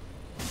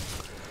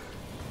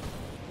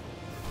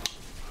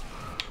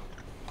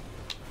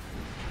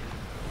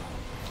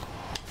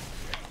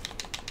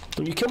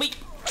 Don't you kill me,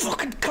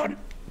 fucking cunt!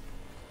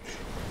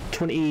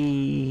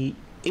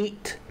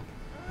 28.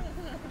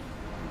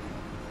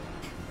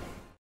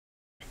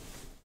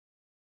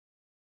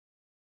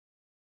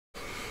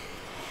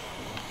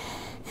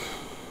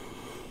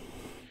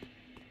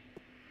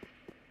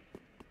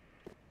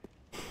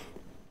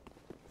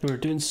 We're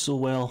doing so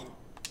well.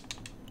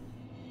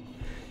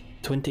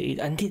 28.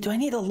 And do I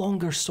need a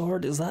longer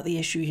sword? Is that the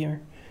issue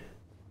here?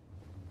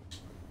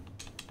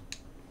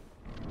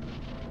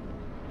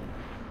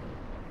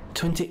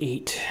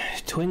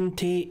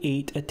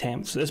 28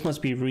 attempts. This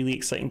must be really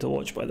exciting to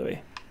watch, by the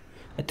way.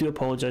 I do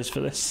apologise for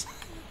this.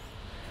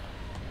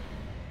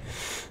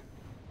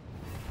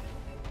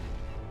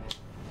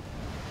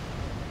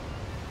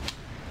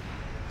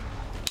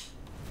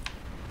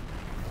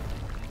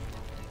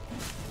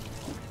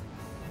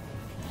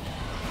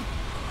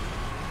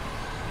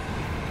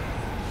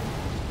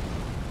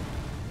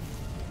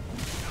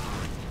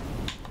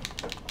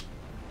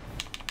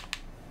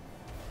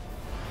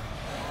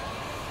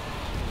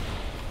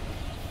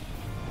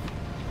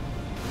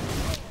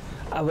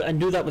 I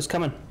knew that was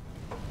coming.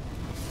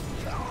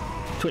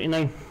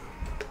 29.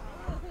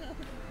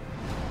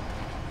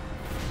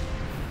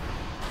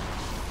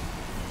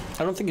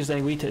 I don't think there's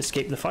any way to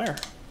escape the fire.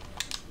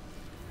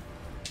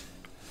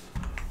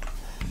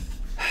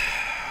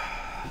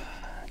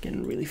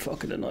 Getting really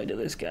fucking annoyed at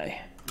this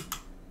guy.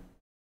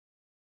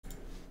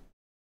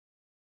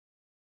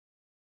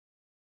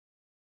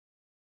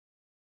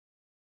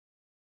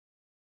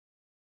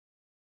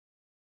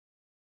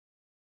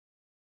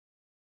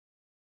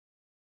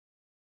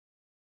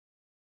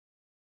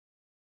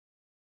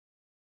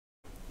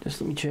 Just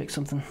let me check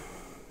something.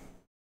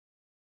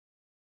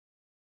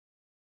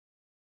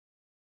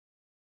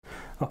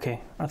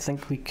 Okay, I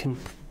think we can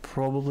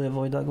probably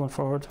avoid that going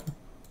forward.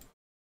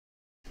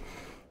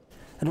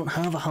 I don't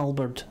have a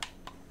halberd.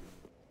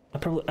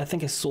 I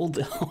think I sold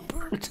the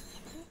halberd.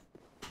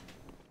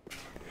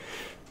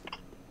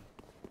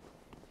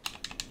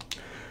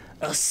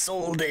 I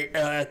sold it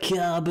at a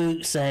car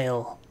boot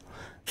sale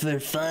for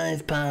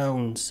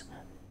 £5.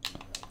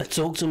 I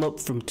talked him up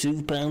from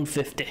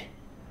 £2.50.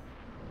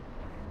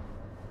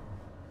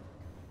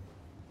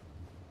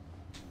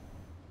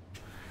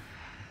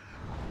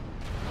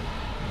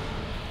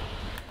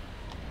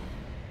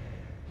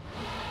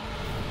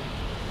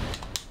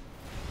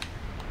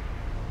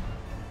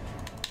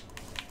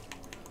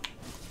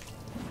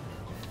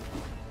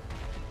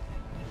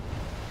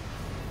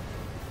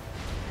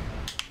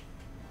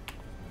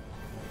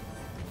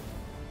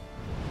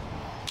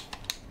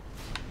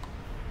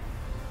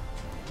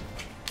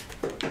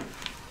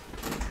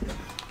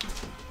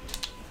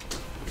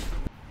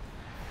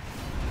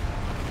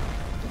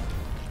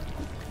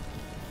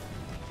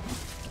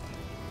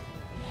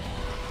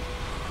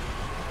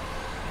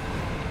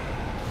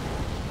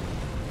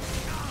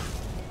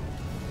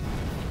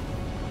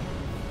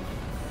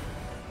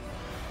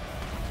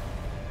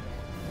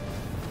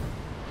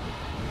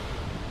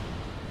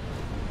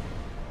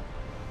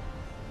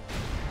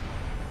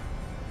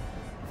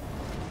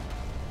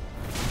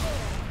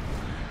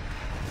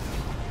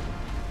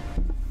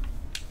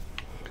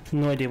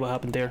 No idea what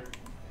happened there.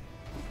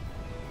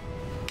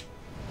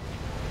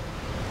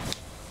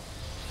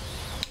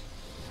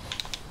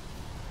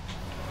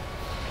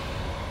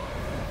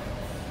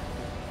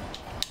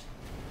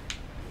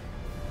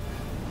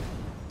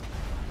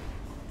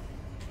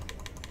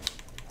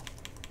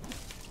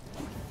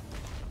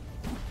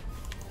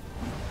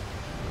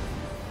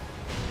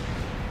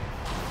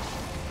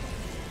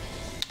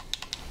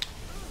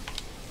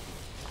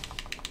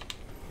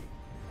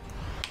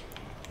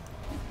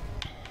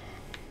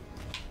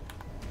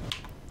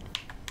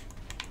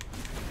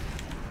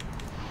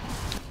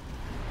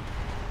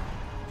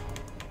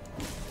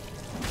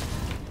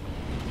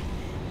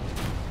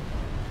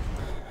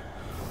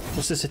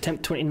 Was this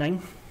attempt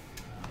 29?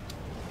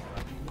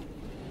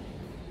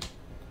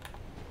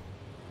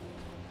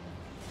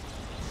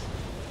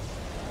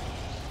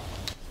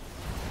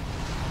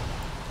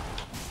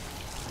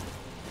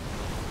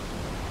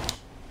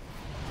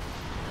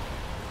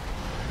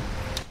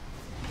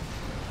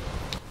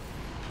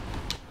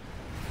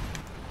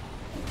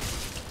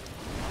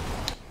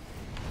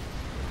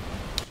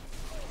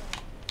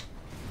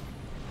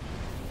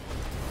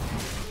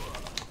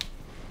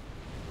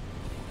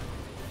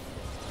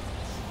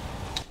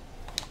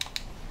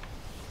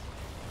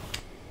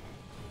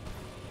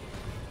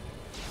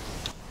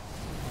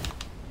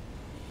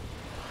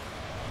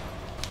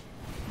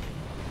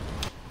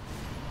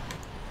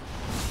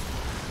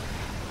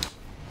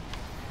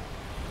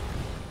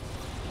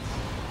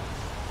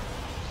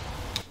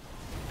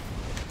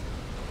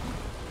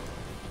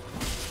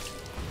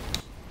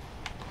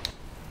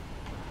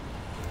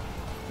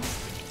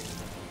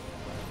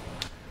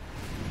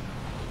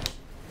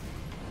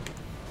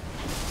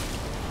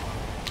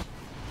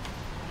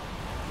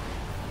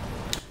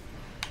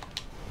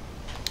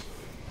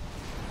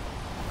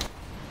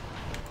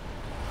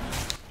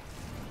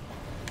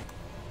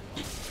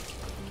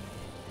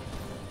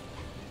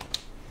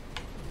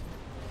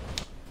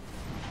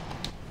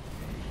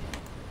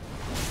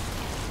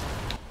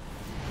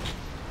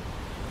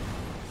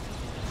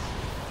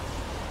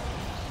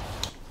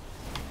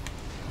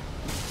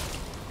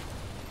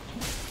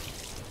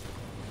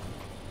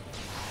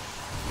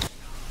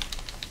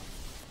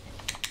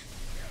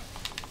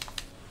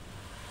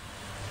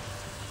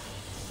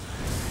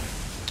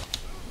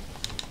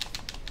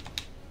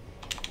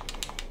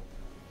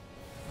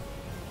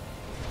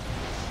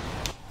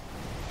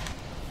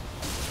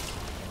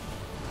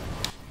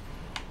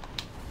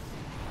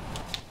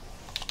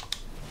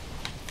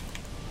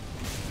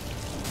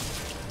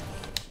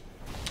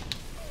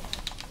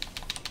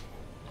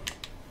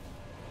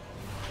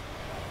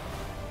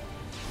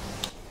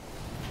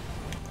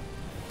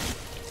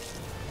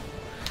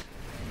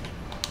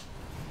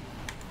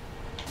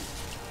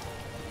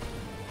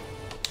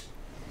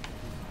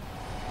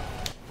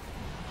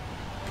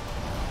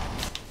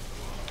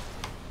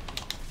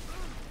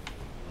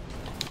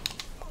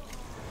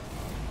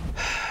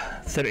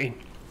 30.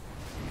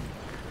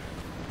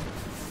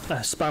 I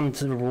spammed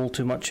the roll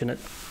too much and it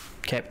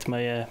kept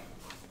my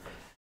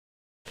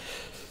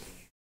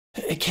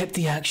it kept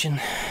the action.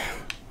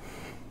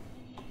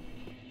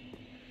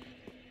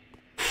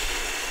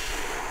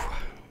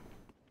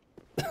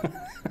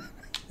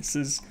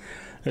 This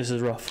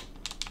is rough.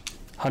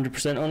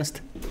 100%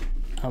 honest.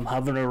 I'm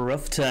having a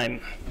rough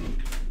time.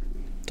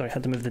 Sorry, I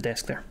had to move the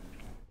desk there.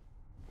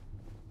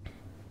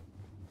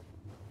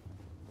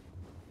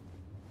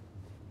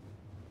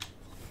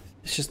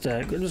 It's just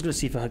I'm just gonna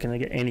see if I can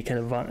get any kind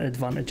of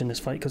advantage in this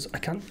fight, because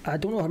I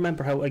don't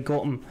remember how I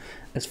got him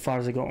as far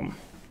as I got him.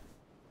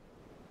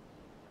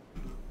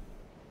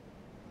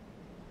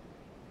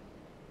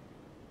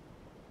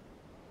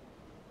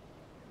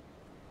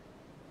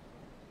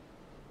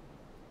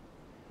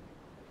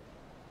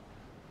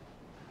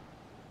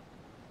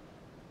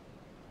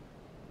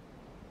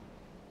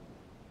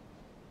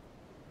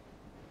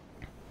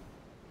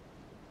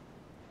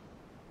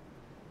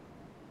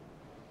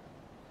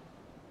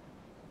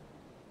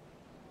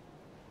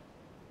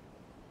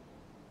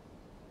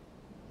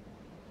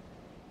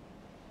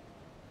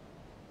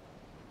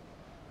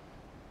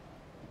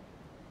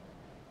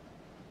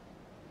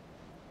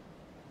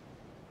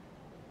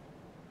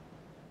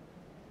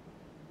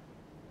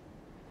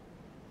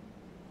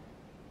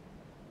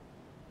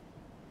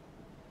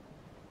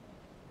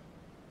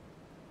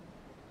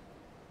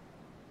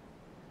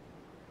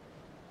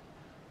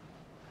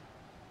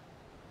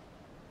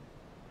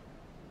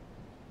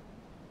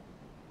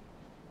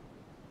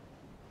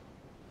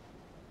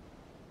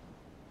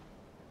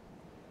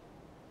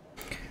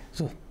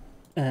 So,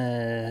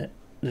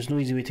 there's no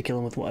easy way to kill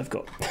him with what I've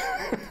got.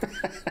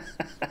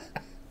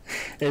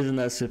 Isn't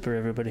that super,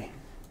 everybody?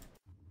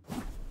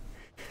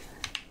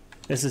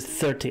 This is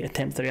 30,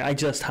 attempt 30. I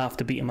just have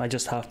to beat him. I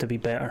just have to be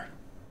better.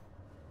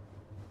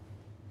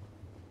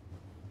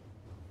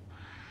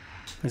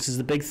 This is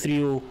the big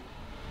 3-0.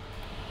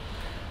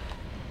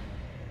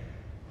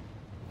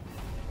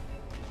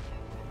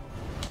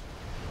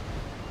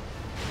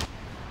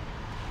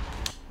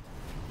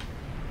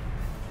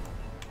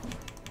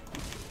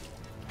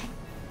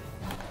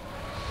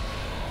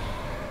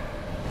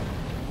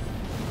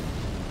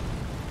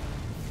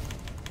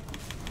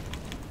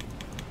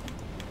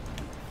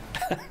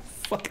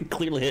 Fucking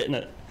clearly hitting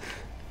it.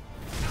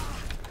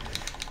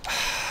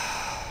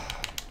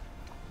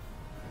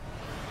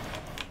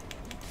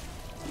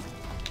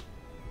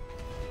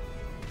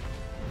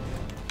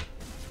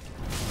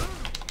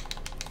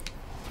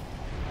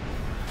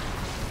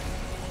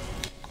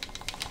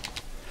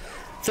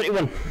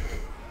 $31.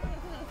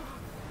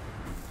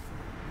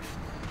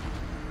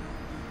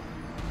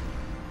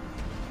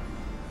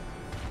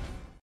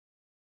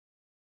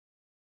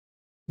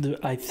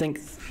 I think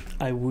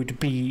I would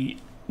be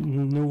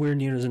nowhere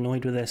near as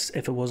annoyed with this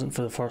if it wasn't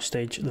for the first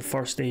stage. The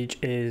first stage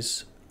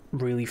is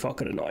really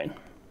fucking annoying.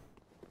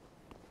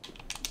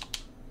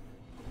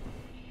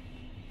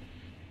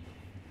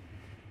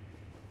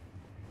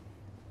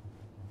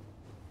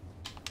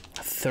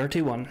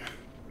 $31.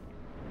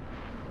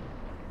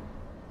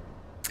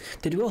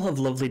 Did we all have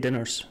lovely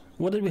dinners?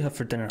 What did we have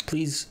for dinner?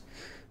 Please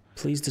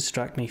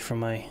distract me from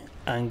my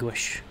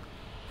anguish.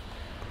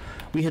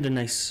 We had a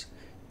nice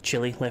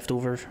chili left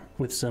over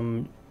with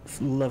some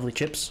lovely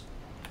chips.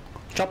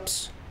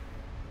 Chops.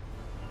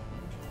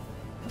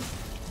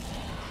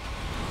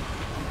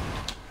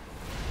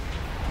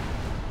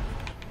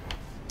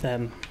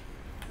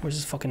 Where's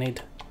his fucking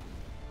head?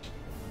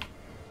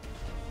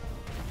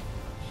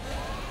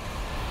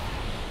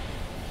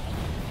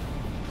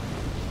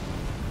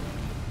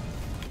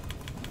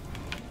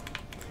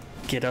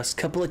 Get us a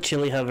couple of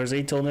chili havers,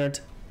 eh, Tall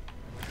Nerd?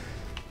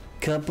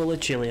 Couple of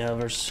chili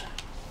havers.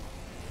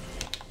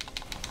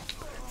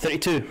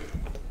 32.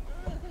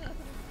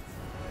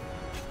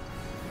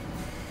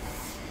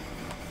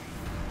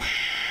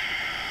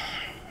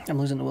 I'm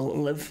losing the will to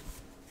live.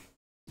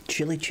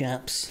 Chili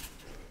chaps.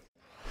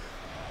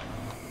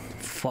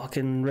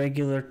 Fucking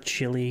regular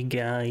chili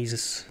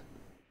guys.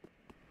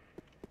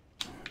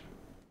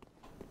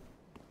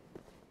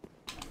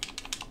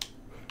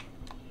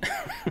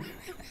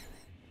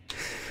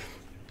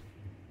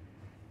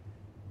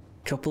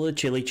 Couple of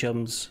chili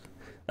chums.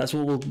 That's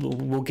what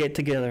we'll get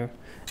together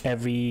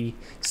every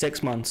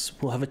 6 months.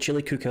 We'll have a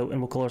chili cookout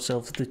and we'll call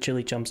ourselves the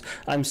Chili Chums.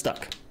 I'm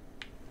stuck.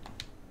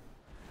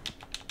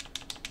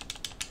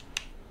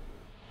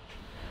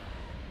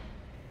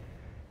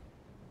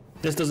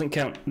 This doesn't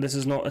count. This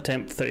is not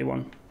attempt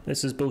 31.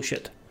 This is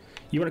bullshit.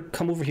 You want to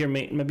come over here,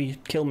 mate, and maybe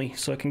kill me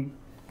so I can...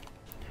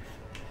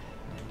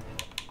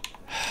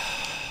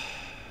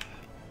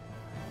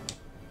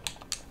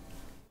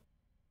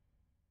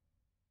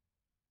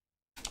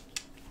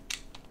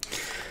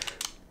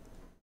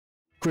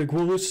 Greg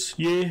Wallace,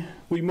 yeah,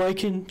 we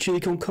making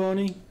chili con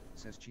carne.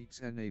 Says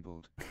cheats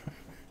enabled.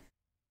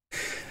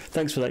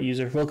 Thanks for that,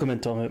 user. Welcome in,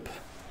 Tom Hoop.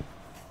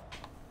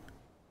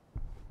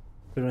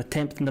 We're on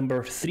attempt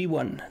number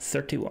 31.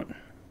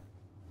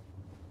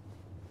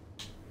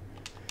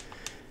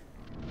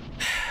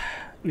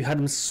 We had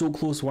him so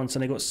close once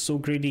and I got so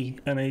greedy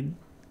and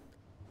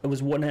I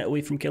was one hit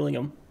away from killing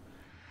him.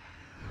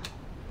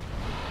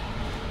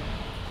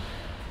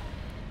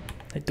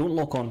 Hey, don't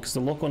lock on, because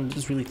the lock on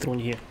is really throwing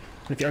you here.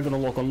 And if you are going to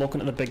lock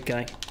onto the big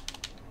guy.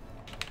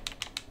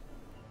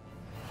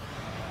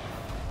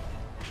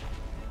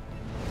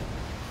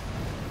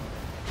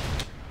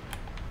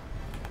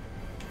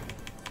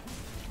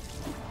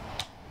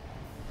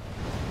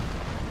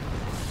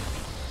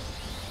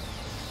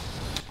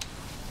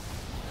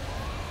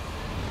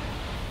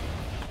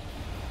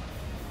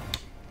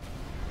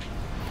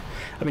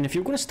 I mean, if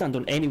you're going to stand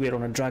on anywhere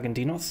on a dragon,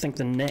 do you not think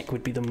the neck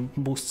would be the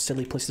most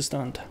silly place to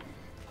stand?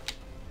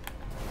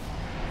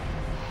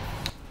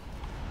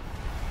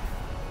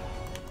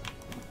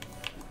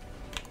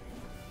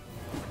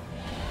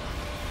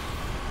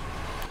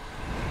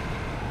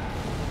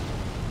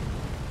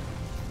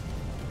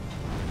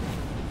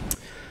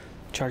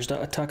 Charge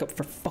that attack up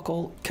for fuck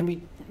all. Can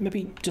we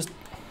maybe just...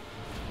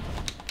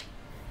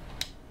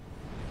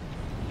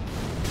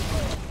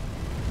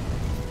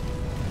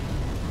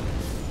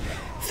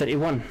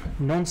 $31.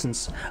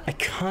 Nonsense. I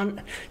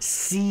can't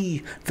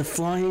see the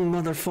flying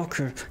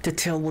motherfucker to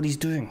tell what he's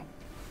doing.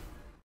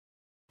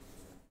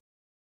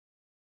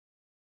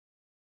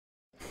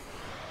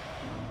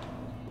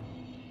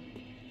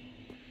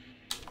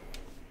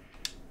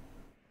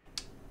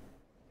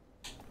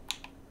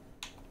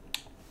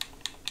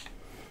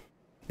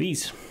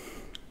 These.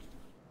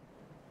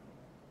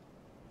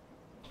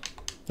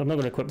 I'm not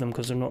going to equip them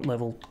because they're not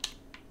level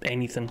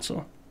anything,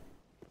 so...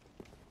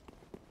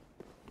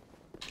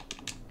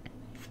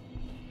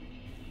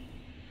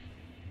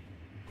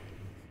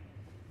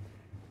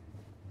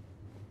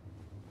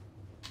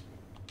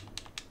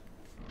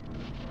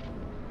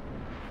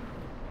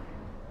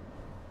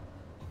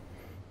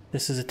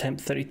 This is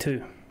attempt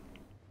 32.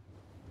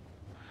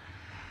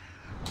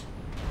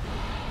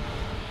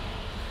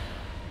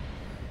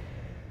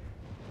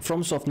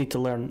 FromSoft need to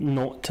learn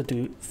not to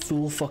do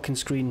full fucking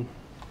screen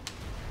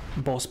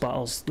boss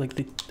battles like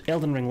the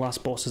Elden Ring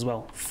last boss as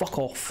well. Fuck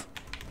off.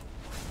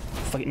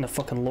 Fighting a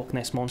fucking Loch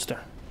Ness monster.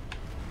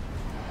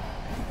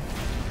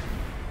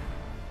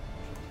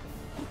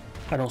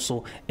 And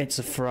also, it's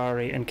a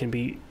Ferrari and can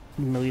be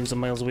millions of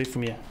miles away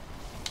from you.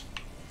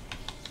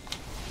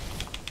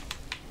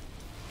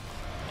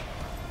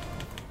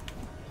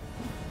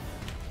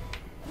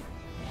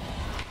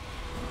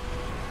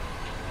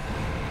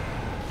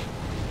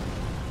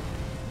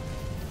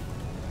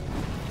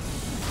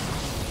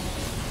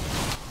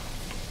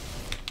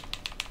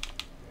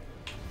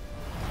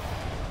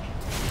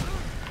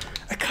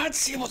 I can't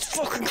see what's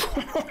fucking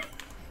going on.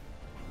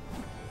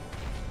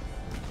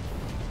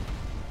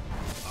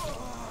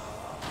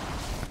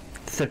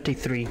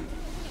 $33.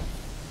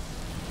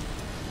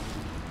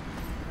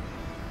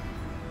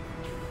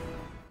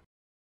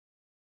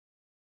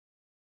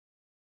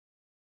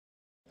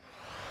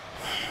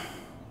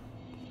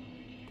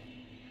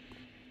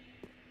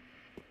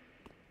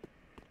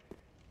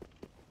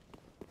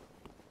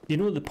 You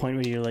know the point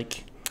where you're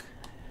like,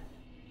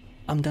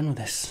 I'm done with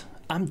this.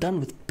 I'm done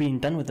with being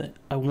done with it.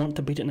 I want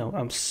to beat it now.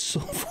 I'm so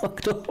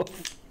fucked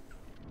off.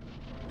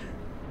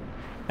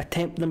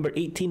 Attempt number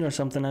 18 or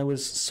something, I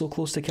was so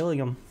close to killing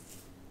him.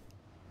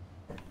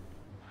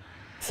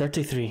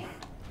 33.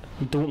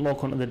 Don't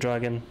lock onto the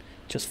dragon.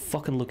 Just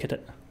fucking look at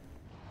it.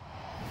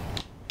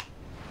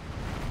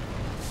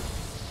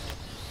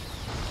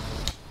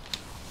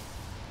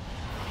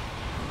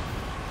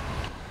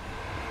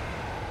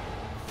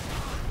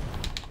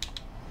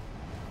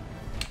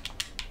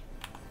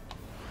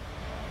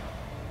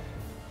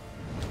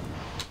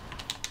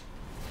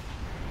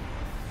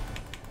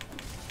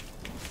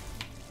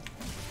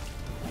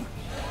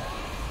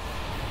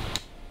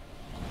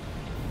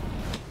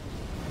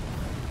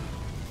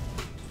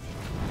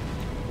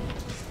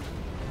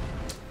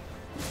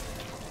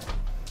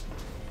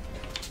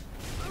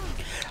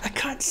 I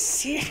can't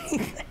see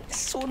anything. It's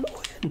so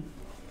annoying.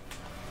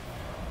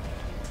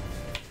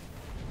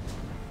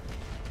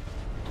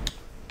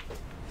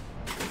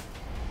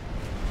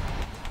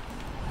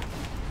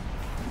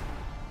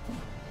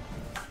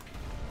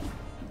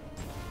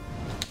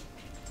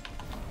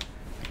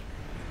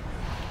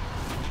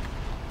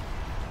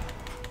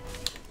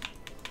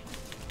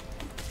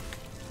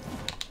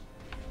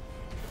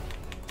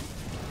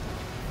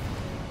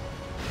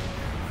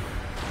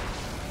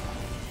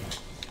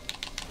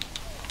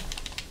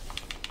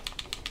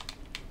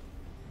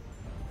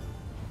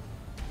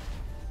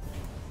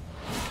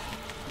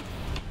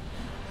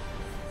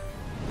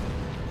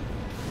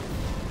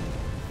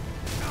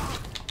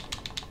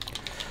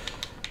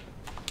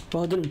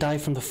 Well, I didn't die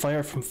from the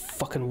fire from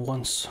fucking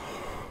once.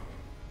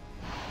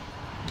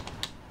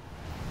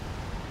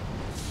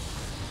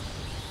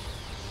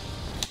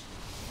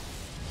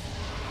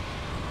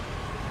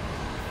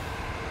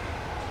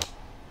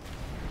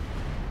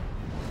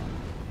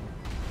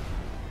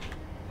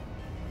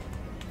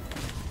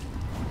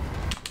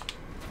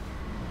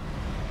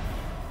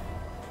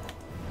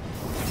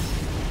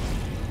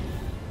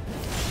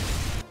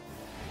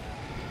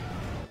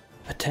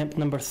 Attempt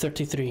number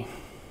 33.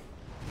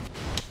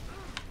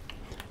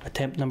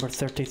 Attempt number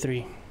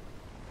 33.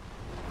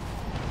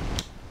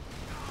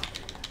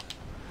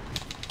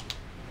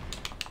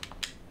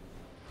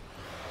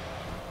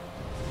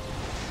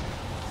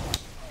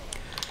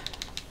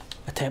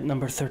 Attempt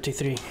number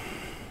 33.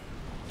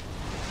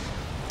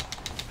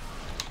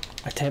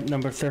 Attempt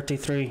number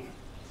 33.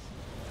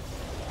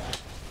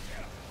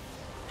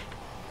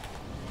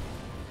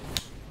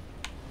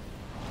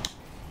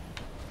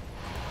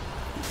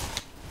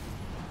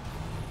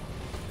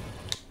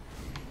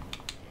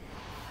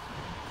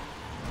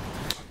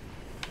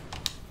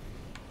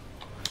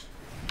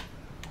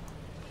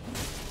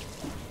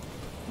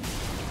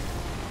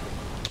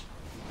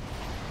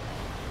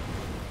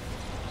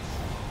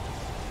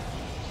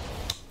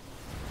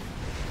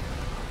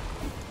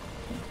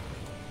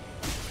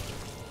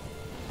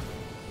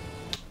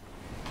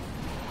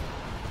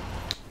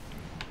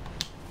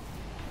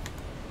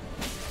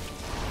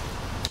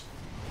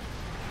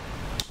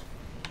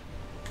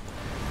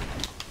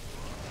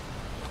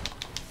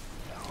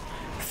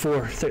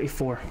 Four,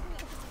 34.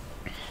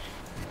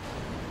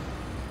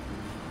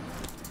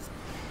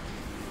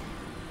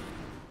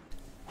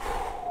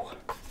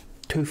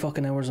 2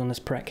 fucking hours on this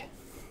prick.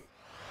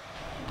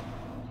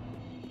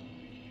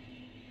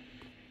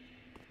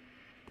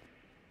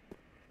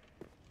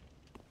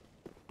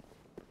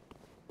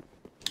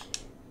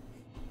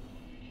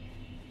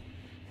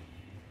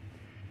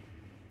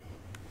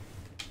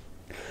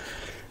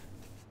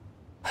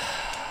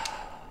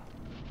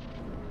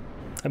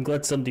 I'm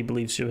glad somebody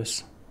believes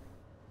Lewis.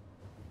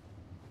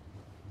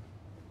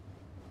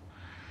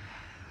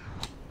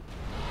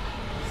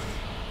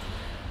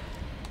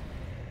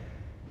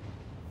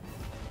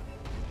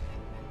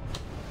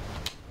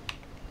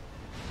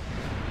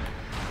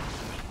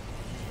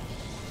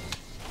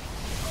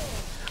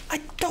 I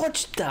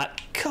dodged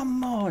that.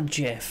 Come on,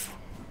 Jeff.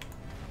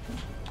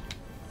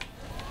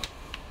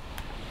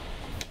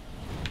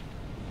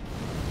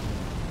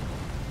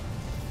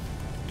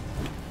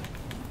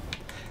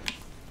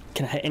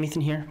 Can I hit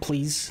anything here,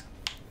 please?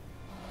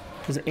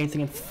 Is there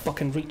anything in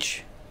fucking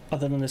reach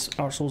other than this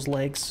arsehole's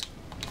legs?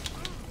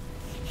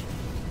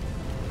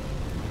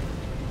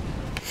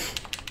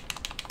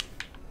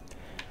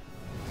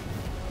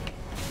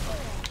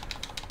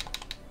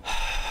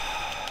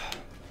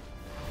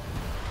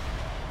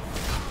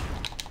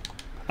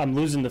 I'm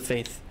losing the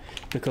faith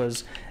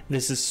because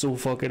this is so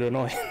fucking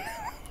annoying.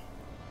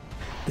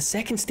 The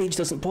second stage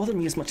doesn't bother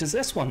me as much as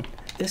this one.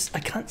 This, I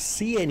can't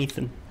see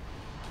anything.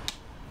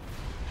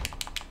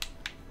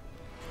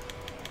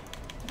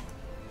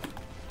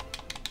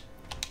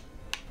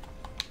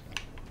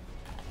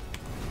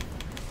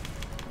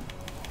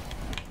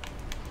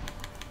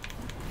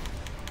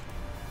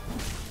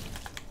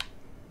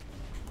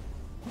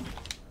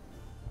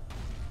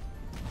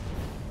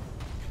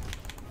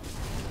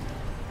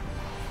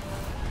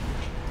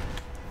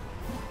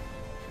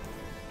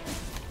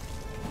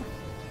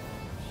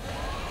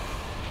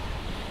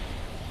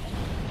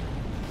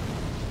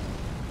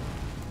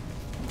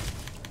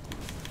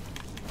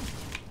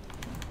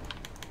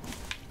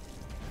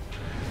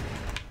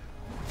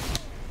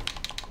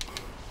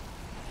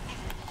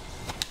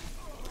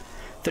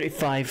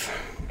 $35.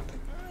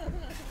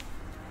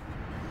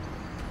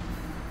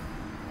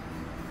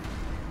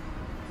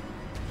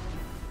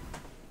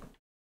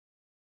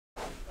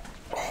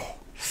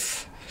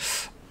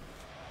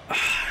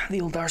 The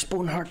old arse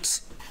bone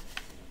hurts.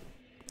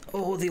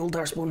 Oh, the old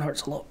arse bone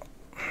hurts a lot.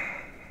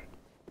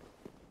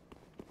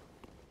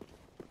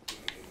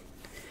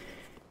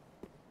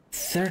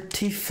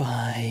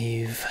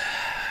 $35.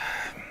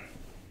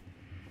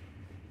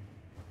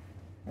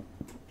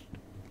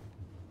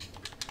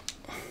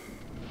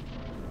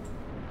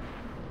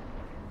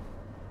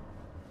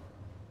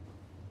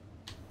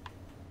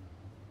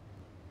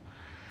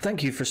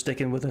 Thank you for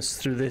sticking with us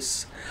through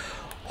this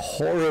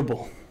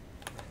horrible,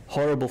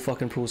 horrible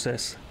fucking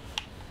process.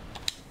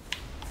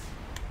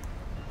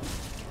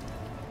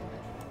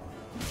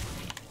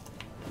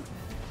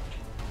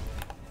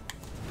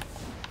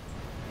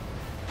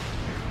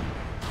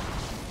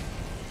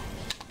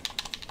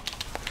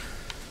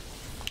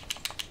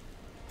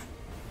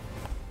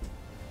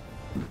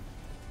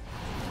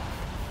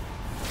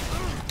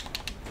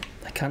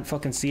 I can't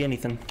fucking see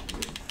anything.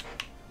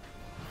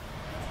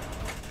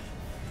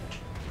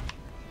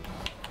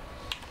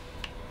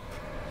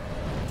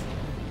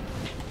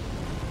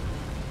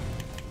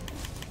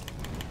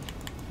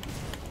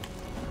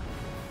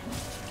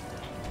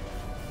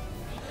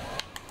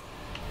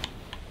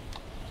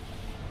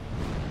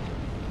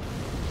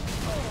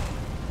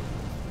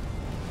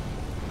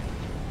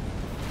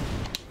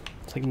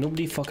 It's like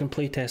nobody fucking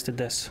play tested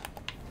this.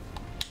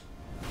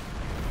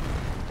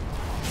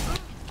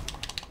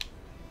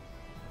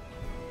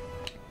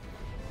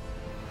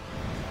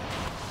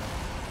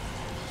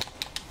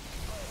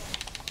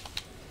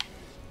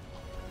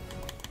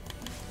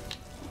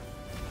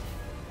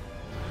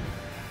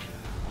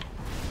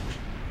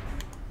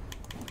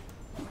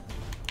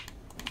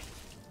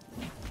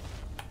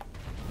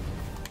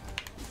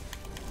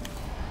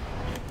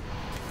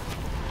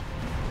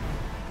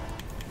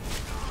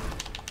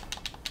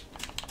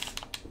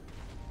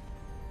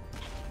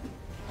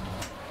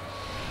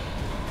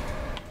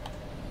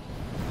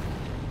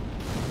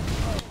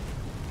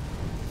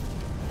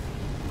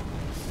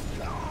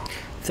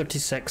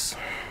 36.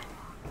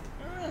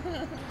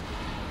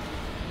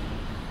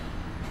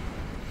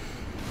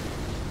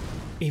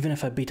 Even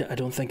if I beat it, I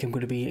don't think I'm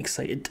going to be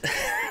excited.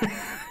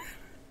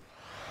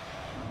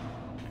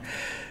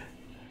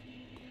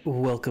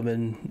 Welcome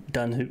in,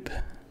 Dan Hoop.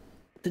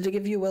 Did I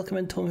give you a welcome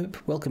in, Tom Hoop?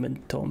 Welcome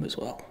in, Tom, as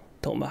well.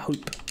 Tom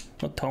Hoop,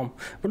 not Tom.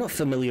 We're not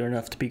familiar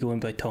enough to be going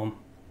by Tom.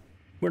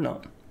 We're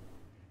not.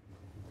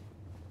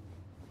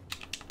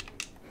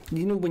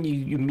 You know when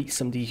you meet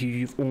somebody who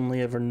you've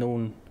only ever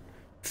known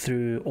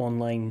through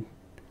online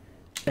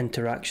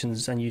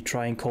interactions and you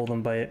try and call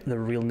them by their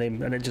real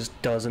name and it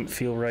just doesn't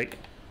feel right?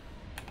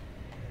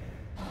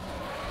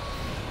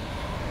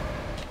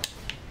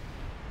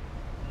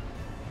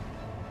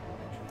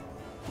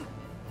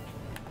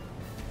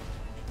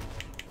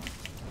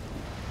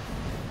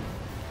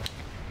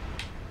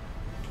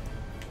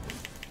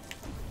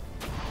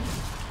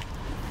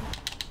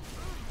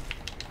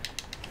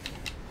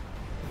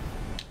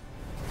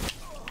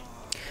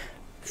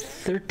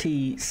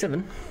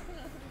 $37.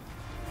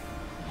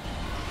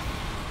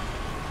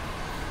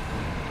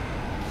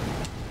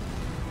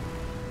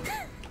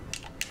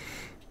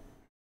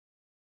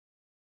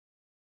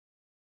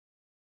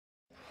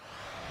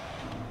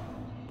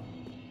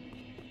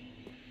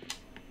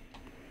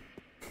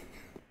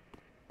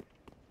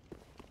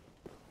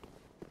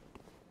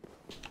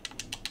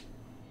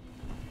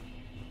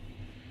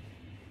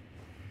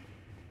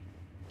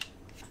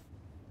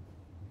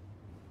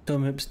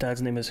 Tom Hoop's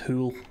dad's name is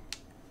Hool.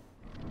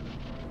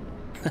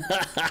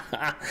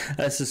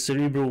 That's a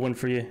cerebral one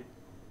for you.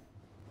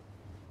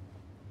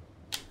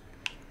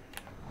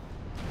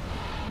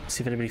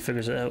 See if anybody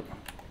figures it out.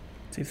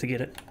 See if they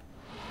get it.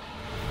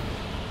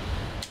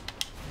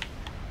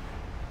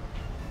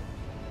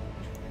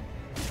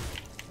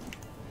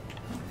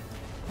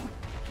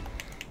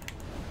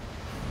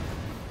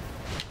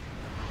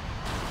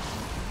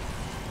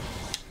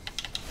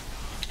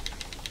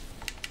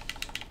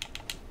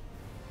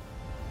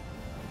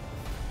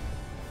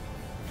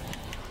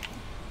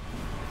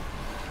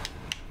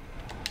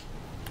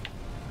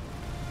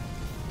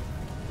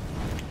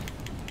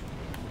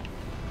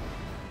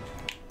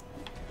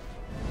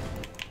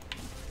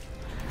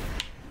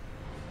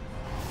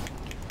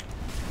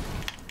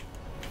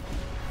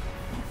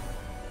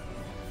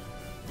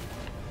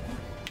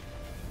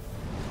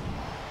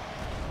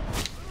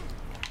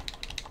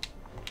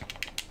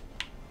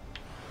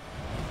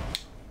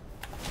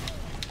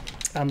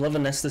 I'm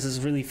loving this. This is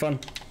really fun.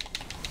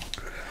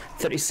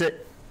 36.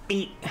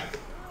 8.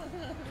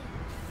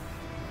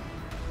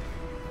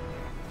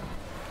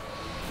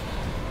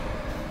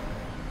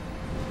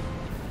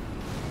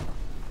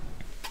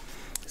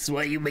 This is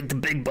why you make the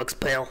big bucks,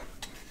 pal.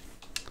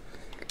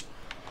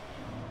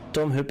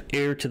 Tom Hoop,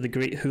 heir to the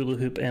great hula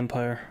hoop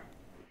empire.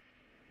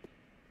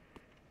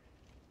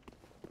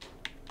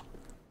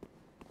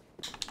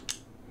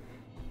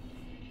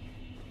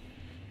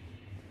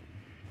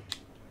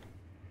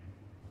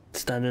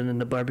 Standing in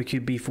the barbecue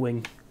beef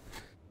wing.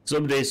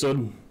 Someday,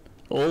 son,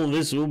 all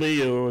this will be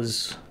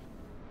yours.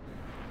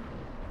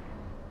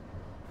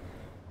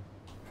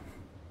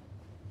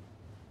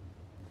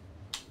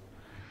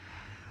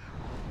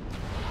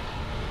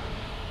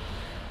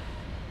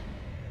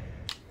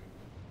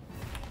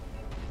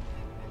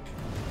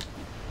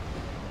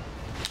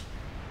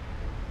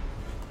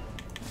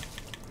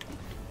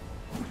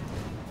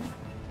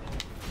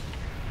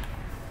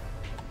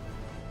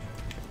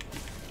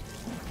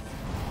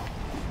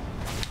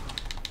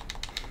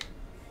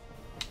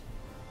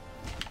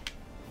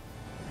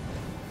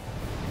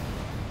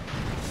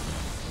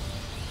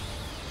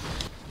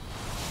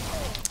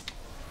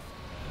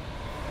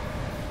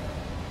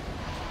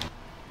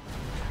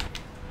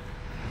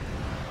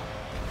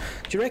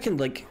 Do you reckon,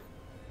 like,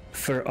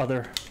 for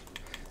other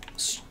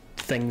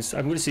things,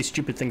 I'm going to say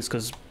stupid things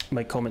because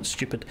my comment's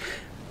stupid.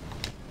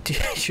 Do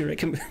you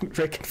reckon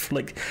for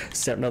like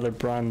certain other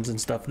brands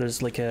and stuff,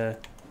 there's like a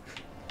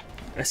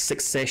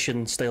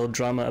Succession style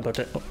drama about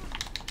it?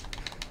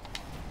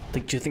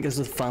 Like, do you think there's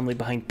a family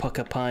behind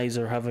Pucka Pies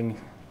or having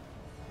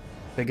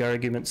big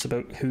arguments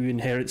about who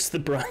inherits the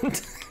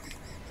brand?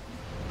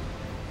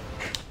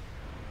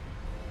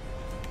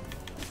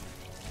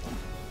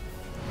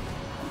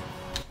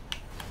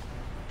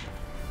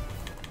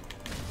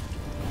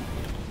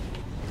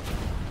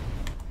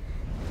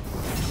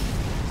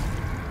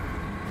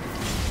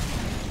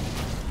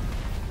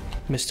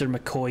 Mr.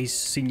 McCoy's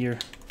senior.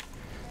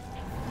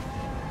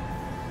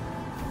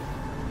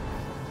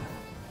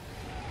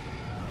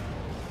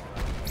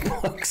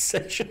 Box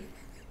session.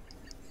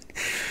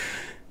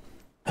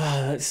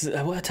 That's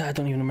what I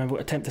don't even remember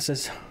what attempt this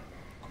is.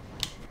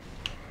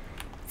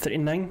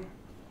 39.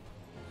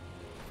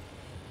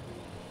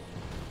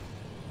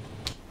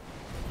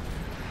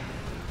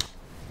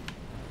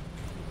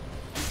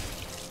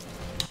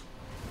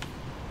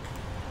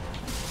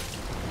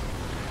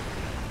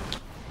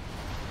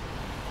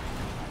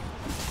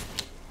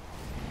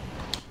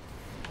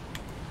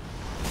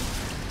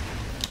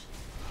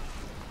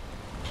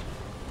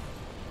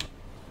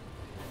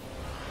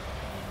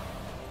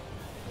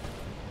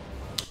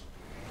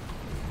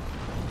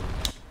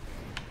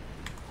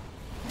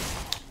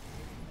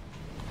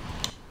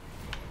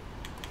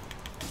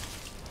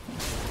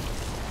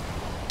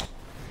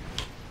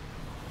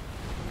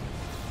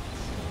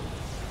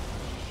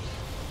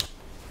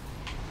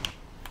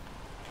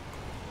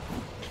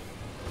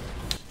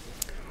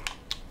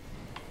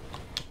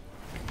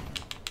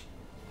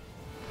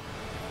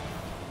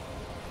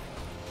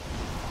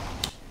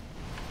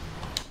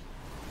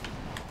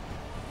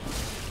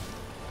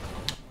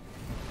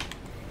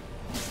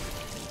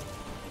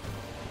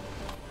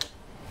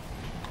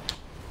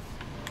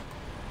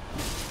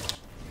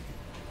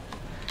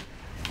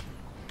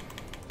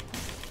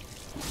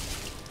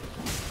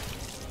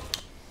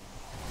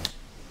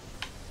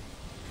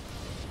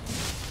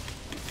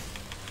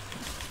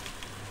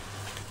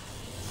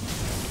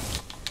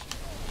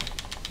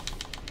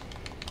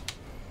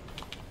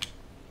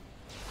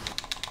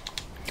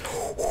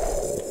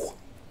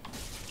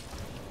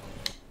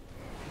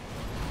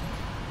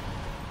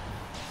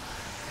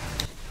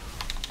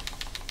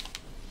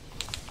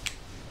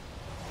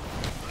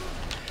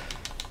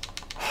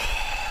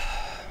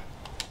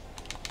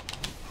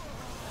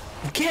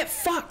 Get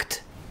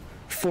fucked!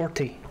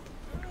 40.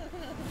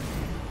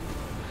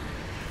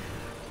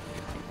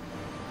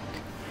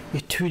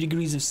 You're 2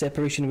 degrees of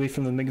separation away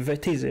from the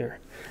McVitie's there.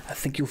 I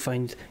think you'll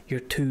find you're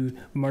 2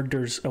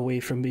 murders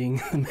away from being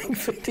the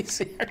McVitie's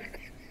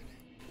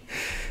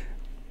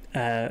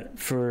here.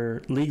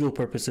 For legal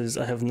purposes,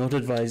 I have not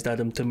advised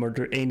Adam to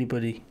murder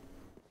anybody.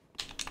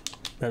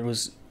 That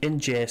was in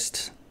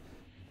jest.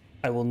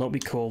 I will not be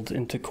called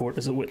into court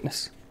as a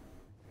witness.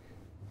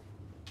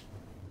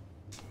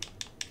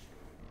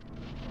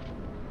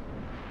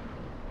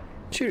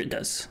 Sure it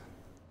does.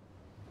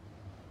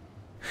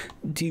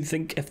 Do you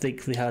think if they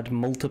had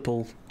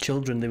multiple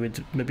children, they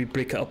would maybe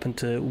break it up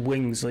into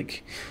wings,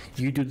 like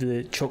you do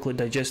the chocolate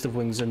digestive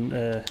wings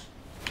and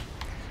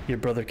your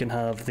brother can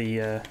have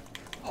the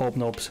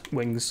hobnobs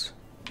wings?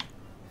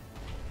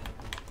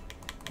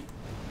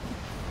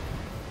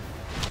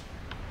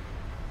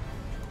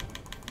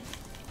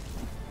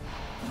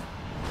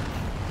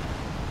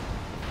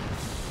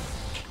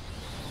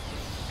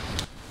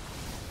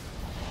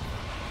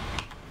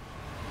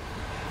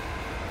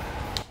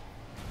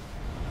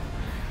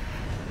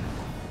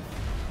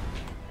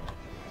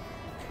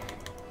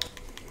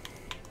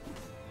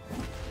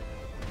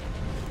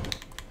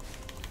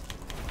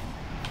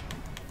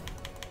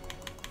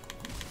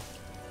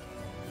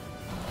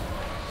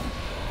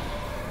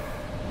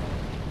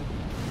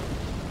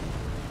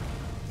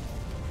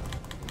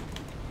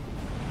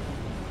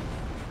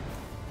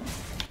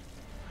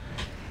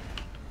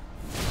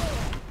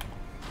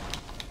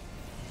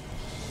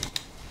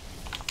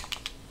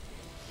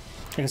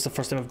 I think it's the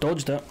first time I've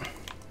dodged it.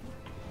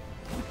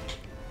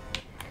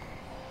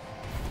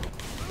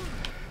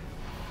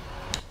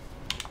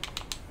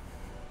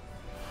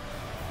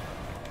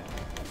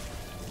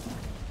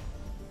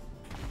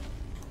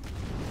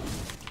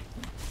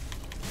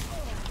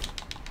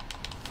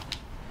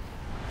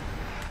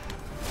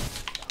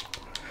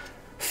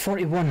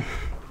 $41.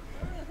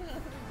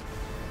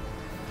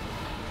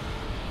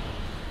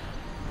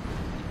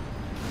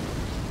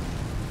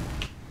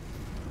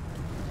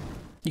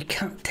 You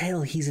can't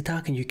tell he's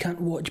attacking. You can't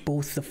watch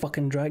both the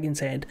fucking dragon's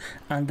head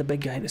and the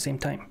big guy at the same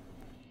time.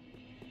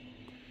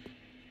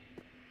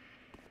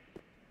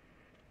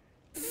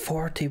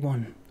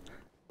 41.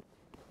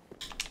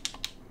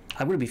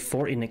 I'm going to be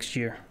 40 next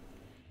year.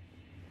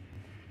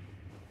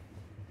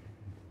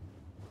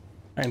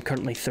 I'm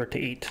currently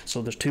 38,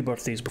 so there's 2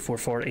 birthdays before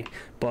 40,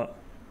 but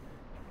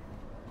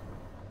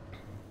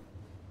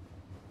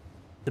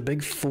the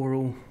big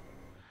 40.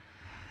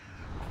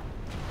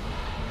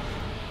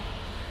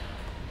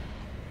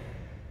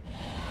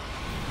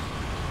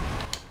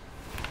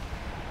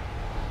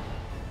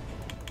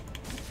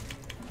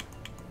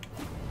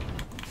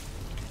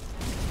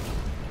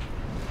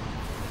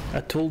 I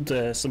told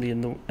somebody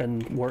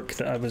in work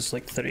that I was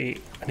like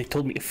 38, and he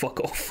told me to fuck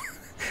off.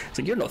 It's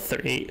like, you're not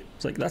 38.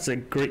 It's like, that's a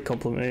great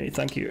compliment,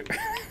 thank you.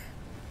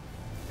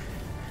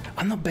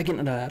 I'm not big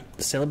into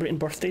celebrating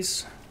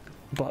birthdays,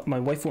 but my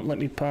wife won't let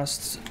me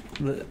pass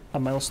a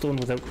milestone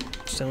without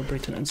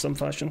celebrating it in some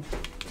fashion.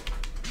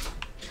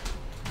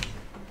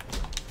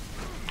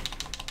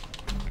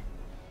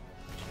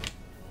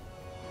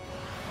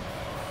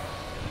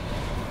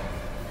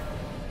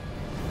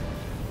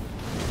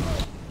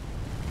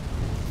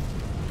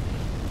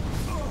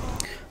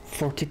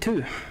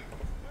 $42.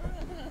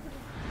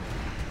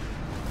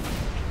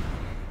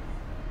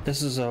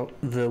 This is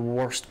the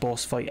worst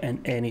boss fight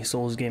in any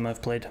Souls game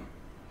I've played.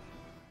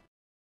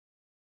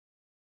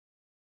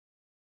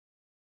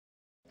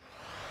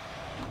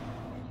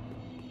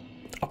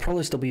 I'll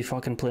probably still be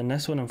fucking playing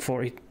this when I'm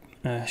 40.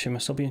 Should I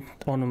still be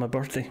on my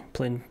birthday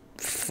playing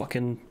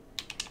fucking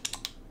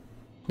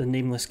the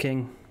Nameless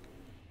King.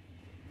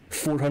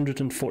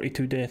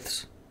 442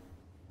 deaths.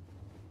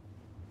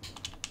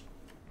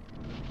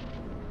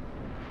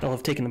 I'll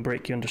have taken a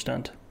break, you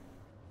understand.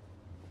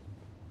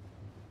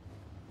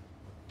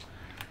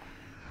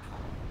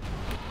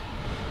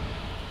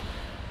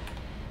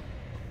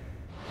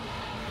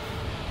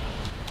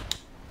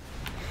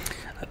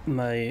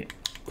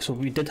 So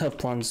we did have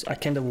plans. I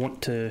kind of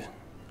want to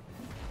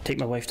take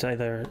my wife to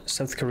either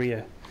South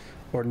Korea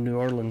or New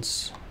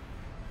Orleans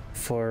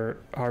for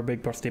our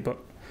big birthday, but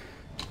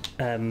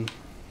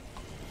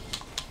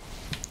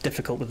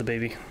difficult with the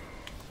baby.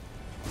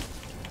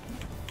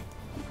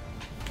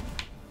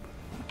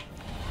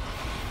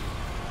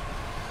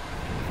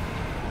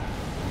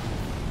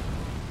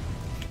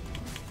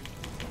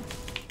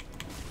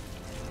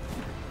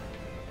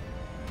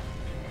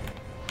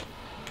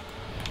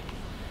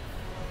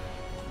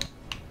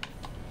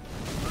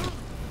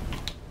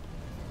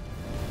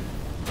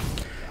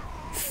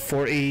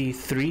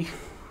 $43.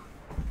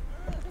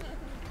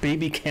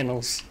 Baby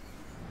kennels.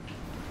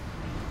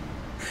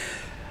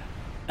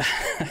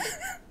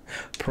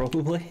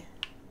 Probably.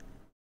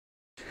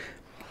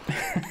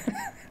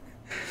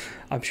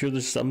 I'm sure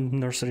there's some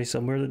nursery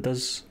somewhere that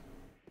does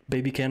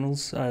baby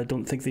kennels. I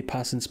don't think they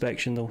pass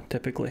inspection though,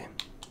 typically.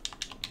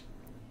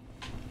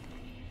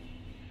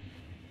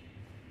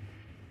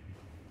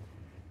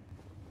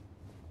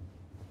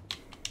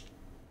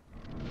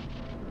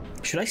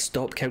 Should I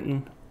stop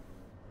counting?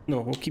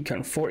 No, we'll keep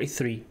counting.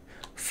 43.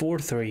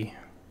 4-3.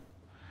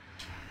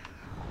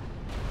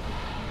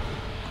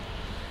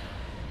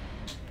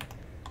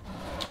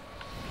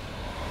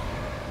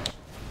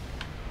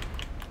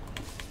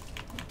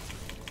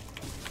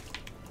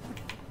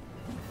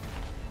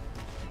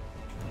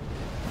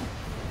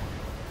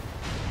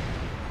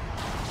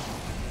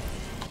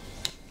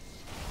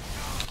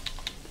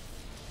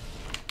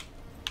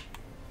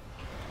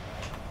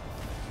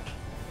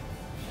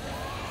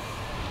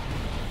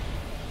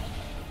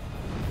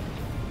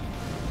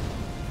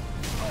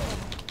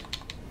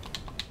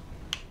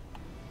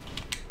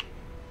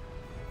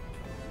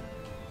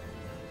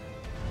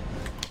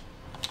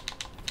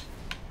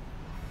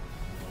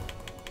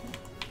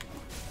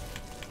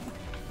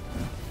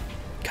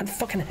 Can't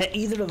fucking hit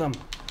either of them.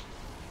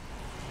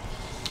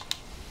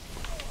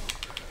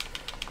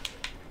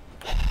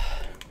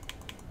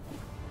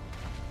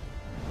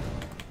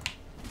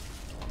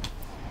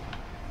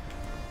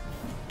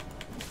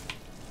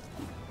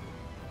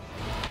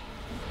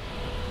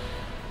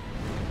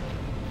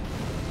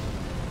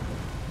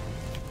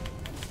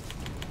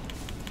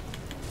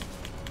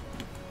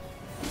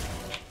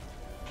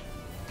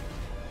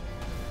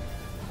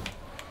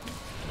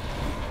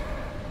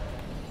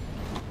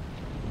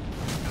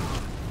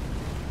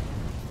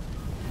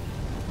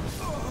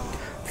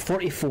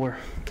 $44.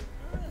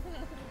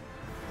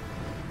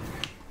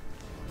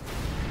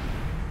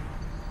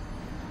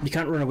 You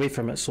can't run away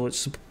from it, so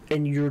it's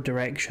in your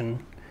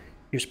direction.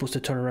 You're supposed to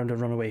turn around and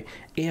run away.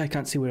 A, I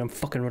can't see where I'm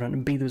fucking running,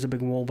 and B, there's a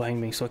big wall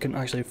behind me, so I couldn't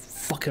actually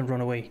fucking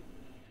run away.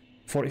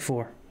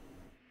 44.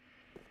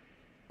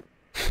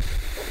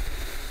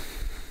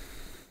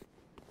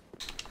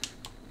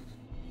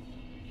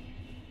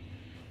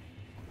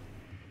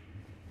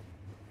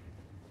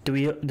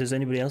 Does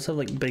anybody else have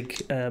like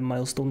big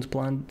milestones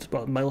planned?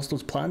 Well,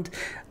 milestones planned.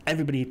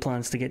 Everybody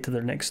plans to get to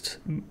their next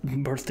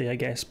birthday, I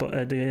guess.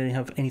 But do they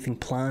have anything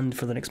planned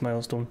for the next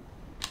milestone?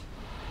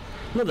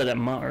 Not that it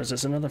matters.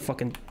 It's another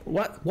fucking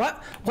what?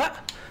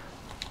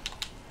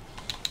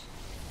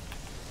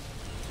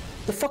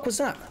 The fuck was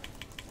that?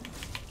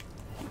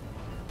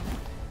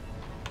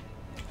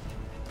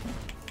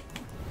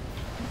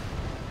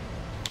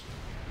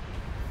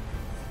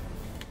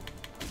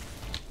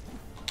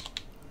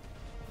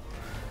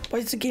 Why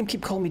does the game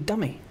keep calling me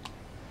dummy?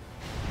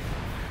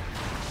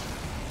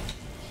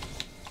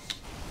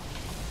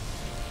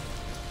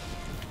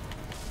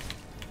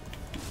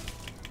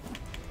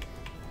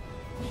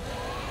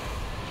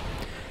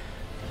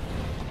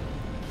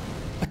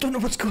 I don't know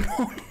what's going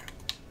on.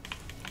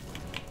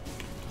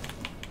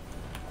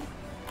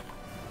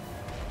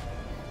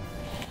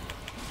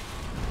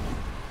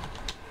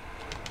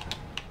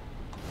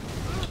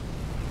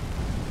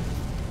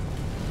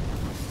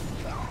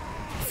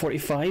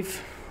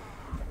 $45.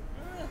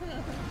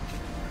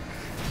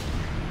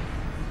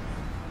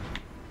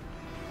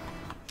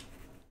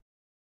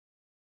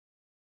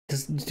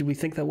 Do we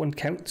think that one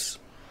counts?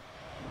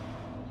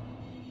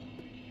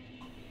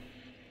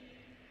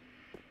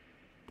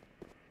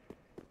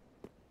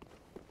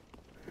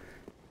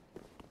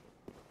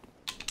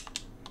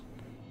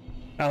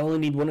 I only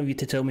need one of you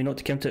to tell me not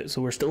to count it,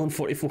 so we're still on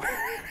 44.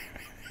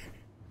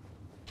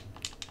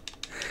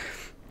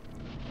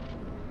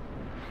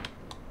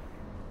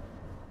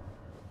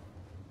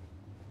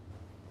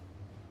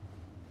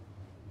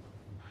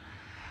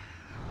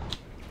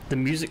 The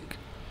music.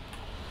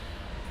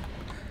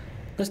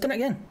 Let's do it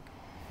again.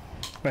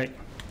 Right.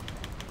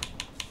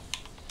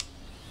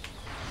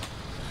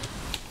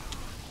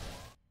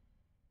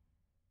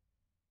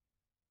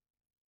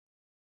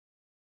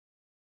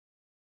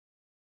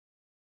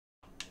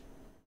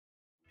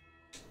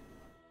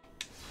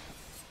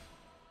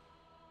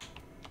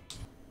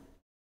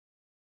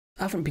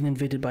 I haven't been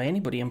invaded by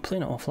anybody. I'm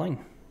playing it offline.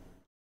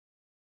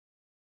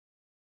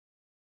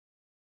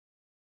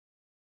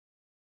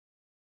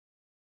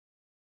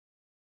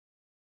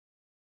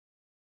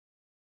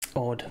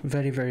 Odd.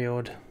 Very, very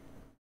odd.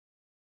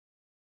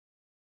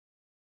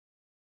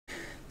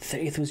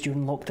 30th was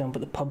during lockdown, but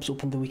the pubs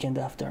opened the weekend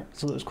after,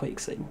 so that was quite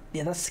exciting.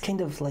 Yeah, that's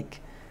kind of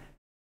like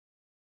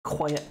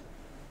quiet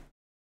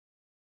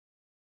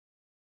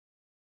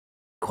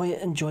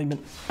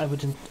enjoyment I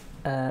would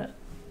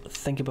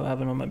think about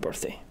having on my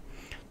birthday.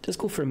 Just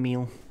go for a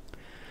meal,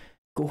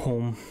 go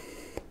home,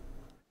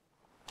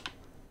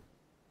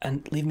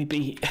 and leave me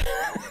be.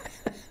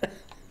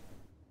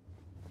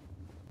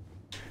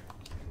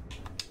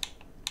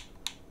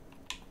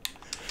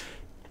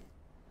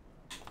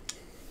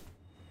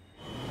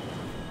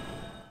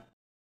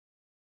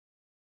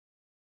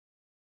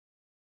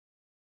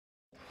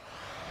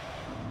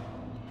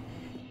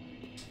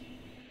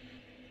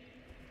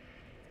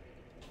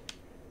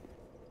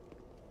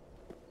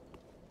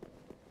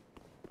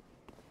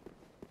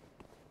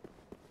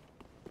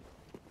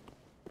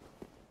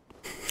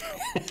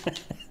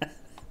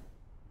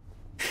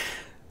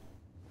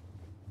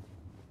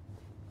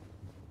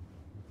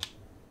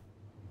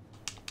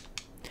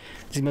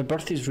 See, my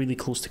birthday's really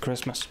close to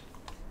Christmas,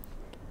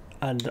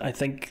 and I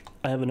think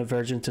I have an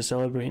aversion to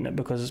celebrating it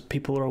because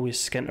people are always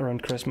skint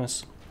around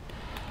Christmas.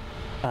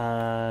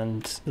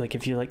 And like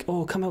if you're like,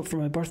 oh, come out for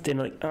my birthday, and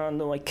they're like, oh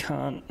no, I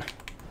can't.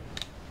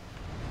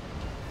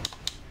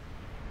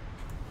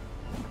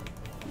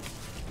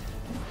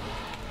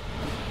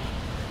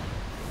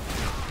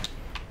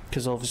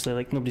 Because obviously,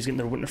 like, nobody's getting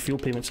their winter fuel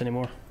payments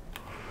anymore.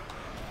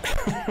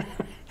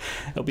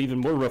 It'll be even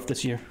more rough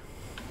this year.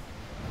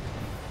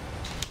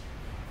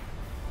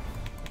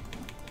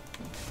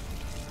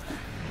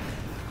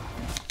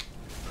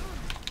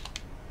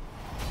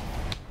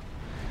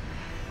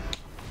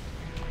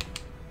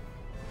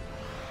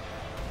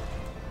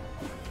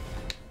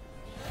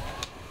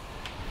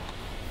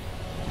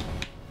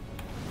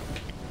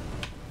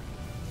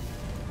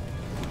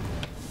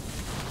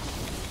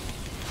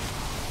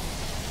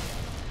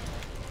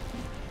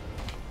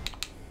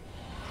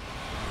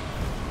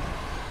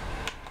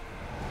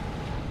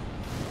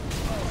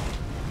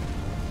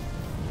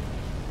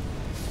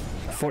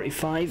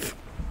 .45.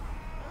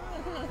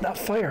 That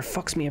fire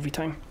fucks me every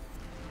time.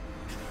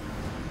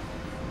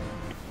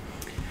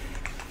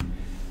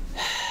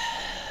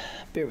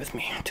 Bear with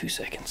me, 2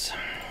 seconds.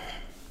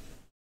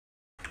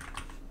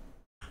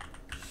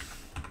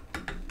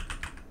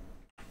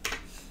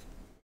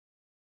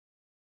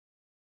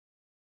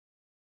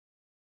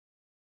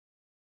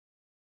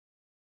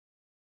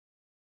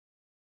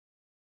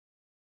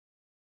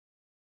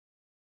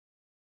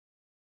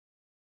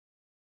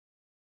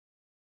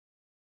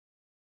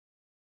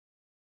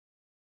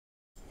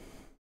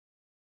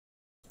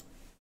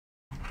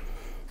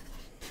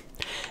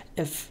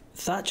 If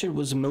Thatcher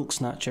was a milk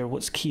snatcher,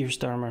 what's Keir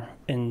Starmer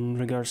in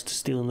regards to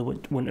stealing the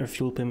winter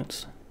fuel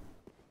payments?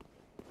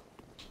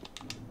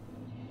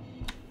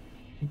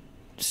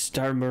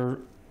 Starmer,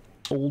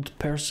 old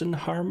person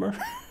harmer?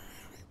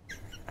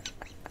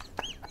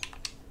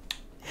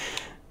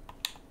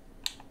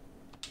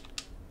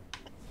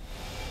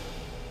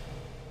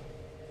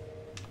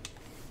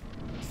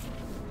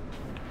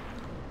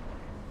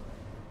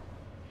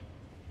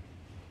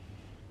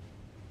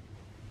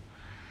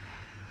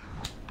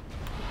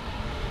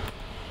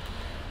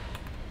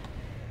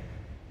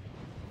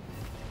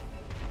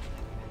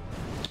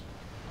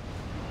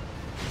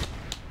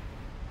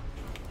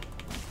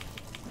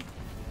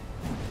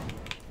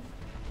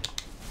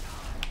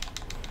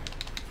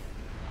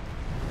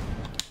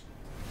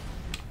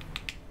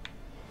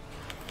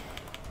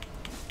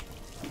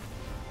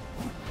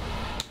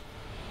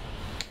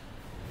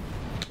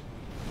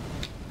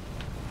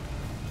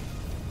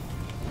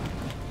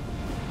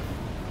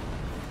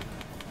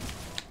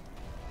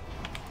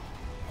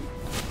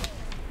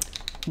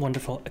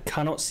 Wonderful. I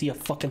cannot see a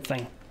fucking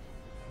thing.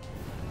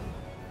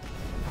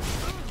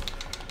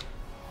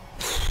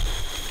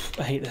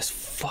 I hate this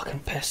fucking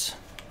piss.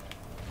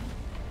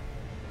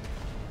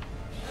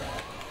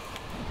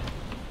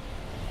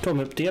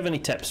 Tom, do you have any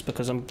tips?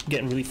 Because I'm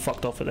getting really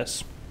fucked off of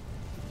this.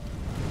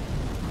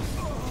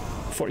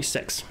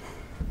 46.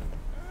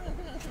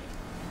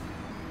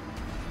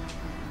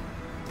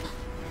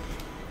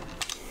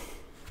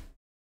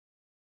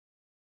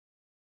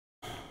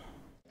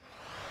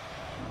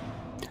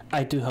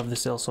 I do have the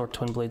Sellsword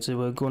Twin Blades, so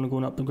we're going to go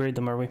and upgrade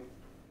them, are we?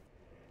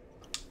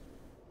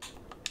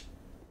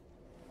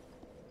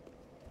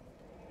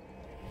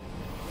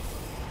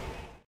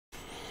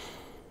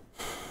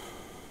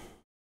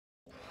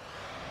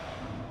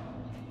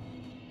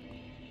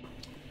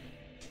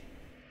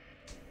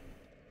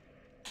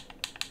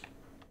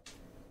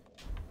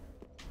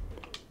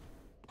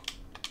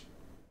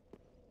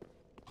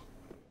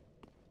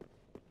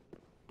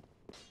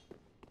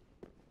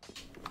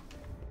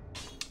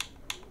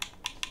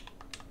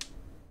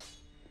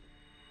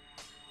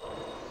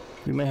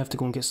 We may have to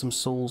go and get some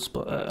souls,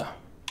 but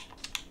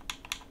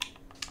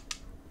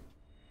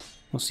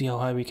we'll see how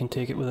high we can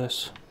take it with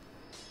this.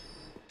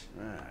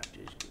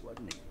 Just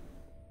wasn't it?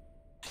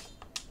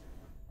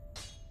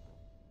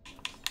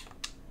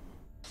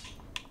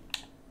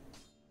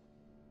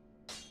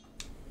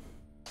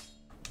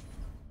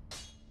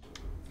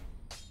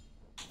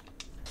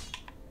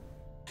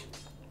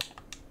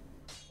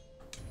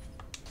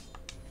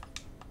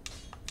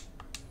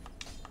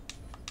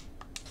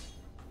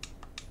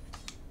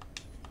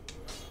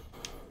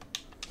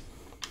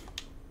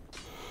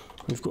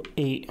 We've got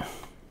 8. I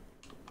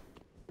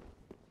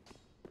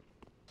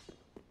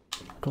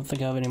don't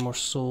think I have any more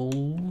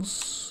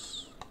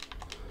souls.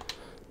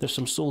 There's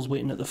some souls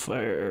waiting at the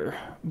fire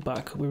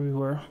back where we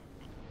were.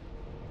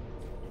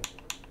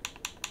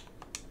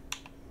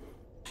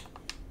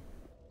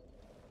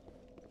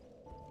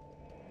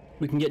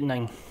 We can get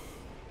 9.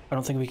 I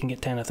don't think we can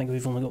get 10. I think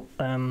we've only got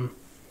I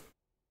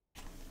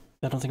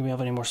don't think we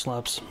have any more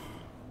slabs.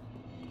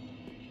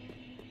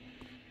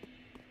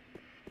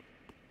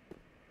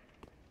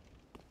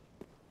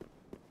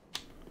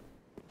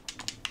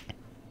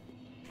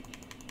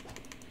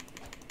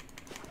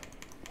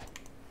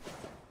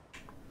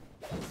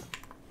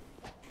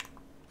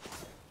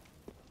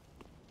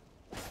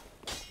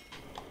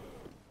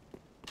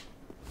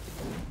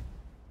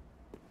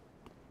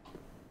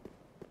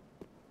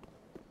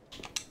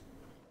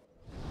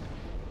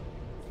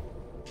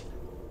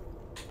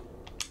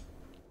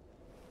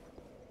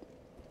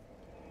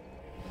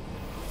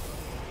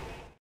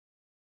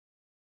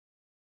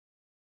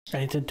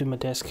 I did do my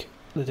desk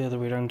the other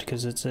way around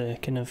because it's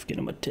kind of getting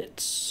on my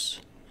tits.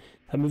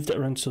 I moved it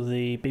around so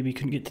the baby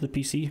couldn't get to the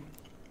PC.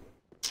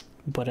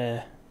 But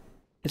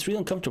it's really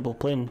uncomfortable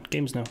playing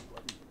games now.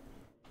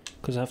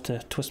 Because I have to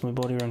twist my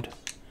body around.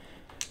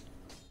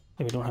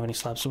 And we don't have any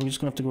slabs, so we're just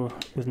going to have to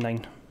go with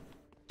 9.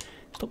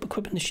 Stop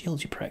equipping the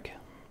shields, you prick.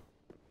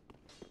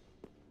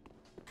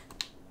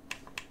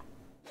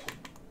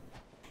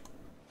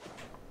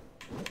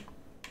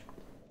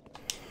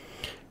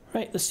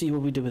 Right, let's see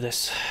what we do with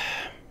this.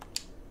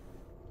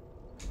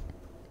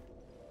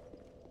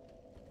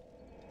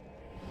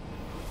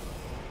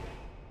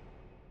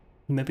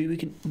 Maybe we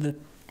could...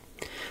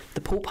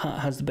 The Pope hat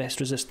has the best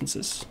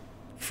resistances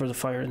for the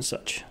fire and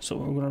such, so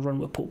we're going to run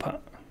with Pope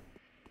hat.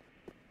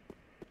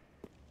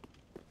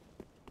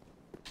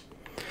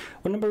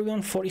 What number are we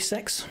on?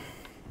 46?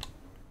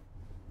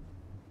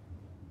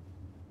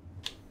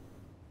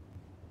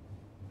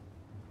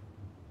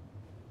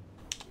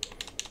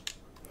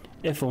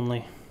 If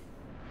only.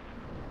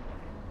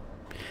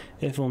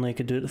 If only I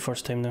could do it the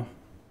first time though.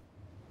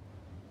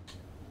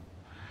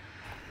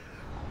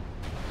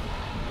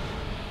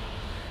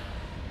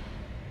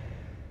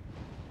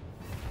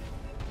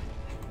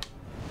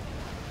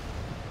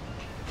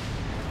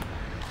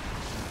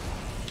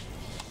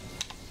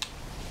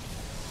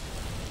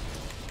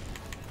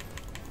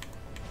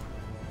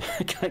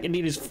 I can't get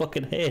near his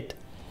fucking head.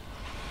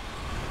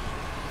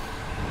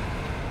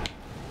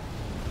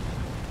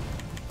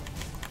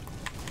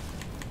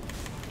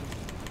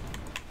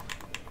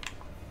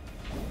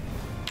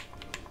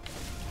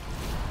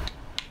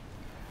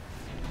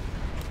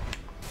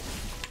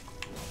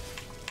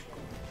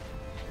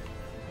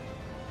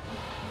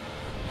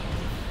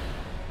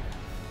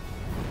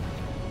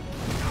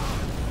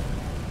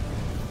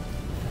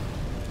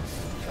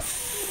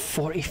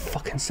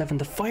 $40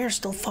 The fire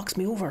still fucks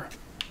me over.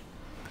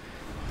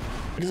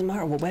 It doesn't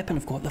matter what weapon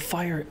I've got, the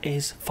fire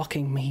is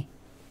fucking me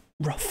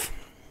rough.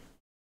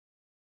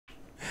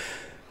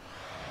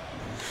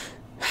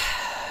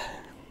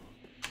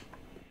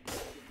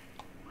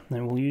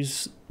 Then we'll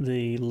use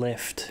the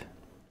left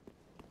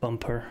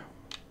bumper,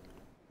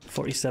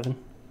 47.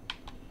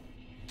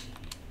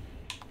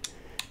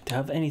 To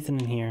have anything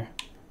in here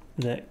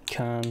that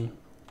can...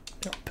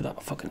 Oh, put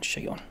that fucking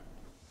shit on.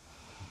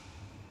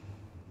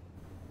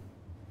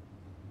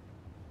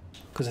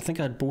 Because I think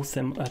I had both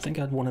them. I think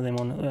I had one of them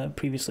on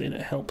previously and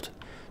it helped.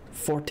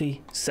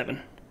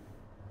 47.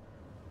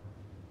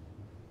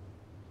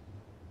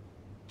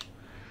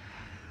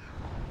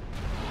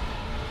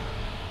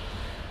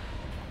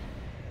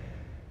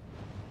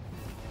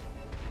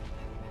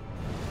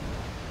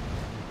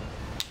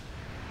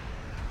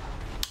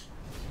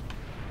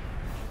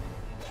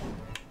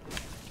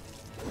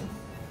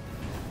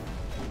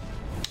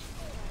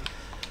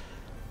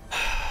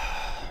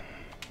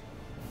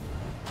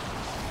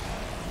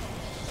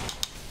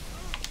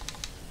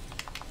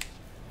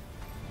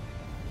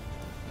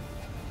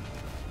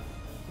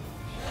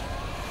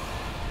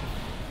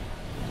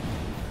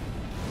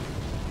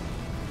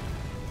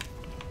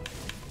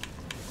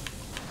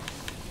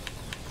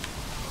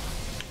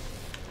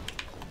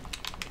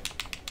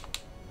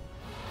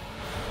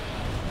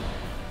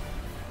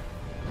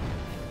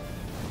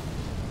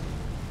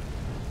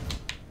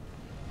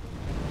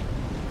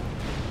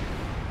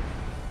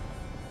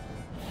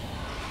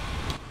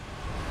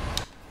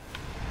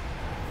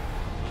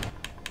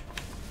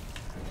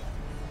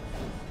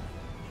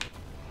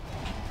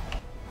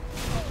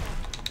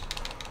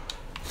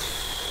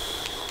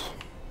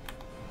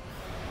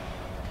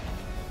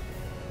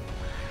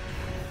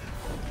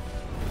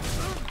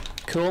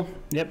 Cool.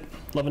 Yep.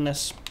 Loving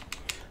this.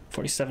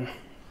 47.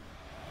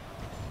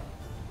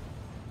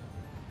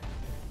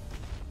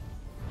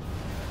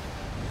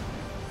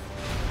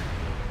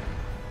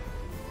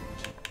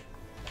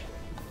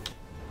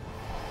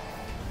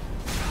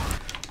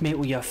 Mate,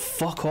 will you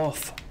fuck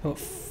off? I've got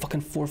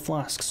fucking 4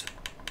 flasks.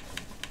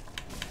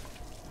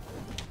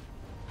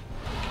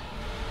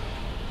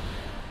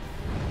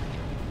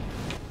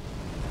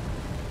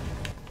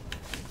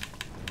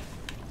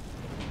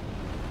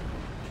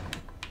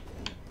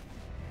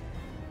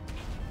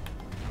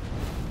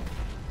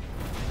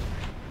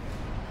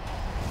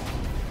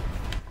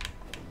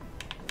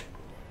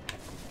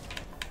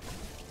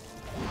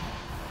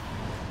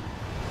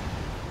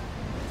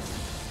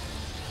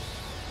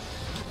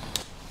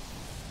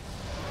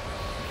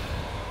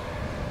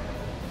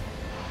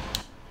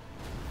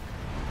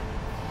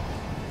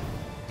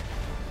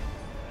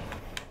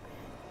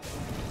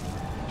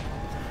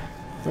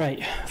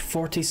 Right,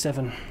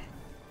 47.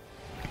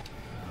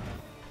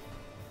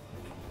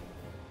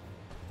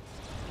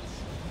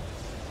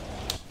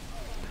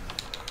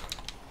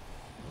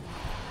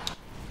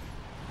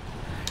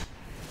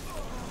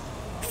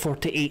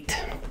 $48.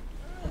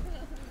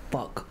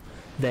 Fuck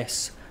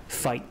this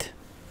fight.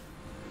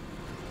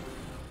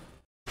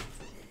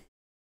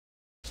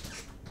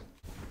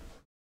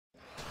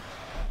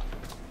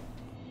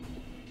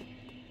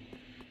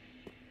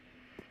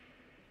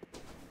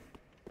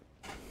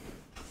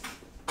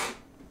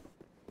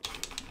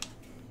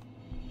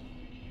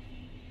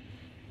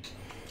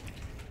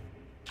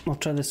 I'll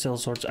try the Sail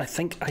Swords. I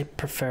think I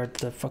preferred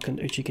the fucking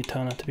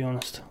Uchikatana, to be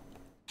honest.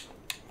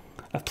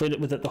 I've played it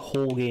with it the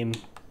whole game.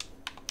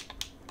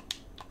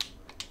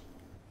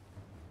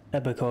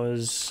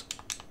 Because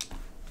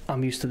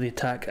I'm used to the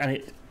attack, and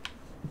it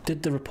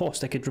did the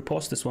riposte. I could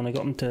riposte this one. I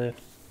got him to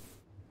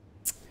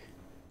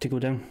go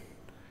down.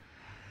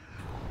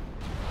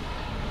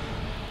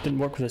 Didn't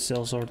work with the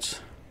Sail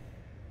Swords.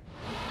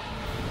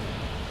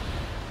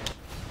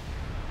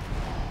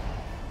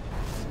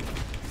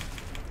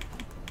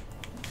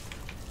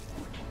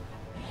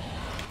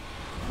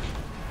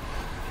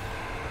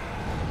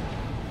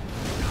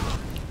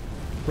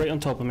 Right on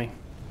top of me.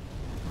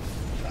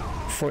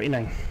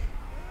 49.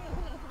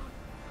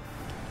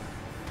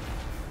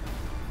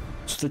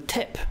 So the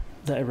tip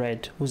that I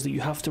read was that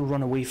you have to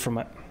run away from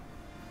it.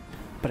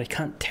 But I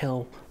can't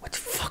tell what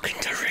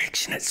fucking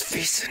direction it's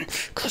facing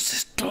because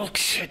this dog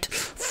shit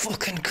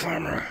fucking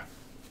camera.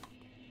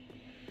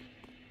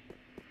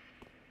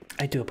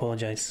 I do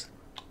apologise.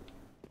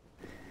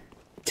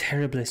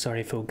 Terribly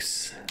sorry,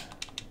 folks.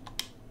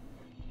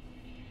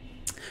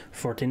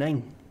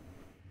 49.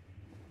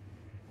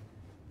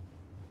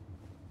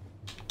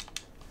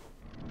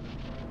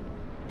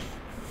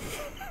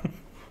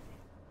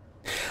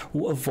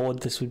 What a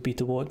VOD this would be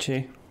to watch,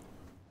 eh?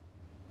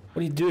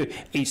 What do you do?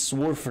 He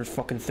swore for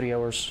fucking 3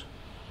 hours.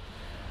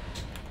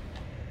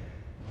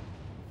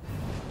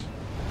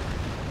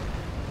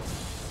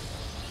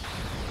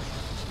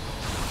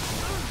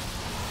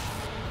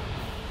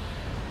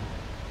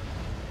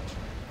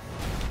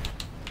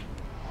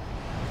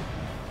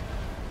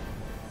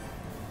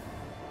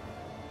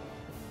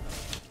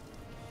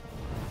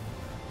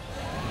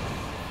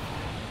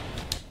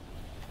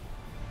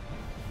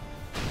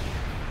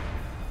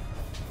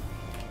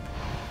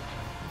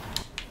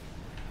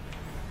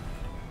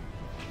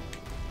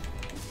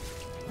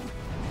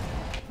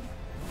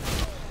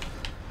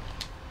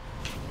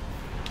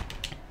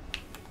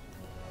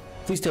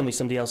 Please tell me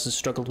somebody else has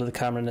struggled with the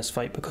camera in this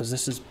fight, because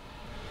this is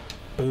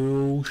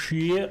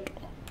bullshit.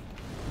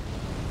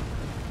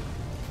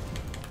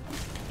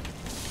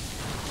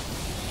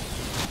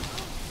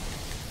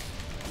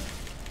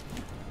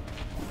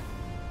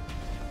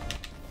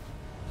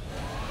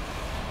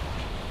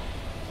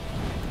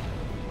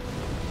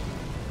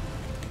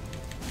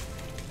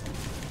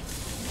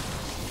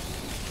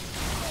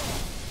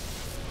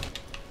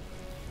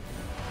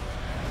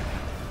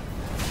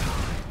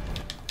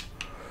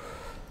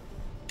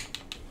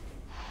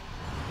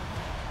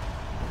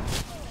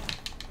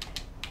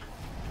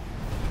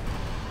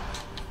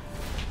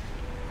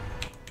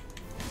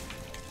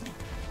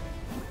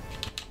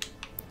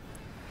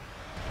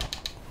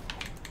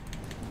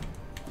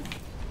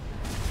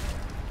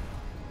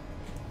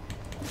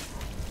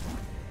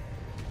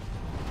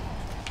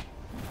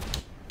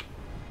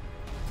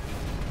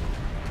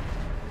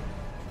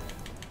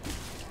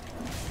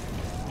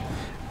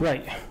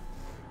 Right.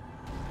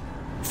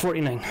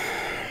 49.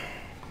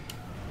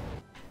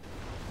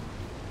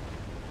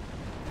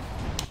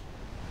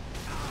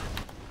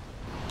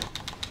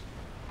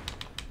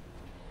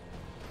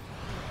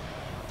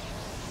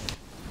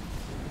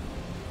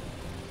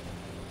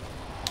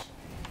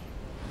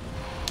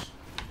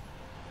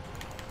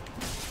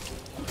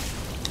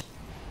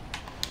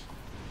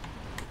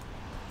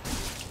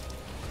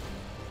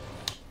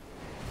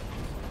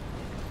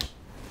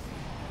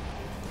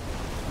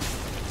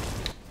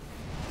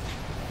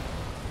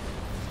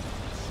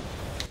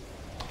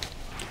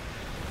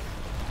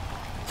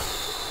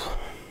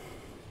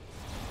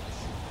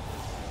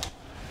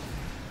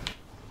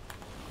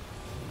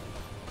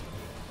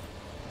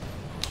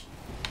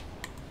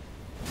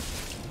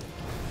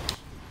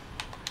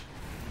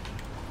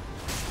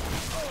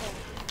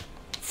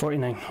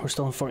 We're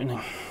still on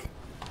 49.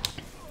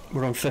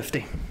 We're on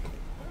 50.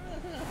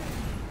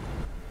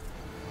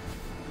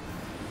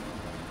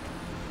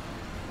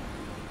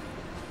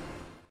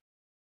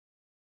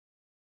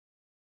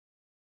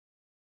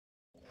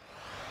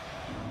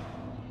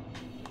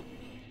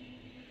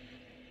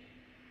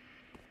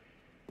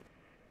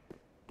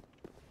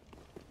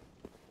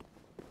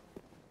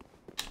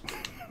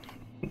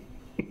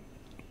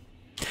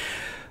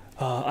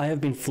 I have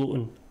been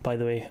floating, by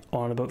the way,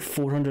 on about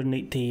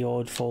 480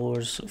 odd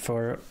followers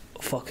for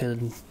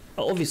fucking...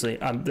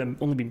 Obviously, I'm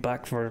only been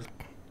back for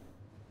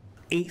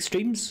 8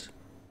 streams.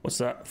 What's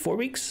that? 4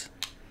 weeks?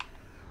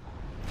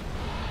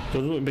 So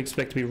I don't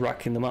expect to be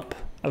racking them up.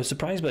 I was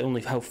surprised by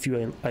only how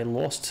few I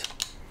lost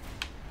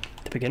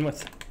to begin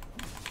with.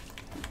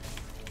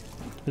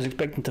 I was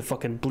expecting to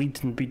fucking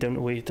bleed and be down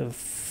to weight of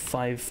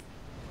 5.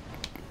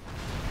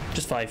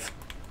 Just 5.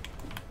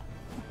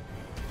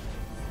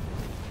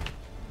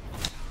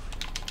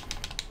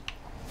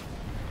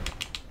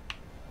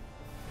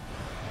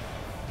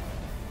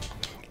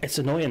 It's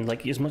annoying,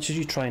 like, as much as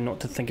you try not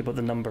to think about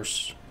the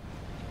numbers,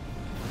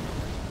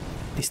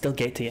 they still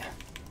get to you.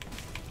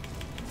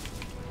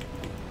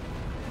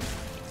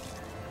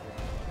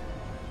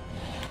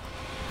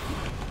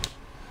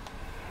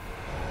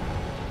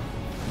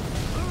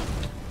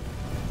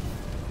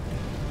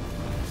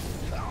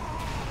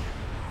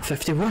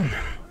 $51.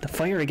 The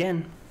fire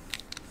again.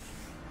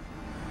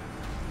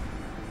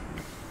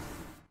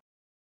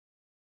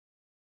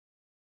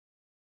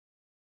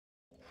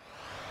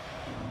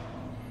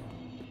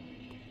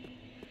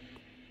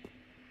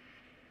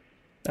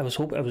 I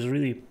was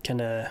really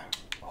kind of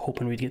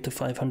hoping we'd get to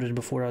 500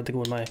 before I had to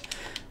go on my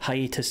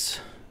hiatus.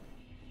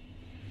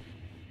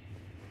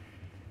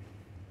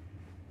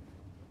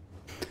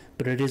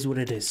 But it is what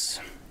it is.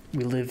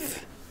 We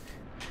live,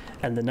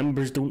 and the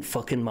numbers don't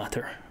fucking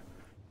matter.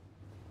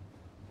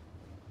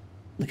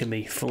 Look at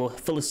me,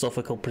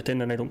 philosophical,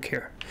 pretending I don't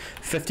care.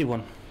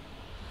 51.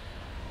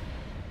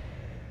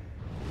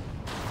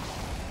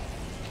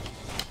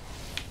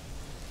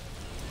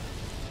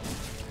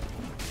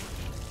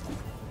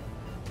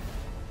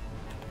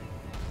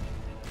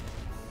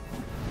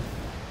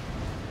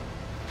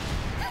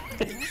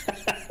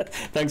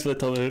 Thanks for the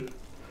tolerance.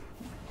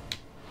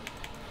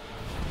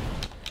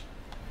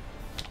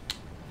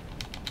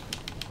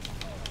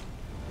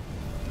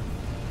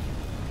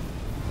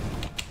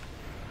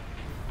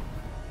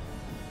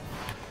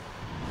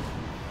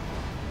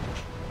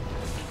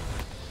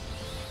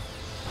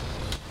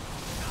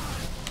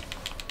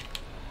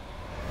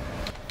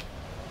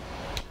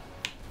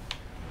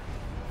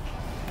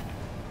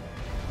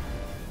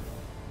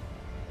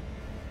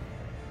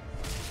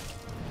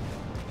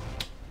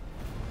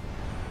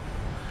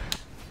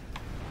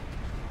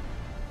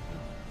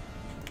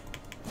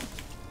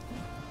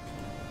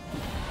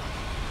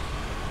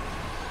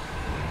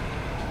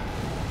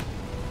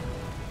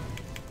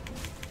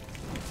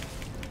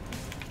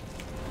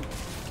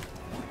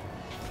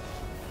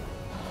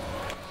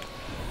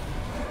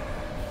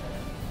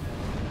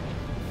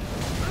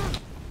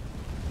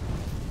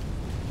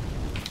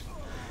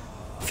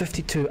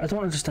 .52. I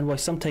don't understand why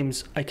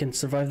sometimes I can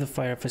survive the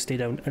fire if I stay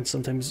down and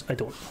sometimes I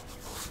don't.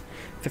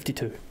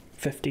 52.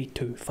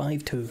 52.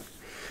 5-2.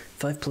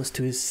 5 plus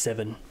 2 is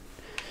 7.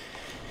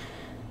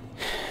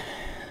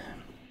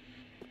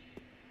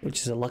 Which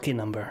is a lucky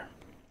number.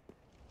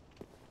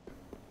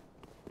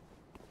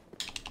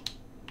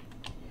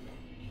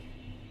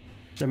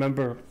 I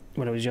remember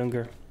when I was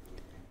younger,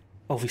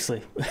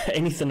 obviously,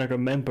 anything I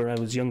remember I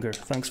was younger.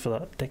 Thanks for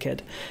that,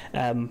 dickhead.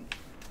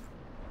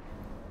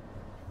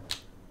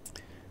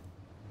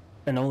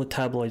 And all the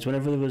tabloids,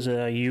 whenever there was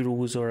a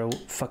Euros or a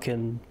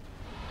fucking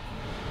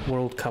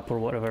World Cup or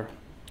whatever,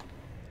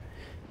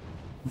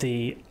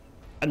 and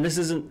this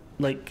isn't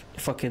like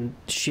fucking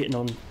shitting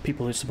on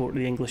people who support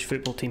the English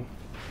football team,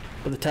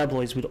 but the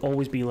tabloids would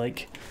always be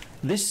like,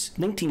 this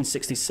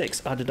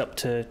 1966 added up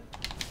to,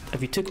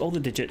 if you took all the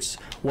digits,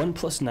 1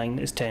 plus 9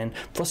 is 10,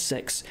 plus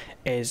 6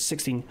 is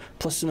 16,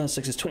 plus another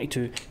 6 is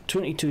 22,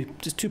 22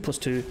 is 2 plus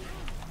 2,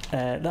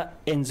 that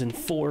ends in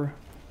 4.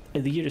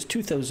 The year is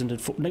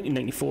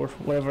 1994,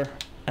 whatever.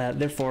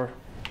 Therefore,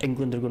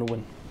 England are going to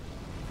win.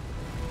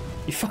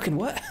 You fucking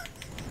what?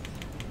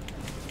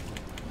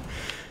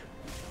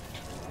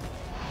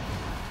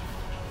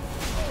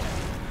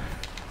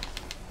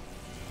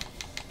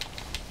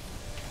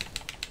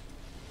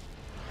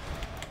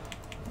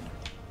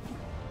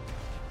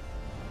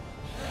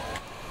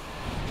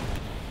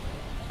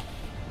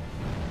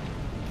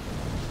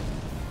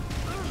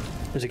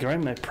 There's a guy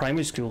in my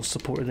primary school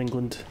supported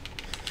England.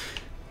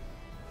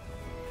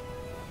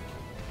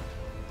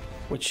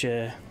 Which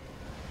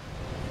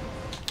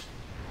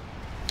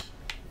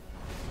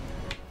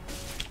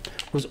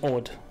was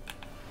odd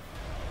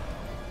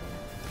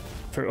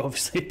for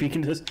obviously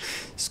being a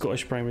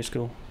Scottish primary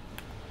school.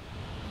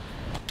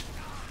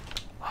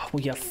 Oh,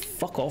 well, yeah,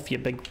 fuck off, you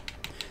big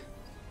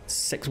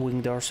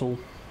six-winged arsehole.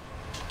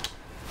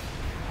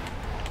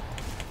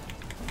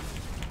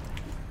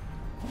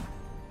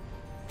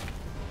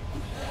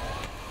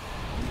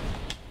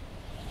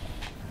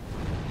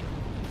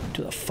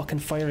 Do that fucking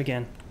fire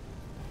again.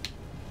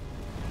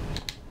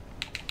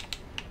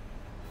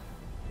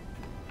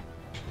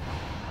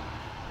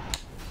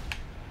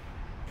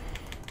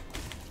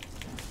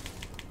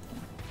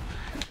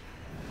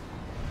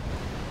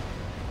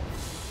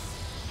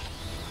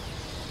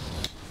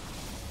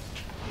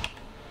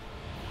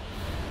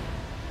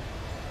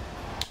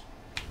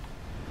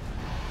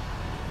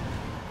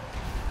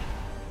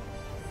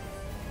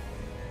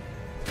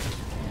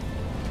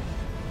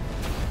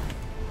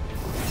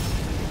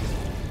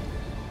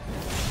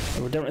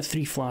 We're down to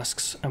 3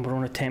 flasks and we're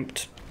on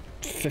attempt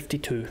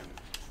 52.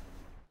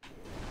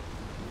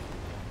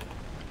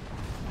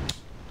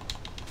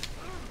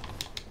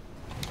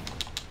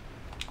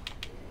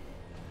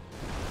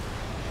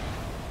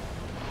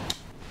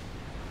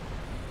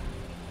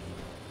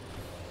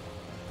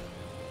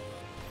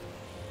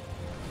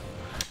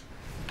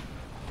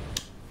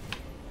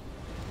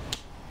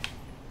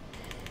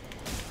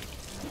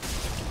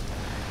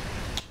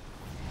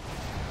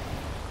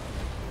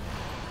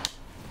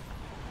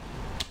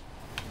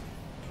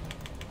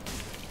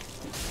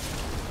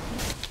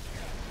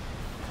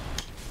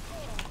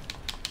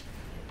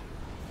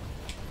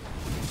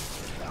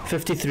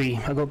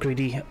 .53. I got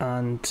greedy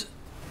and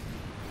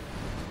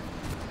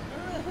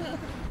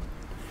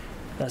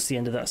that's the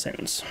end of that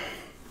sentence.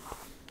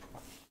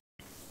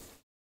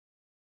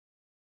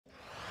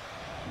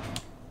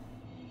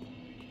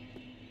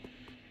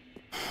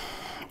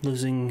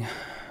 losing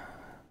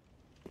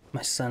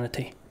my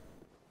sanity.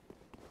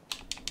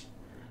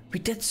 We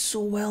did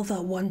so well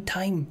that one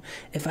time.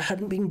 If I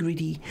hadn't been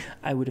greedy,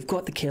 I would have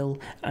got the kill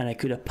and I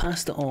could have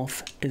passed it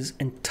off as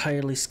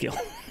entirely skill.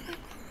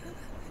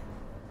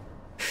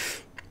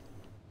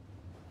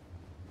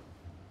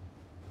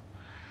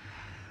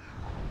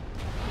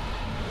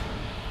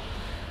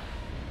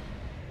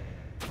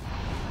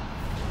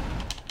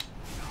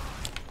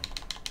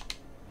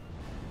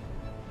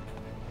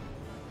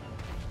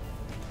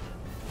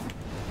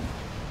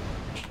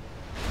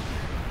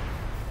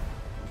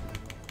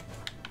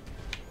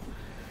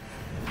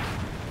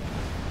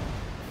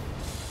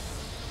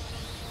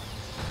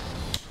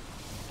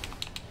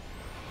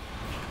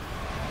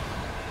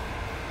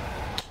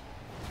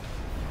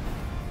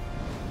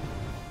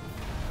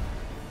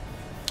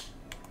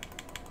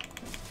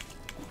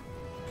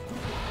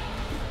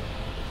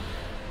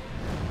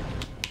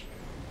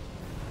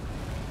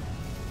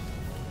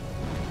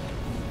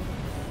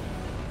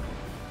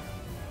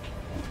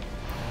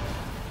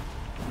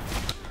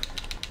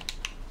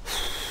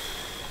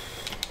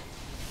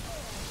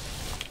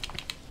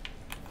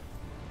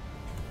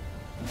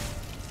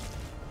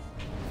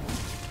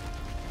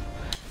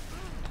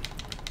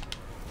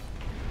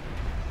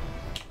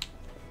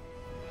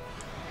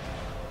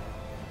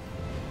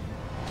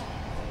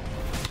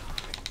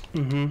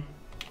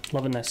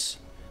 Loving this.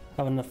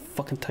 Having the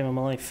fucking time of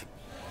my life.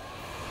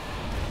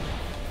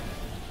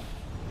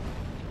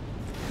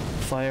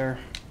 Fire.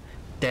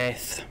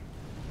 Death.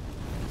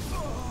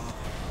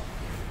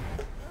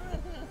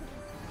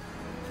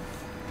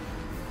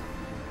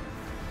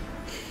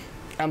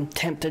 I'm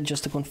tempted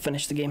just to go and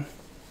finish the game.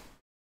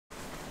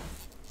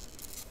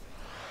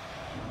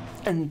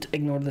 And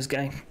ignore this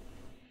guy.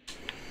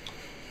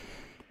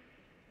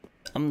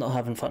 I'm not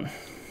having fun.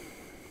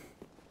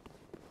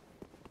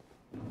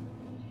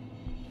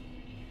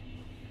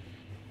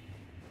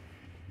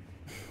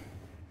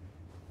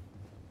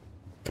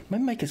 My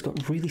mic has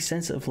got really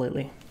sensitive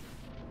lately.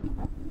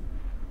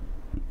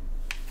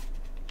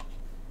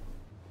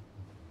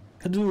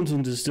 I don't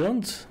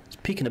understand. It's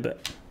peaking a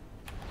bit.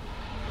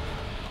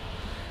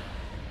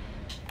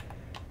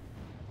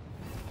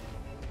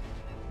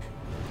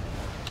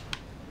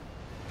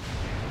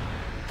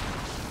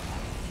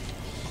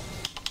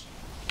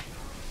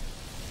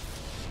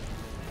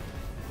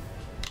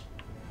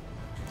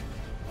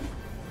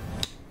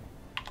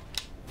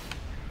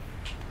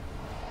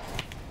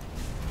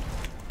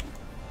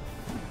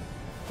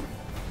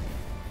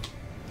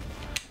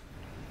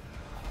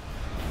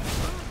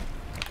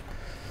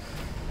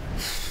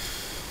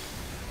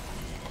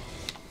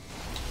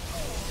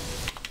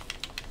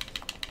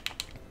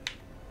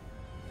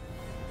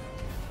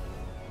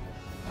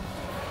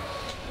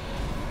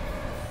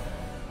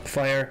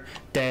 Fire,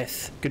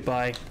 death,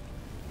 goodbye.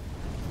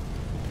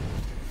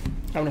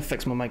 I want to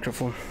fix my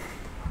microphone.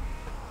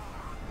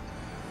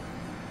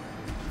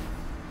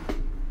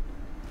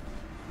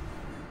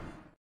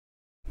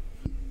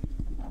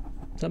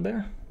 Is that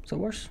better? Is that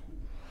worse?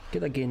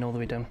 Get that gain all the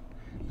way down.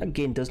 That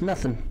gain does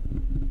nothing.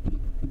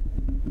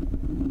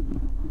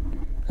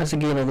 That's the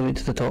gain all the way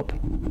to the top.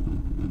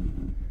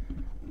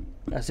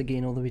 That's the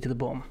gain all the way to the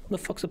bottom. What the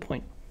fuck's the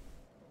point?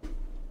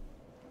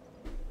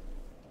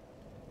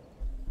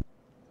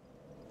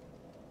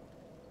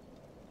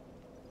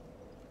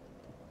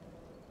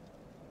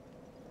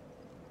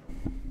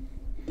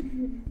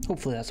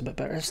 Hopefully that's a bit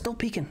better. It's still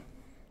peaking.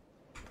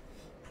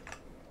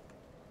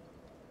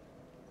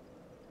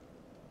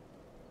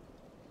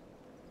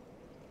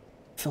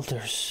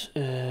 Filters.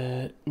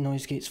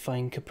 Noise gate's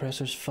fine.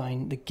 Compressor's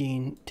fine. The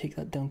gain, take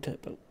that down to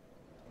about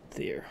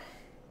there.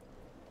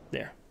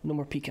 There. No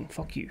more peaking.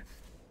 Fuck you.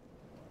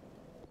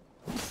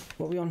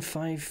 What are we on?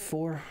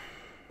 5.4?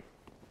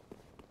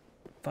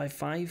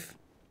 5.5?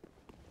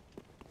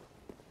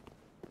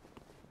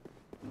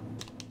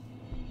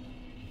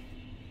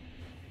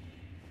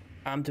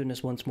 I'm doing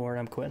this once more and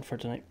I'm quitting for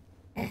tonight.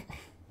 I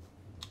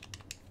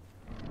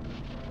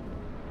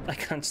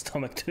can't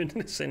stomach doing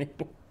this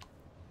anymore.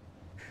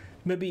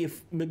 Maybe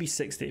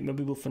 60.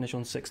 Maybe we'll finish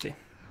on 60.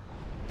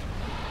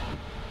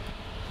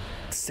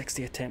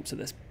 60 attempts at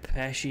this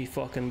peshy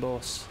fucking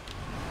boss.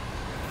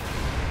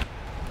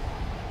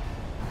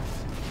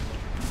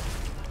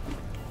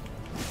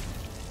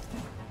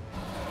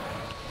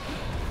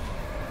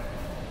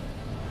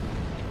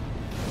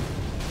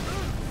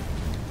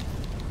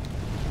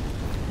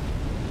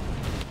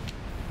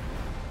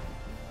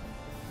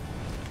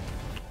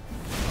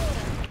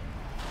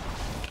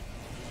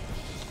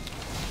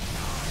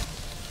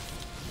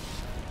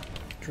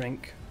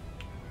 Drink.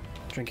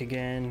 Drink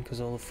again,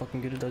 because all the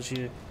fucking good it does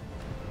you.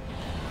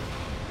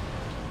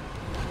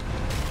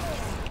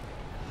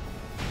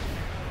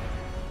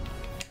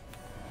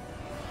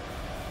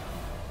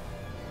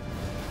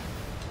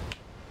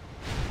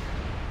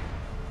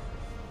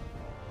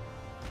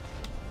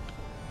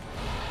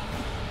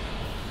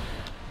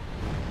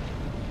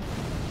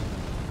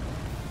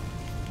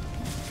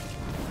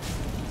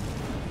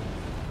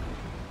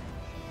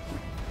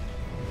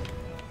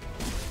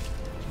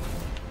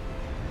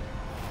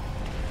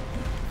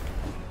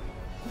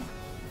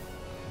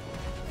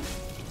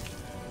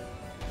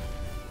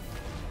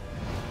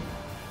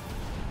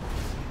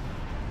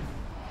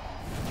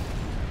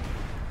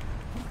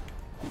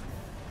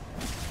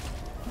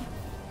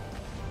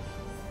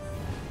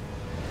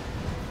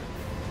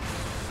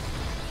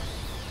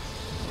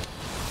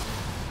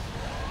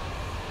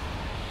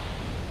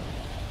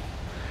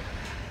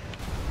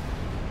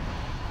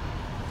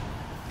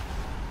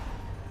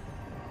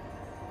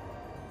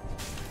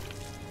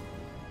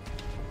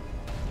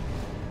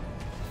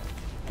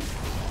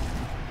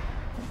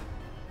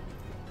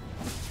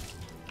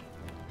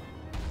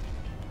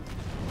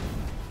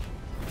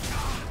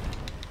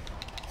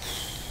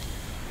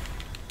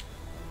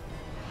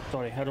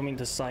 Sorry, I don't mean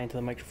to sigh into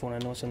the microphone, I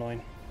know it's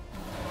annoying.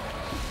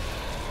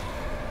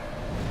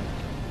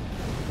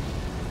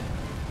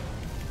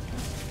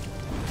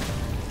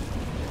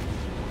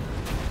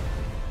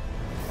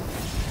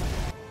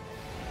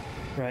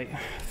 Right,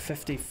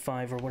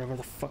 55 or whatever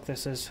the fuck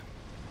this is.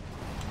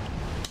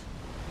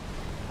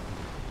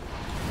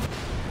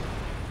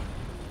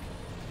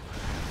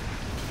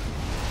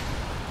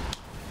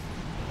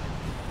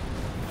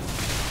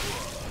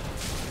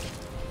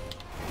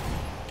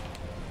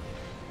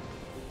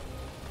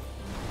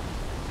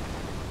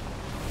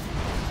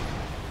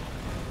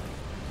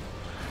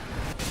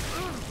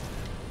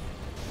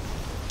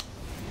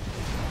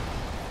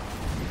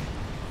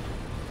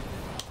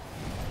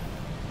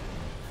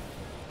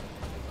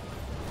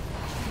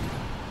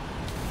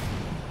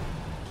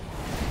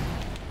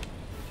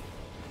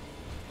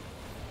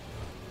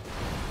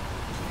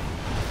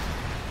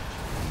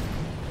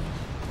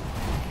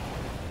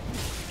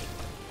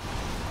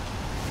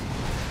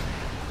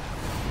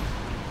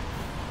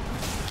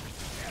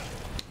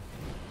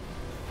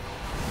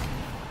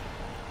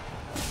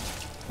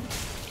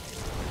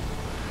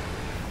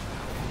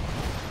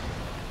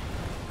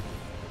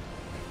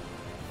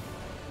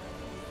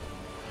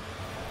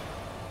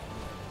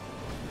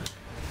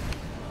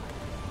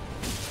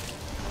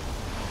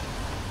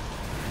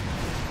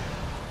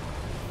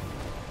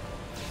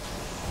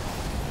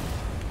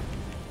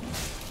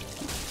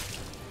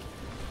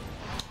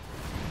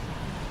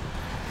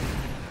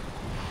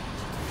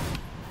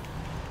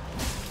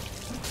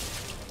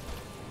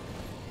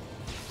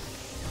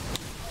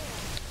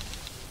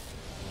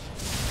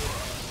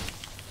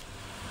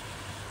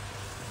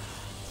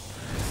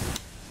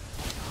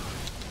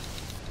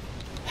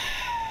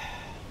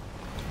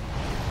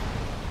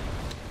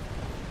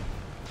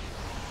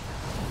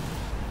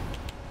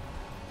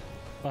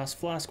 Last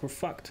flask, we're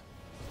fucked.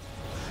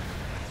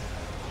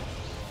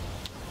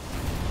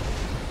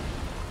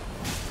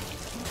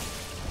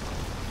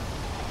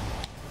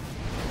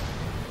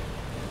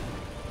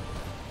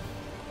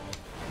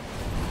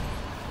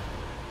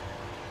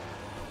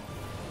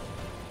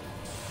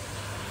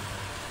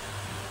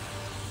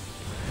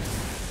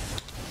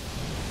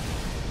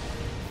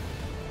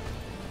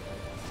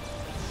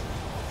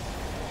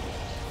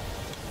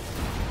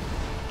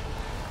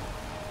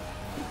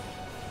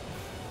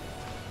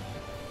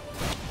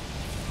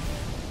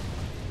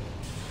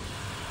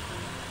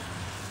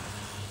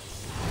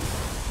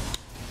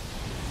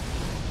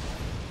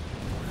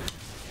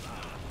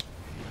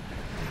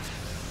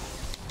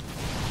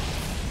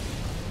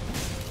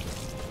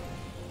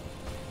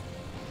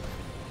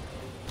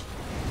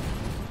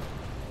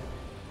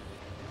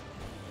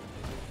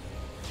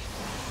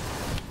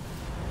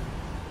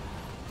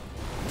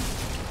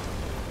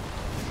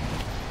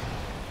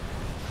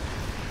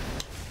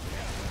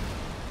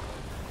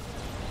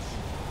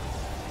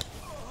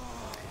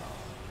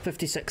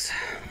 $56.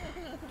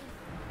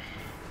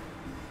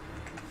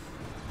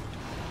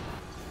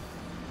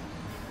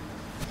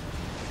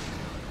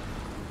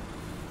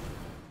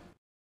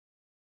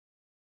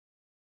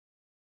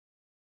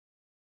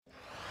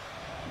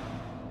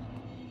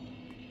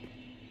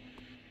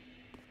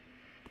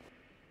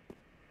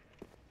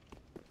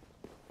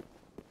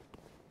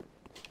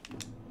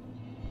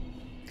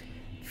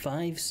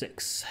 Five,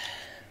 6.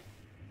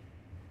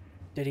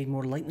 Do I need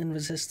more lightning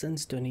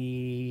resistance? Do I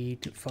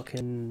need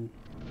fucking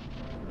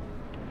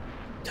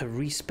to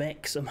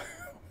respec somehow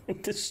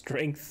into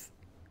strength?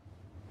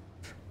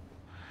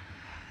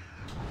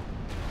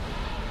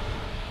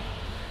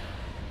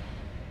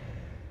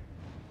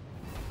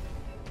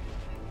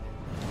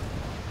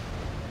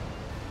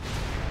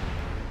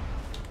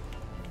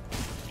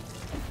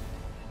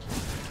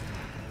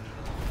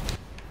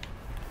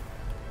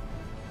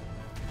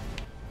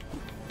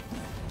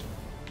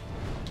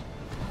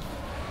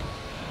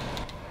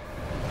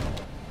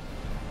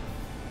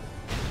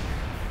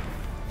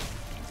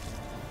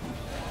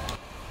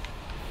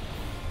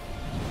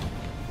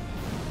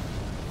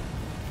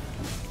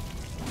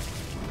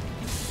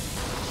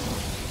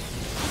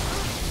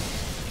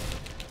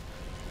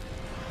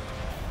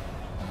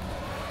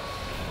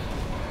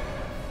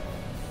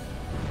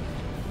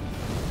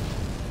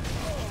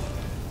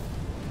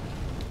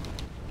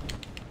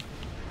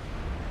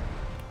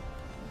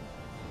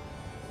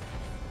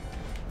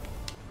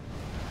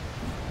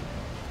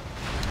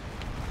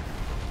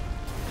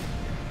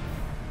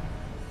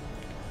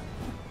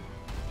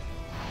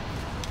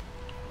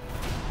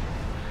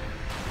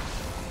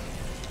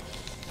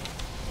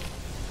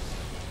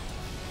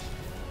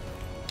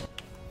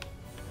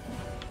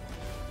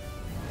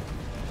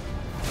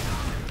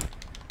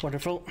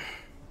 Wonderful.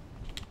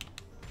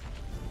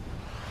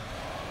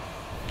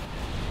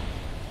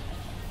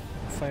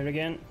 Fire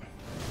again.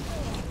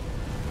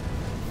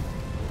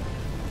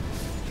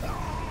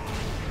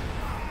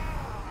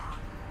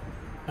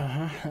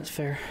 That's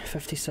fair.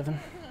 57.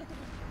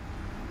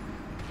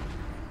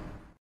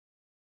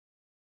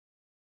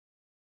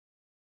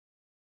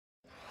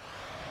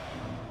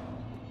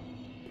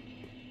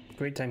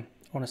 Great time,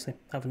 honestly.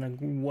 Having a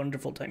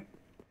wonderful time.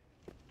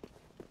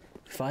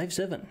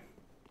 5-7.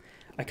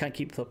 I can't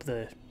keep up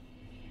the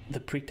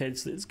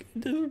pretense that it's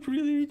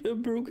really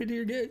broken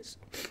here, guys.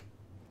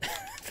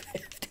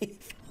 50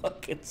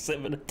 fucking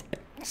 7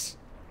 attempts.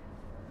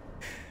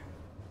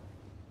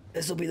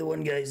 This'll be the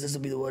one, guys.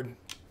 This'll be the one.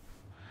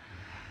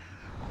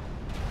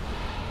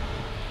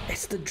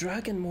 It's the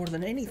dragon more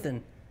than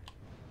anything.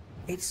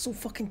 It's so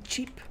fucking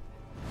cheap.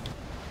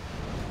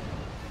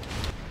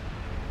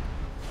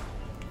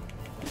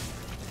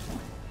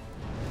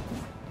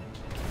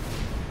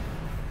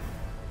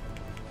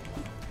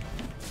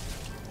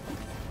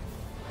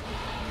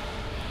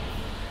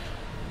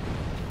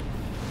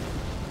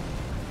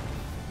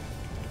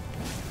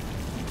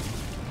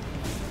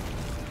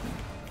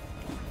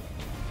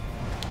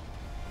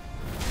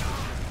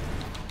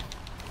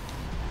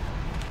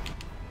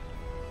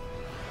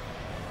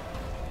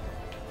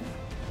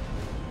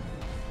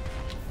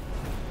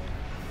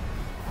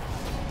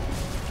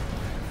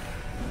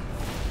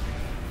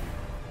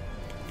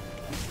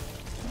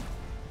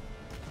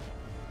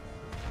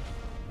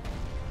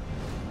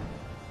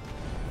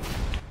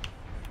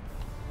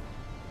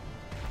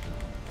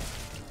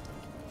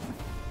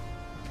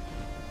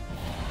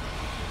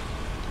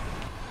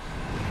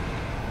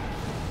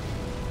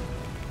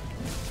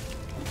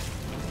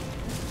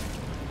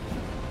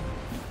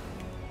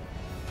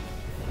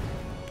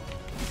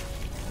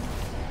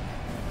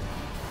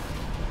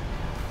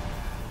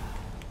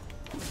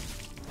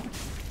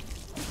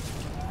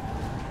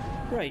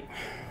 Right.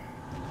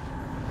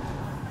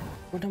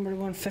 What number are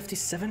we on?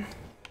 57?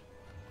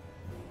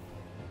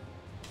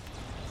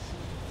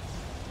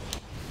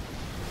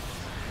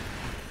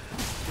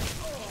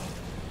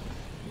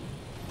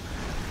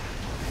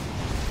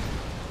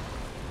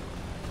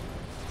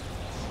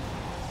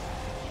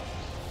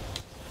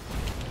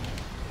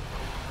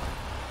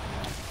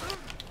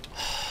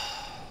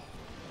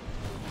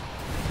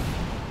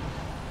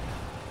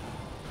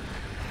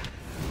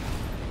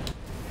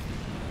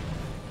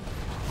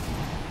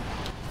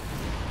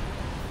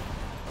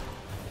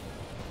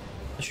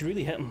 I should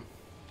really hit him.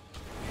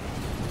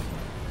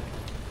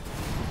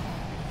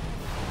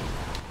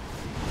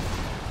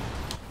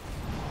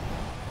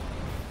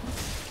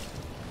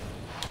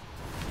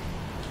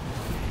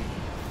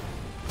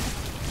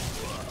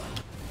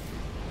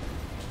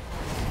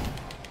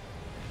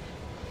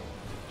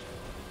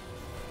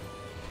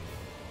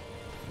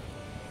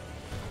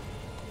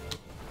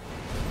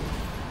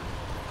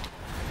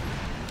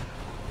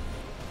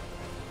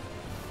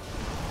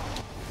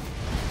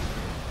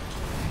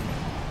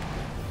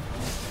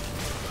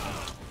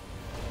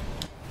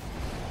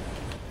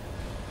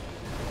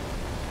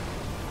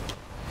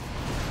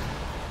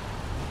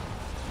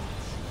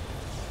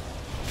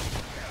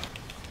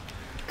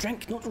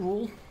 Drink, not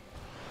roll.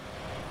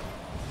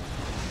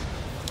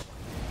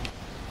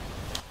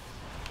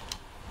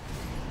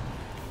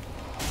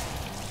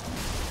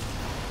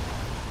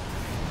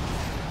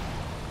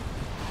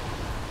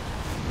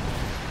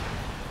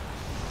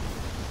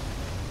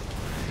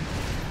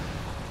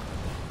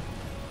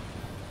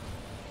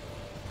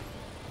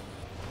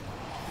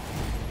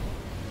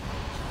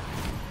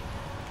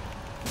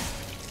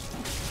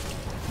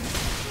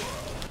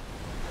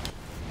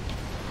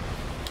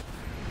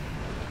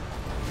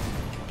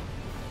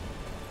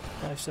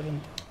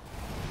 Seven.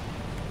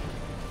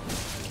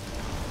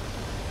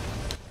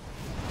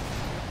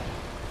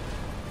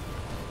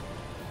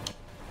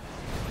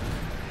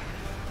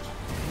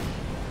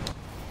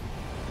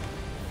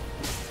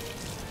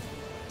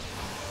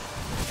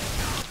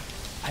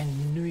 I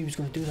knew he was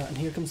going to do that, and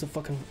here comes the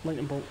fucking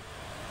lightning bolt.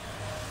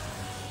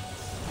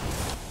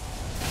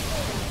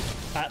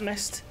 That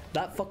missed.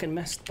 That fucking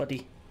missed,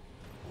 buddy.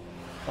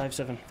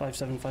 5-7,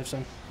 5-7,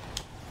 5-7.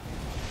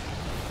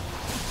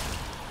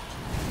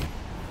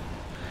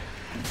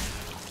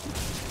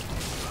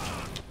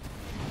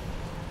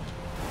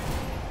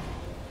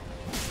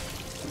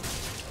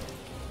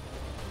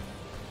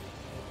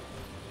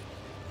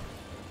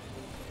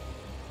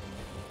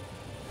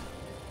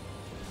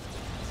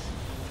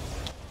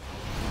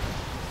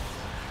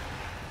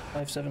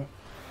 Five, 7.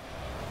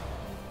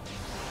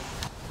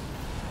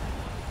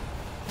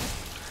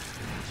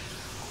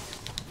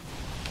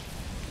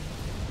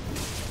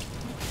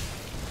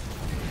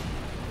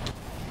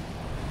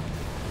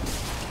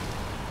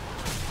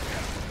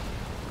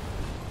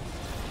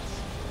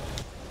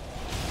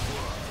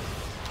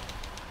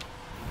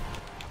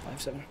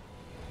 Five, 7.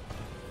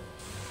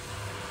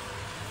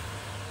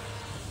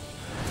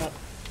 Up,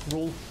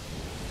 roll.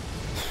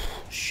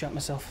 Shut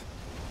myself.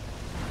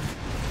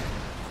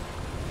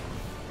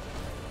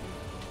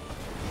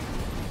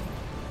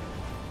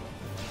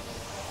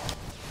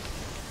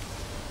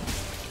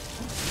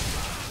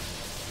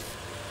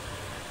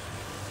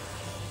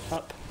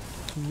 Up,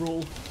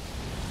 roll.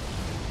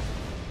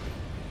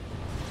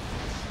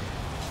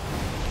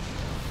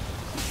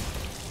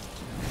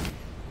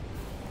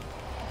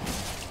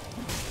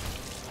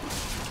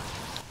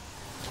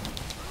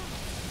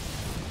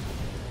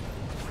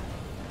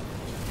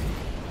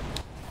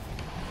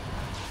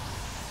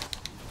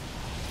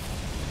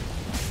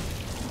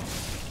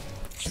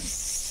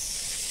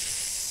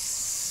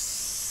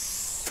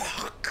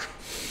 Fuck.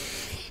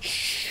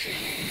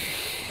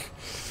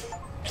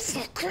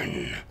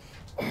 Fucking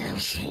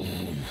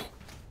arsehole.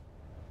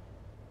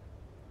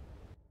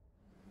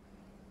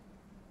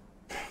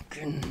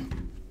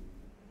 Fucking.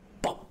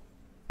 Pop,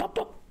 pop,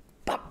 pop,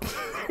 pop.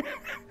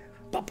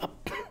 Pop,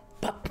 pop,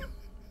 pop.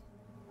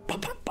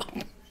 Pop, pop, pop.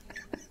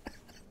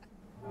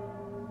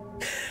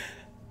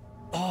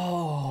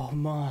 Oh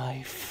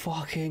my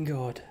fucking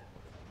god.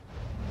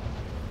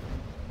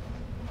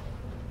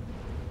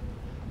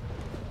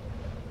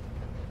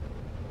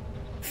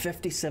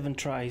 "57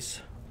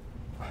 tries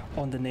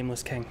on the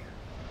Nameless King.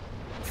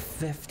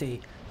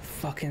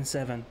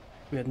 57.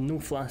 We had no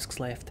flasks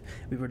left.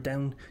 We were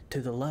down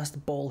to the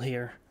last ball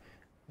here.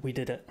 We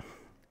did it.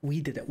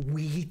 We did it.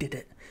 We did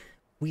it.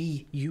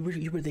 You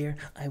were there,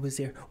 I was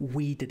there,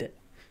 we did it.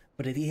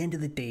 But at the end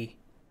of the day,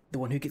 the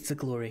one who gets the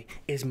glory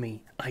is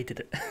me. I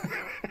did it.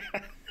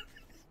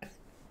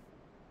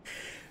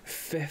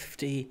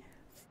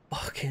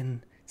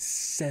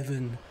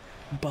 57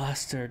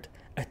 bastard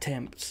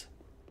attempts.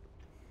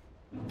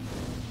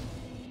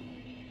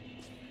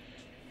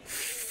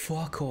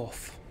 Fuck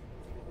off.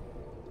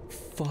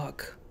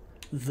 Fuck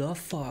the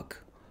fuck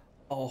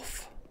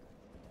off.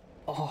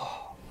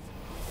 Oh.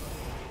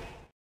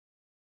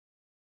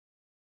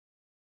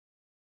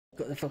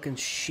 Got the fucking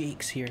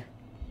shakes here.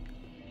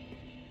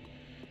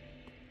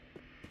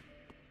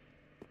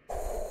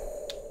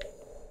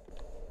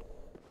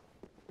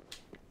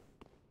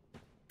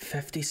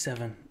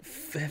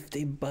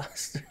 $50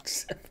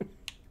 bastards.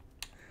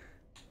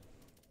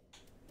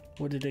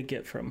 What did I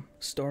get from?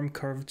 Storm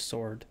Curved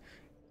Sword.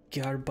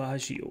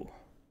 Garbaggio.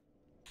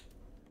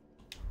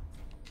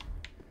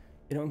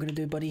 You know what I'm gonna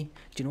do, buddy? Do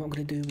you know what I'm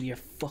gonna do with your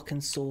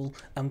fucking soul?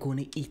 I'm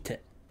gonna eat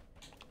it.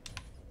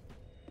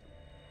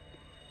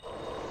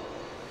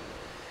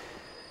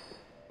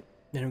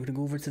 Then I'm gonna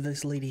go over to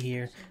this lady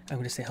here. I'm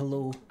gonna say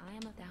hello. I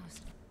am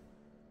 1,000.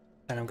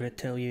 And I'm gonna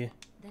tell you.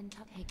 Then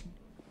Hagen.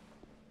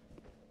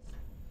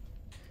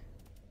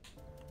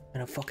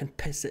 And I'll fucking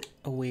piss it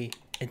away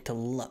into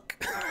luck.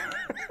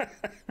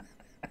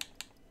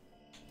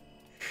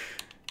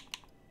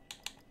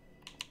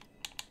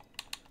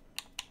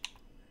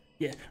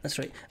 Yeah, that's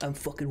right. I'm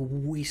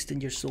fucking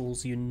wasting your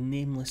souls, you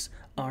nameless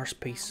arse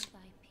piece.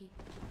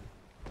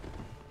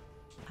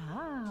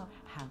 Ah,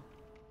 how?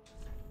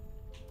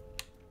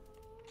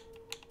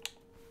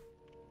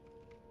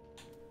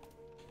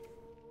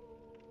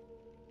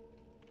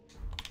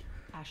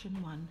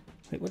 Ashen 1.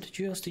 Wait, what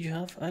else did you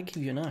have? I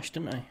gave you an ash,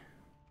 didn't I?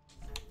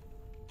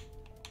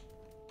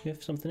 You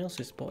have something else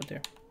I spotted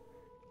there.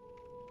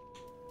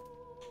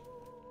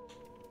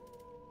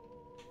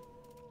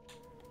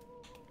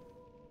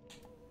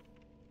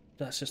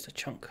 That's just a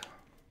chunk.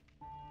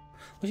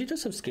 Well, she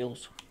does have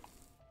scales.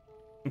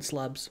 And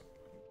slabs.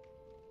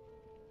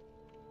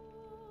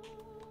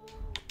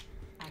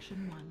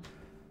 Ashen 1.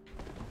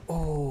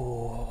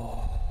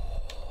 Oh,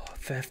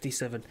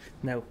 57.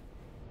 Now,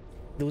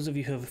 those of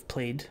you who have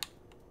played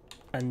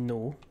and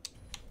know,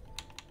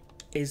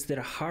 is there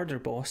a harder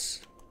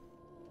boss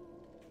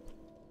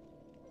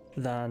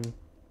than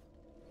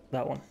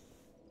that one?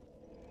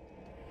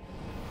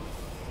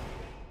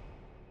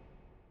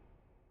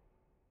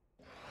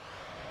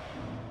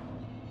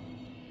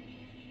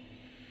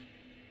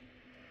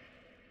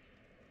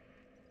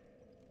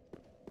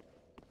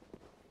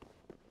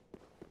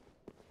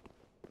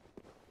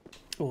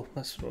 Oh,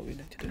 that's what we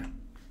need to do.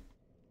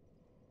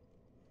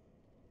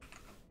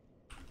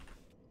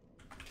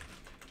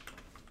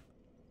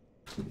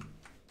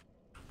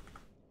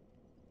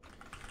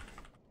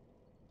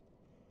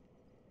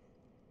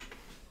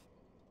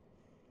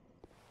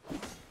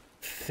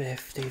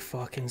 $50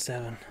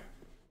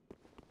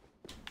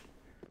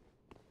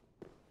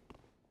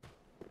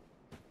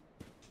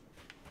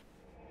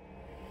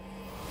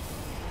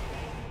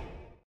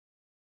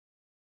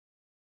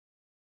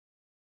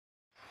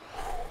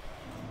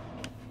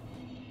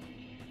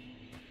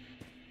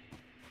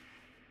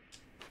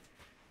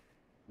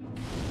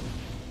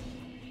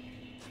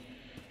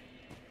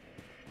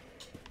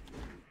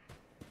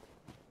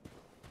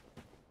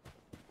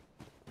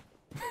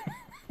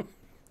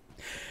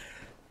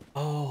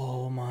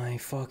 Oh my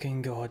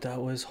fucking god,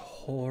 that was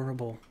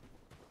horrible.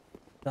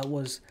 That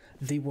was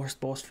the worst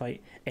boss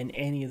fight in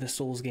any of the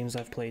Souls games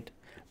I've played.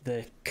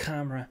 The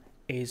camera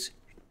is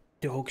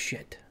dog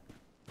shit.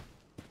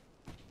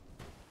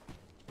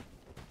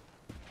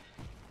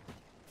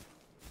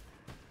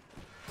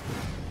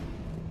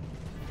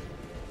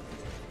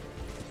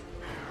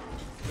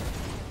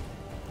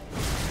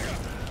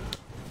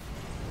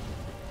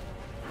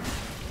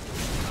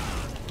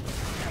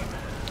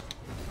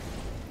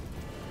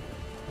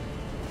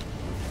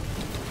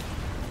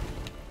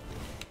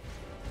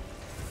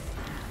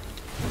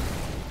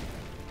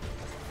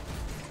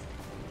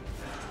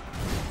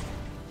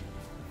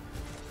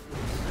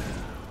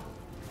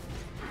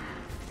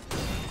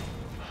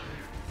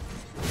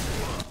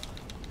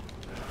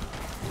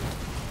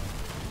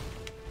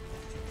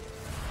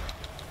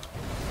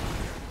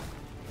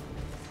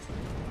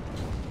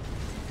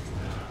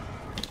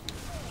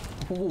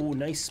 Oh,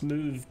 nice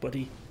move,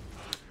 buddy.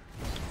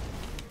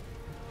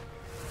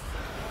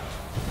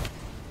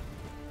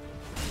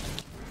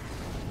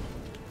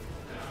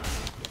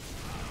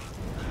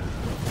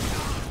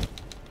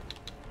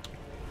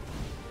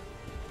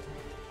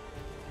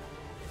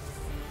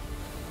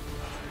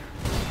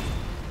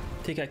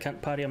 Take it I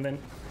can't parry him then.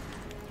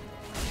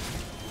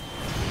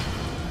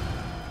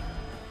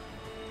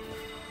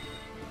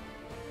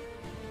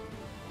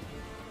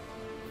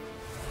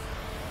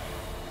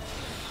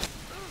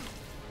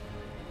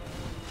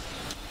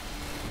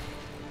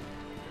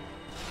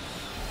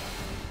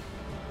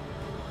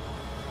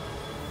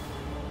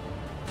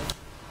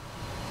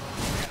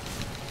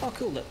 Oh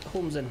cool, that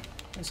homes in.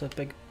 It's a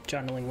big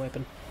channeling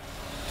weapon.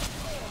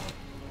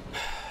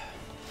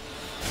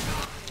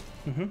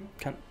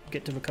 Can't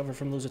get to recover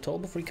from those at all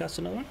before he casts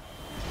another one.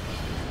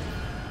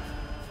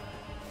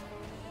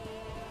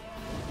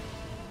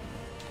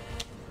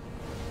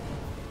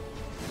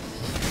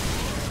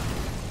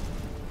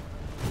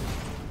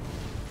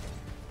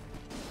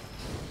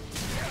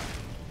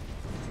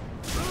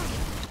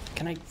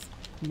 Can I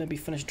maybe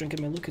finish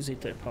drinking my Lucozade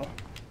there, pal?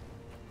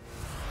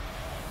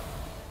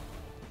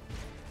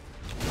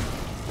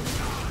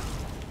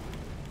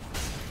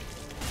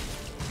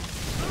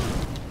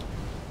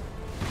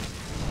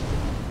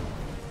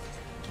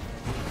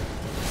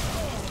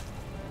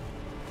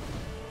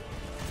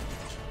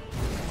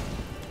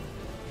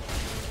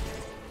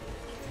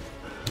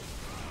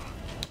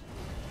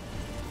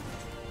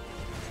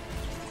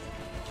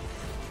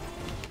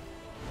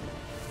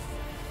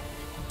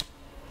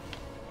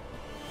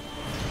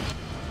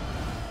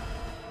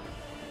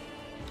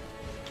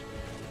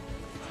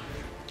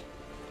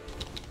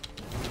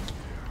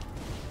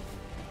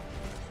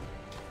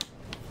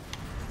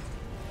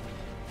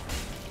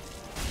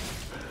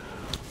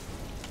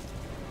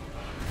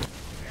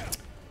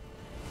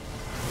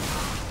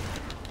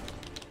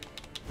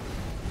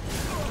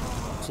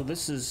 So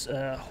this is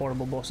a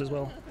horrible boss as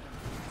well.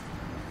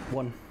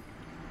 1.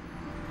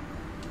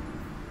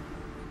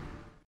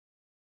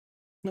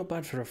 Not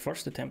bad for a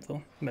first attempt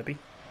though, maybe.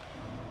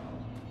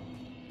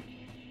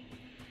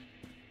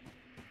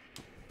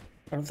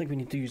 I don't think we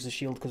need to use the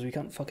shield because we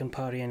can't fucking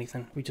parry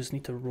anything. We just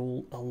need to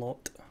roll a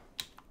lot.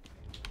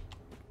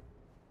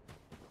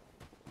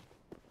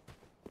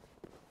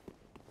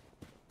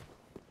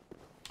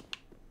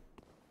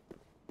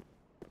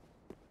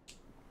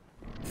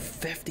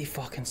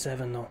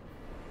 $57 though.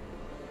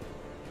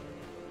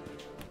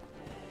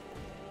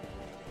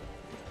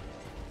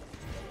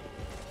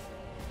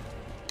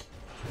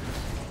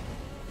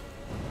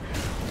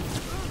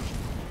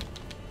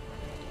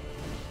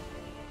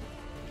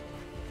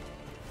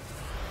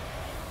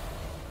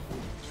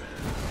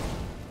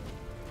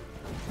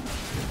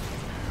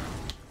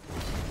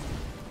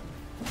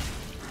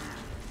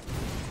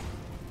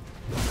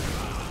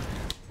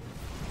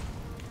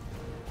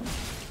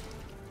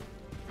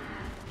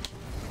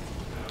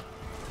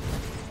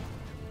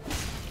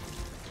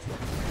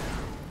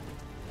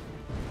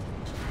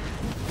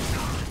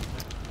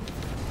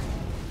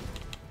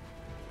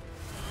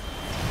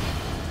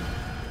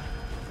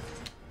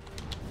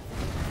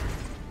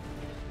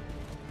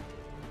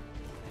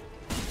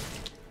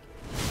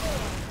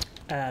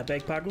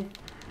 Beg pardon?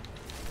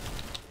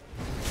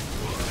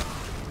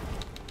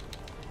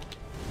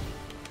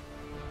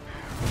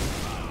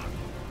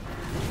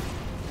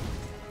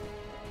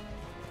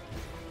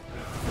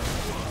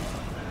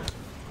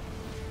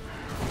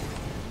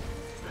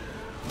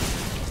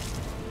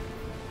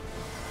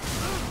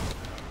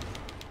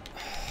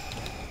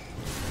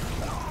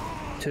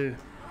 Two.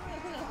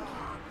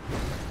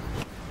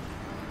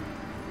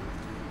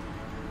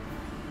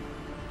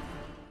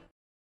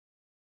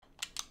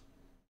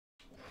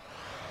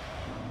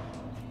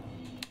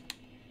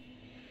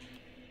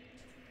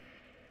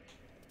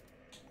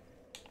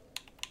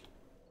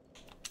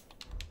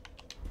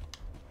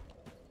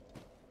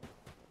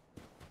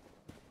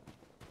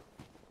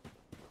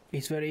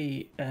 He's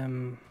very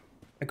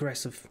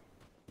aggressive.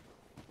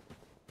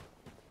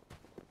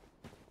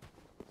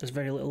 There's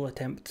very little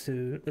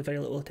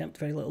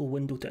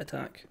window to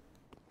attack.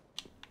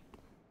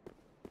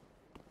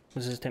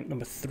 This is attempt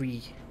number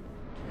 3.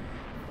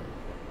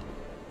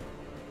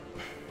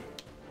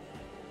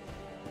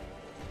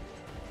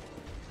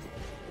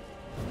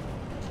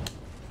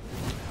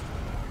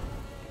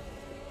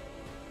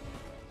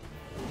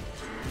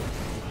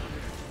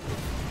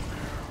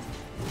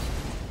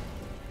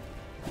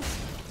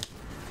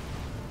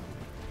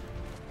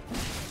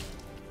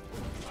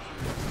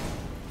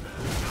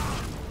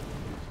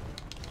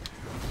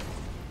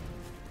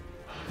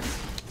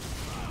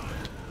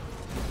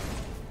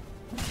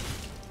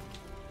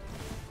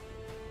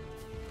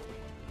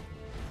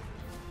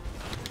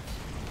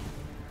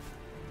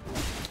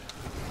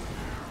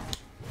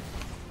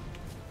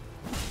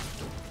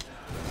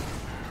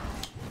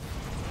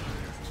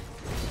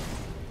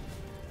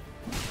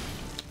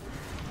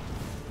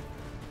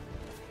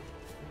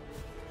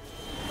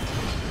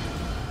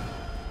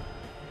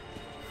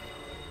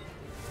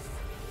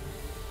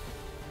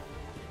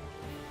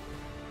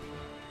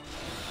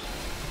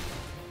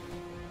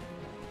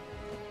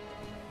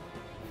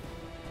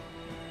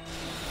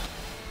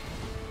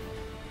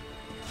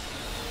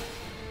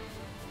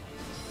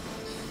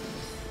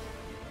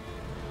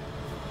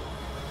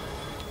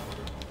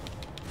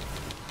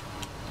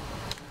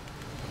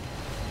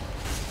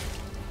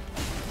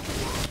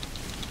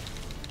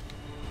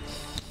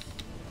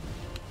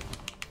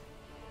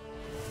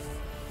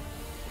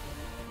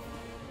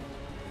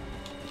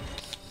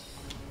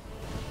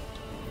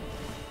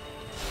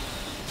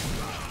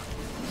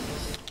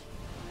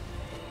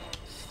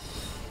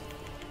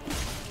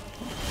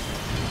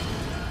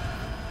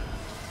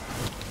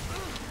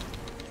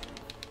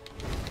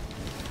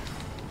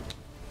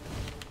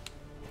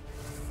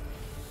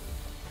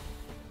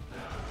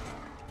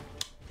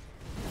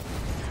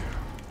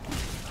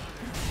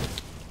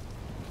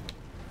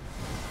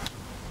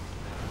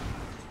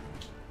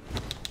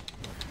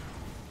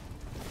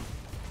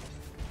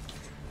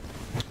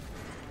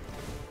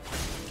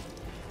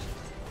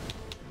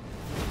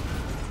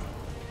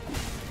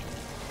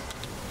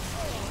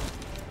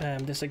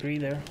 Disagree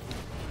there.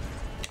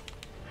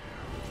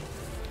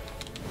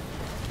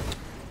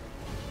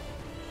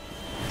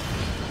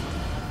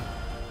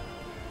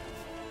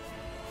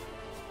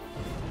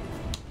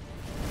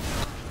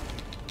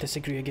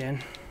 Disagree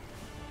again.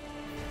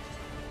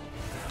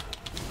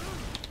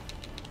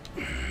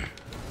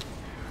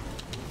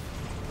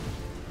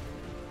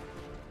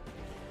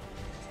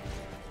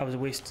 That was a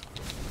waste.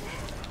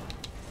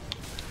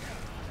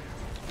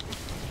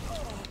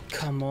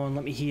 Come on,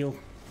 let me heal.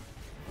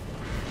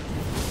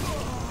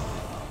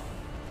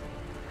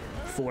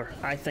 4.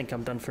 I think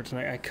I'm done for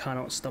tonight. I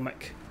cannot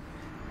stomach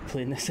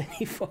playing this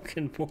any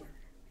fucking more.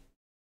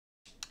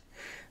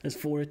 There's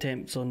 4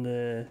 attempts on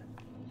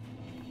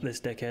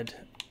this dickhead.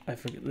 I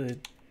forget the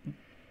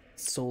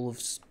Soul of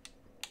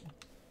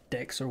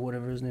Dex or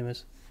whatever his name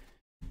is.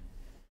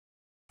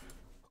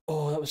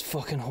 Oh, that was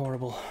fucking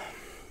horrible.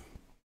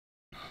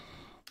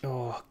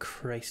 Oh,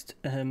 Christ.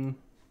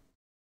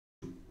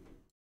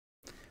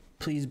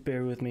 Please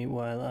bear with me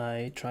while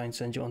I try and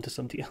send you on to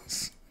somebody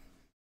else.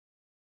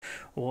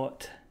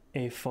 What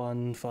a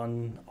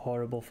fun,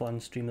 horrible fun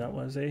stream that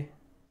was, eh?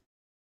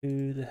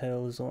 Who the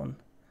hell is on?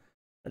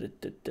 Where is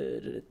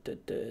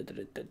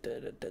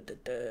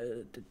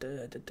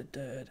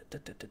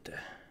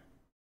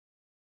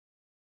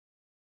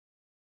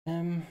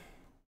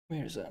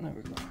that? There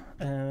we go.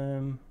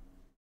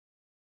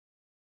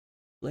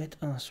 Let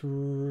us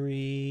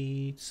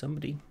read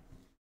somebody.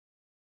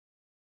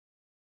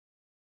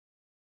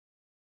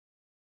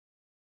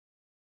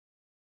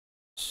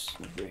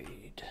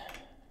 Read.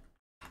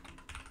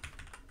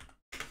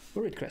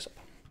 We'll read Cress up.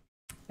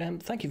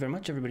 Thank you very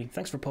much, everybody.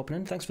 Thanks for popping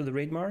in. Thanks for the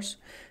raid, Mars.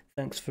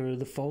 Thanks for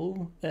the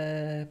follow,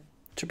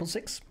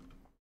 666.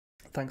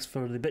 Thanks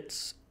for the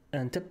bits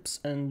and tips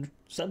and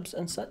subs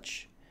and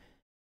such.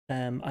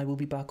 I will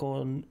be back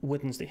on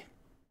Wednesday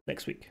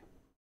next week,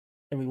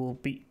 and we will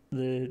beat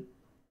that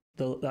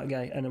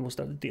guy, and then we'll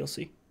start the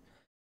DLC.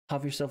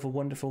 Have yourself a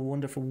wonderful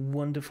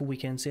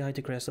weekend. Say hi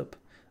to Cress up.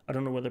 I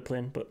don't know where they're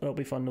playing, but that'll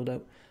be fun, no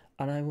doubt.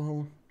 And I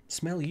will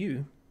smell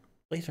you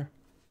later.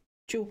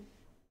 Ciao.